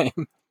 4th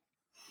time.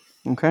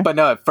 Okay. But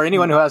no, for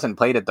anyone who hasn't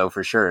played it though,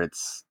 for sure,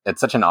 it's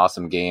such an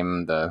awesome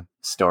game. The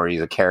story,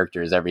 the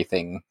characters,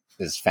 everything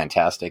is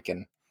fantastic,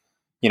 and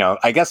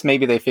I guess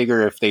maybe they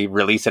figure if they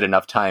release it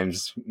enough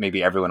times,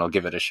 maybe everyone will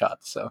give it a shot.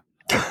 So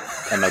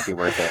that might be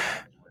worth it.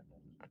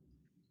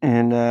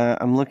 And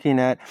I'm looking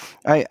at,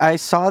 I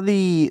saw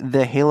the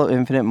Halo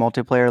Infinite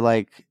multiplayer,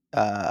 like,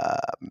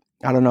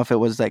 I don't know if it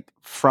was like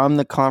from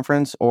the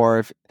conference or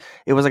if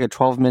it was like a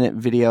 12-minute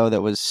video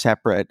that was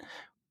separate,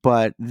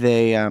 but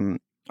I'm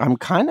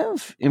kind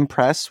of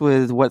impressed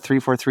with what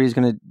 343 is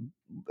going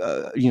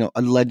to,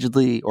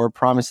 allegedly or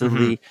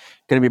promisedly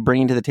going to be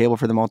bringing to the table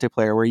for the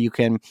multiplayer, where you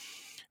can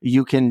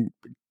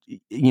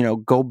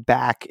go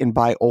back and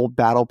buy old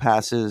battle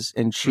passes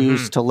and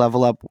choose to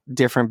level up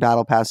different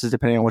battle passes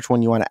depending on which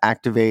one you want to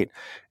activate.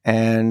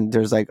 And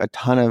there's like a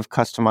ton of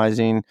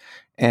customizing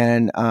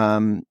and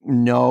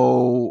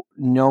no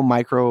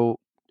micro,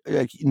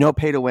 no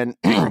pay to win.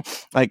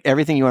 Like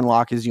everything you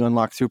unlock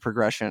through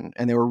progression,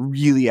 and they were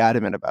really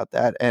adamant about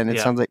that. And it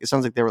sounds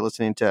like they were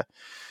listening to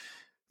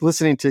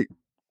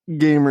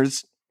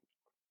gamers.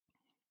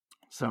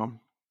 So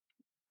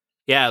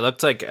yeah, it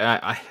looked like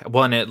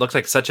it looked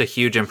like such a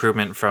huge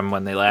improvement from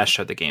when they last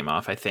showed the game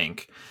off. I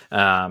think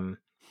I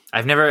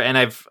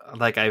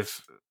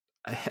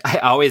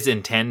always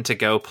intend to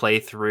go play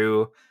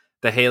through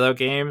the Halo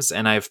games,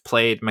 and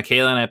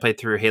Michaela and I played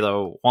through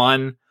Halo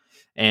 1,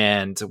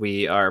 and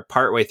we are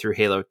partway through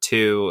Halo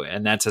 2,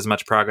 and that's as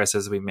much progress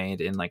as we made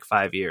in like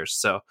 5 years.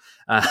 So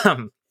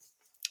I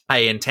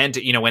intend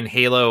to, when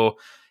Halo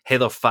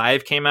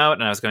 5 came out,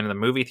 and I was going to the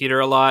movie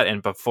theater a lot,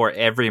 and before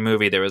every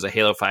movie there was a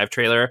Halo 5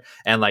 trailer,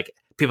 and like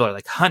people are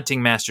like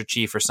hunting Master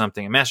Chief or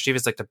something, and Master Chief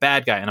is like the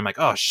bad guy, and I'm like,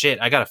 oh shit,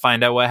 I gotta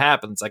find out what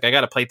happens. Like I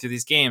gotta play through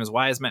these games.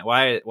 Why does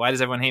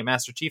everyone hate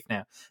Master Chief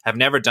now? I've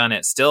never done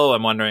it. Still,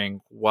 I'm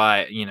wondering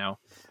why.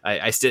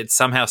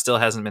 Somehow still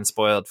hasn't been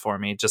spoiled for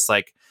me. Just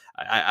like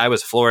I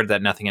was floored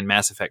that nothing in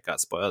Mass Effect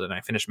got spoiled, and I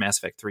finished Mass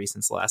Effect 3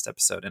 since the last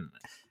episode, and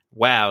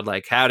wow,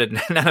 like how did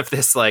none of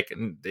this, like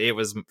it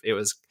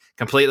was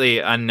completely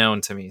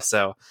unknown to me.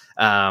 So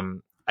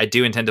I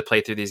do intend to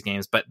play through these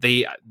games, but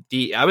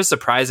I was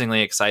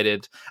surprisingly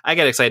excited. I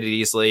get excited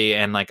easily,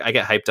 and like I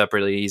get hyped up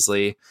really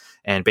easily.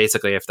 And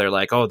basically, if they're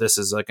like, "Oh, this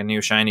is like a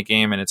new shiny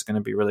game, and it's going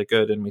to be really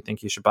good, and we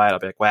think you should buy it," I'll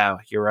be like, "Wow,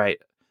 you're right.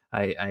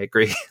 I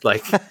agree."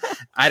 Like,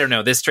 I don't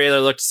know. This trailer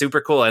looked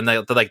super cool, and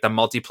the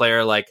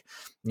multiplayer, like,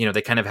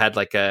 they kind of had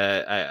like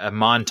a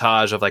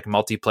montage of like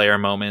multiplayer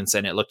moments,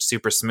 and it looked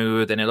super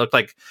smooth, and it looked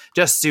like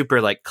just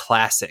super like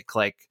classic,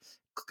 like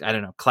I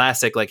don't know,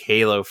 classic like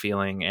Halo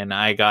feeling. And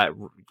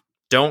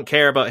don't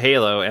care about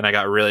Halo, and I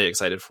got really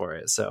excited for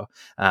it. So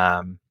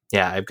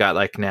I've got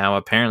like now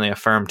apparently a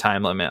firm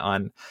time limit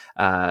on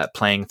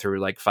playing through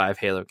like 5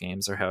 Halo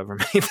games or however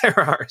many there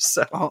are.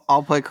 So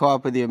I'll play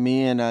co-op with you.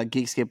 Me and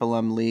Geekscape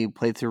alum Lee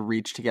played through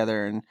Reach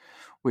together, and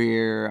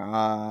we're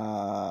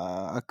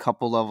a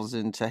couple levels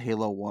into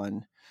Halo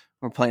 1.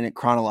 We're playing it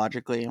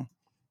chronologically,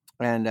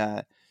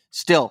 and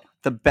still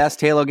the best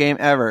Halo game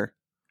ever.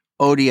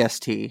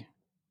 ODST,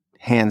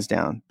 hands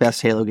down,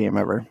 best Halo game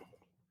ever.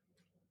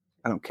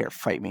 I don't care.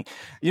 Fight me.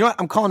 You know what?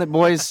 I'm calling it,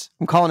 boys.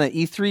 I'm calling it.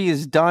 E3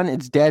 is done.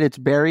 It's dead. It's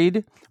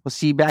buried. We'll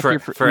see you back here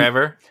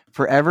forever.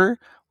 Forever.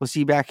 We'll see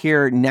you back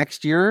here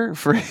next year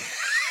for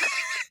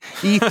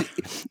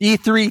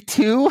E3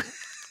 2.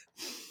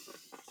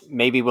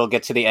 Maybe we'll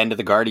get to the end of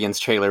the Guardians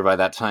trailer by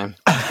that time.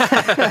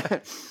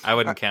 I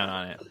wouldn't count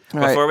on it.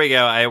 Before we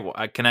go,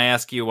 can I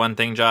ask you one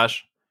thing,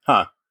 Josh?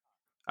 Huh?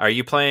 Are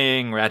you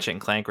playing Ratchet and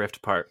Clank Rift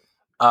Apart?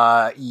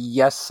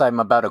 Yes, I'm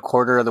about a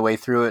quarter of the way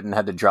through it and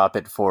had to drop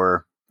it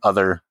for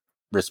other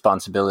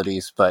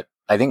responsibilities, but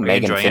I think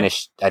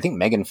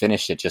Megan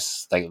finished it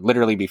just like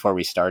literally before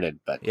we started.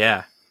 But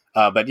yeah,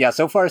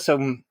 so far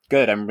so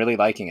good. I'm really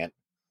liking it.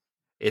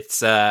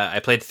 It's I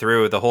played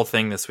through the whole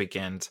thing this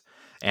weekend,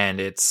 and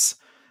it's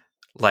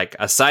like,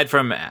 aside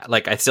from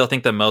like, I still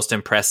think the most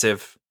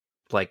impressive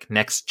like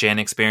next gen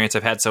experience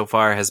I've had so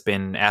far has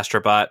been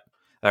Astrobot,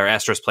 or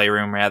Astro's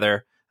Playroom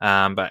rather.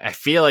 But I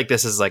feel like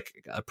this is like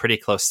a pretty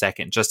close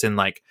second, just in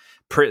like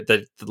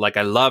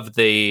I love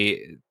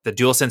the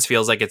DualSense,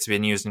 feels like it's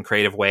been used in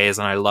creative ways,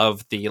 and I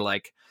love the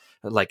like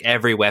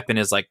every weapon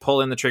is like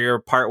pull in the trigger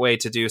part way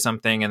to do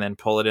something and then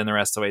pull it in the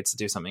rest of the way to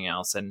do something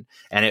else, and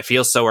it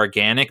feels so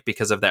organic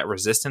because of that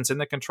resistance in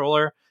the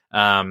controller.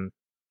 And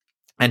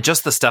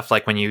just the stuff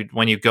like when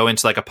you go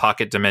into like a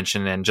pocket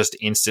dimension and just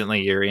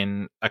instantly you're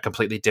in a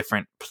completely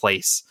different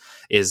place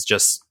is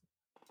just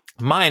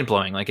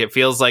mind-blowing. Like, it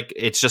feels like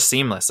it's just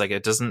seamless. Like,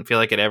 it doesn't feel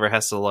like it ever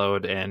has to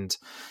load, and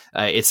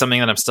it's something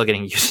that I'm still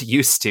getting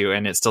used to,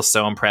 and it's still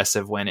so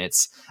impressive when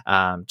it's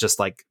just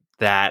like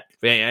that.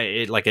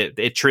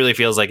 It truly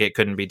feels like it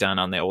couldn't be done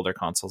on the older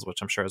consoles,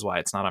 which I'm sure is why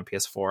it's not on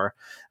PS4.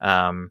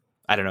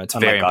 I don't know, it's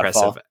very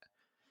impressive.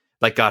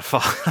 Like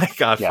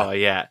Godfall,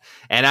 yeah.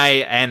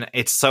 And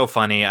it's so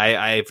funny.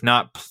 I've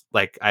not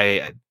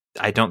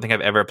I don't think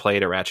I've ever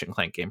played a Ratchet and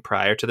Clank game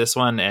prior to this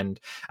one, and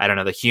I don't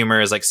know, the humor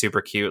is like super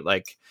cute,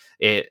 like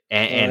it,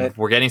 and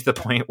we're getting to the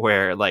point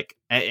where like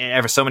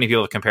ever so many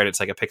people have compared it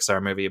to like a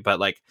Pixar movie, but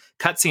like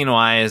cutscene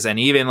wise, and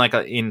even like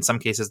in some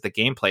cases the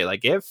gameplay,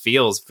 like it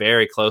feels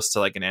very close to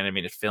like an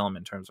animated film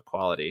in terms of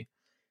quality.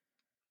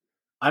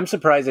 I'm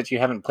surprised that you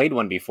haven't played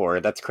one before.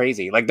 That's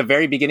crazy. Like the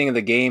very beginning of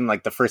the game,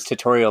 like the first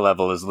tutorial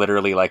level is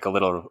literally like a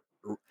little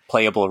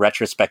playable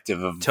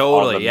retrospective of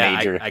all the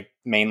major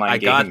mainline I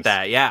games. got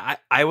that. Yeah,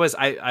 I was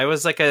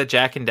like a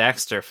Jack and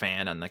Daxter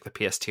fan on like the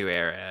PS2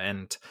 era,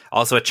 and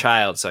also a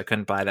child, so I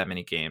couldn't buy that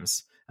many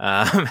games.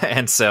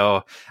 And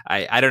so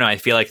I don't know. I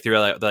feel like through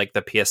like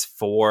the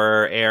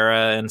PS4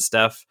 era and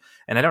stuff,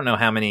 and I don't know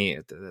how many.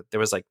 There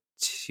was like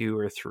 2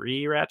 or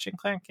 3 Ratchet and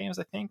Clank games.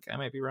 I think I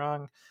might be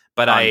wrong,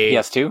 but on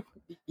PS2.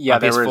 Yeah,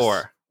 there PS4.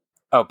 was.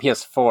 Oh,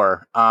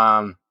 PS4.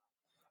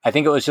 I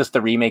think it was just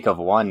the remake of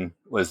 1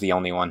 was the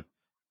only one.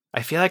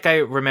 I feel like I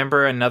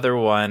remember another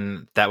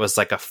one that was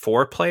like a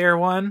 4-player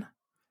one.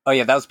 Oh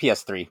yeah, that was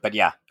PS3. But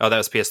yeah. Oh, that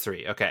was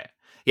PS3. Okay.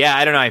 Yeah,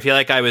 I don't know. I feel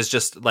like I was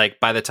just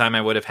like, by the time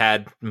I would have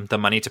had the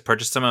money to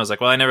purchase them, I was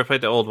like, well, I never played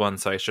the old one,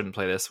 so I shouldn't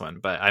play this one.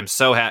 But I'm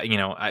so happy,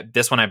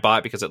 this one I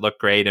bought because it looked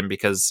great and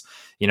because,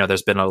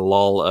 there's been a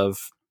lull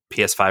of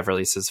PS5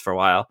 releases for a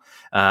while.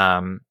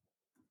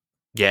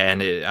 Yeah,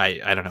 and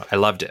I don't know. I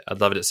loved it. I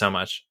loved it so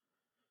much.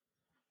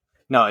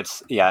 No,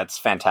 it's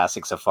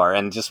fantastic so far.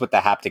 And just with the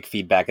haptic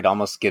feedback, it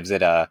almost gives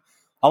it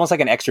almost like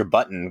an extra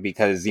button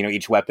because,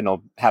 each weapon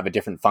will have a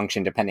different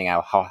function depending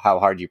on how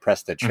hard you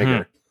press the trigger.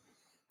 Mm-hmm.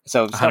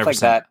 So stuff 100%. Like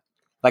that.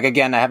 Like,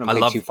 again, I haven't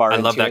played too far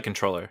into it. I love that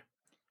controller.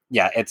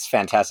 Yeah, it's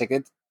fantastic.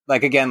 It's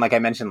like, again, like I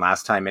mentioned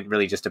last time, it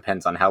really just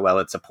depends on how well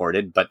it's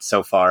supported. But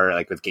so far,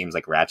 like with games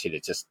like Ratchet,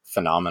 it's just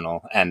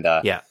phenomenal. And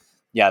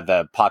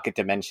the pocket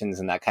dimensions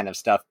and that kind of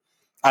stuff.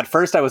 At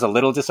first, I was a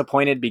little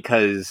disappointed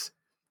because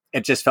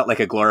it just felt like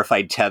a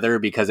glorified tether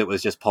because it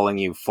was just pulling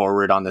you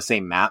forward on the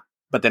same map.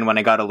 But then when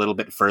I got a little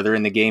bit further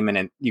in the game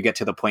and you get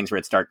to the points where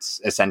it starts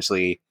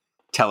essentially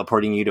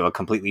teleporting you to a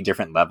completely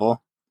different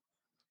level.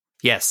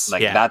 Yes.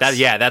 Like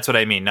that's what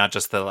I mean. Not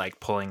just the like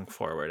pulling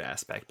forward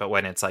aspect, but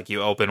when it's like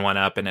you open one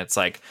up and it's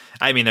like,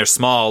 I mean, they're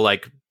small,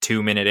 like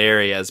 2-minute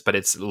areas, but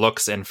it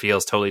looks and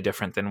feels totally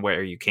different than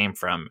where you came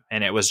from.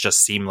 And it was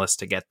just seamless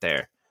to get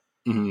there.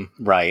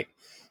 Mm-hmm. Right.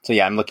 So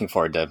yeah, I'm looking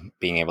forward to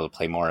being able to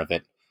play more of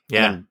it.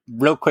 Yeah. And then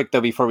real quick, though,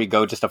 before we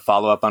go, just a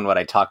follow up on what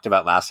I talked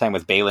about last time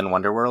with Balan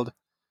Wonderworld.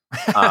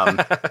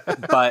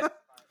 But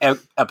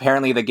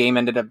apparently the game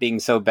ended up being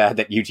so bad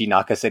that Yuji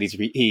Naka said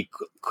he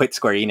quit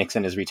Square Enix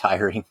and is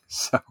retiring.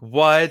 So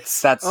what?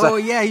 That's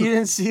yeah, you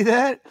didn't see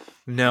that?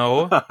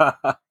 No.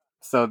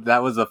 So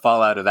that was the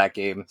fallout of that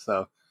game.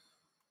 So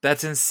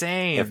that's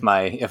insane. If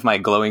my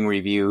glowing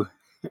review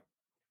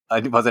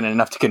wasn't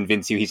enough to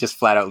convince you, he's just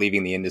flat out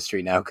leaving the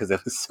industry now because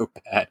it was so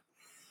bad.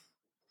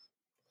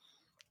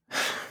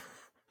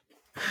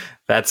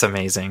 That's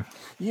amazing.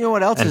 You know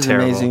what else is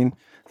terrible. amazing?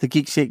 The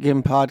Geekscape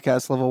Game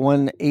Podcast, level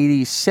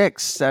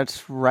 186.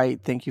 That's right.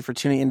 Thank you for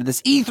tuning into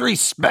this E3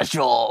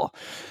 special.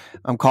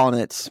 I'm calling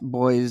it,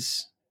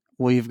 boys.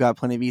 We've got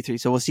plenty of E3.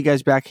 So we'll see you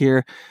guys back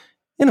here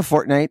in a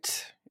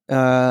fortnight,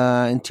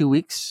 in 2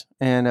 weeks.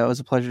 And it was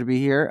a pleasure to be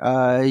here.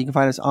 You can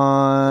find us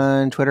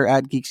on Twitter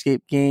at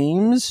Geekscape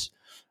Games.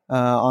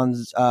 On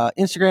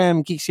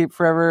Instagram, Geekscape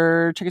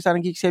Forever. Check us out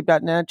on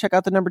Geekscape.net. Check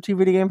out the number 2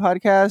 video game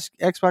podcast,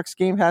 Xbox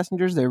Game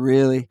Passengers. They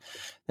really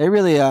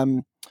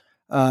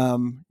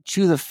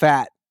chew the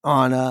fat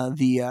on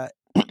the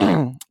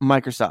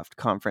Microsoft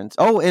conference.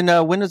 Oh,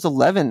 and Windows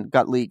 11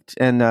 got leaked,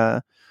 and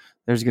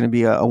there's going to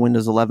be a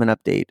Windows 11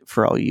 update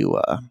for all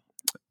you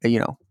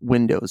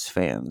Windows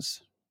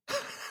fans.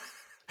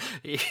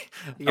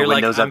 You're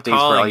like, Windows I'm updates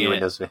for all you it.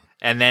 Windows fans.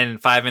 And then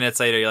 5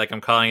 minutes later, you're like,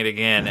 I'm calling it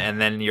again. And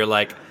then you're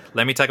like,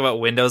 let me talk about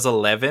Windows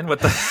 11? What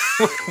the...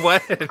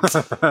 what?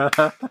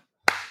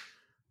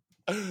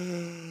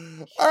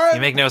 All right.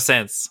 You make no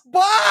sense.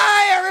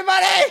 Bye,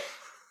 everybody!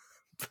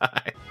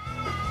 Bye.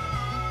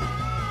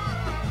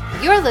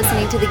 You're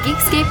listening to the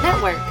Geekscape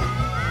Network.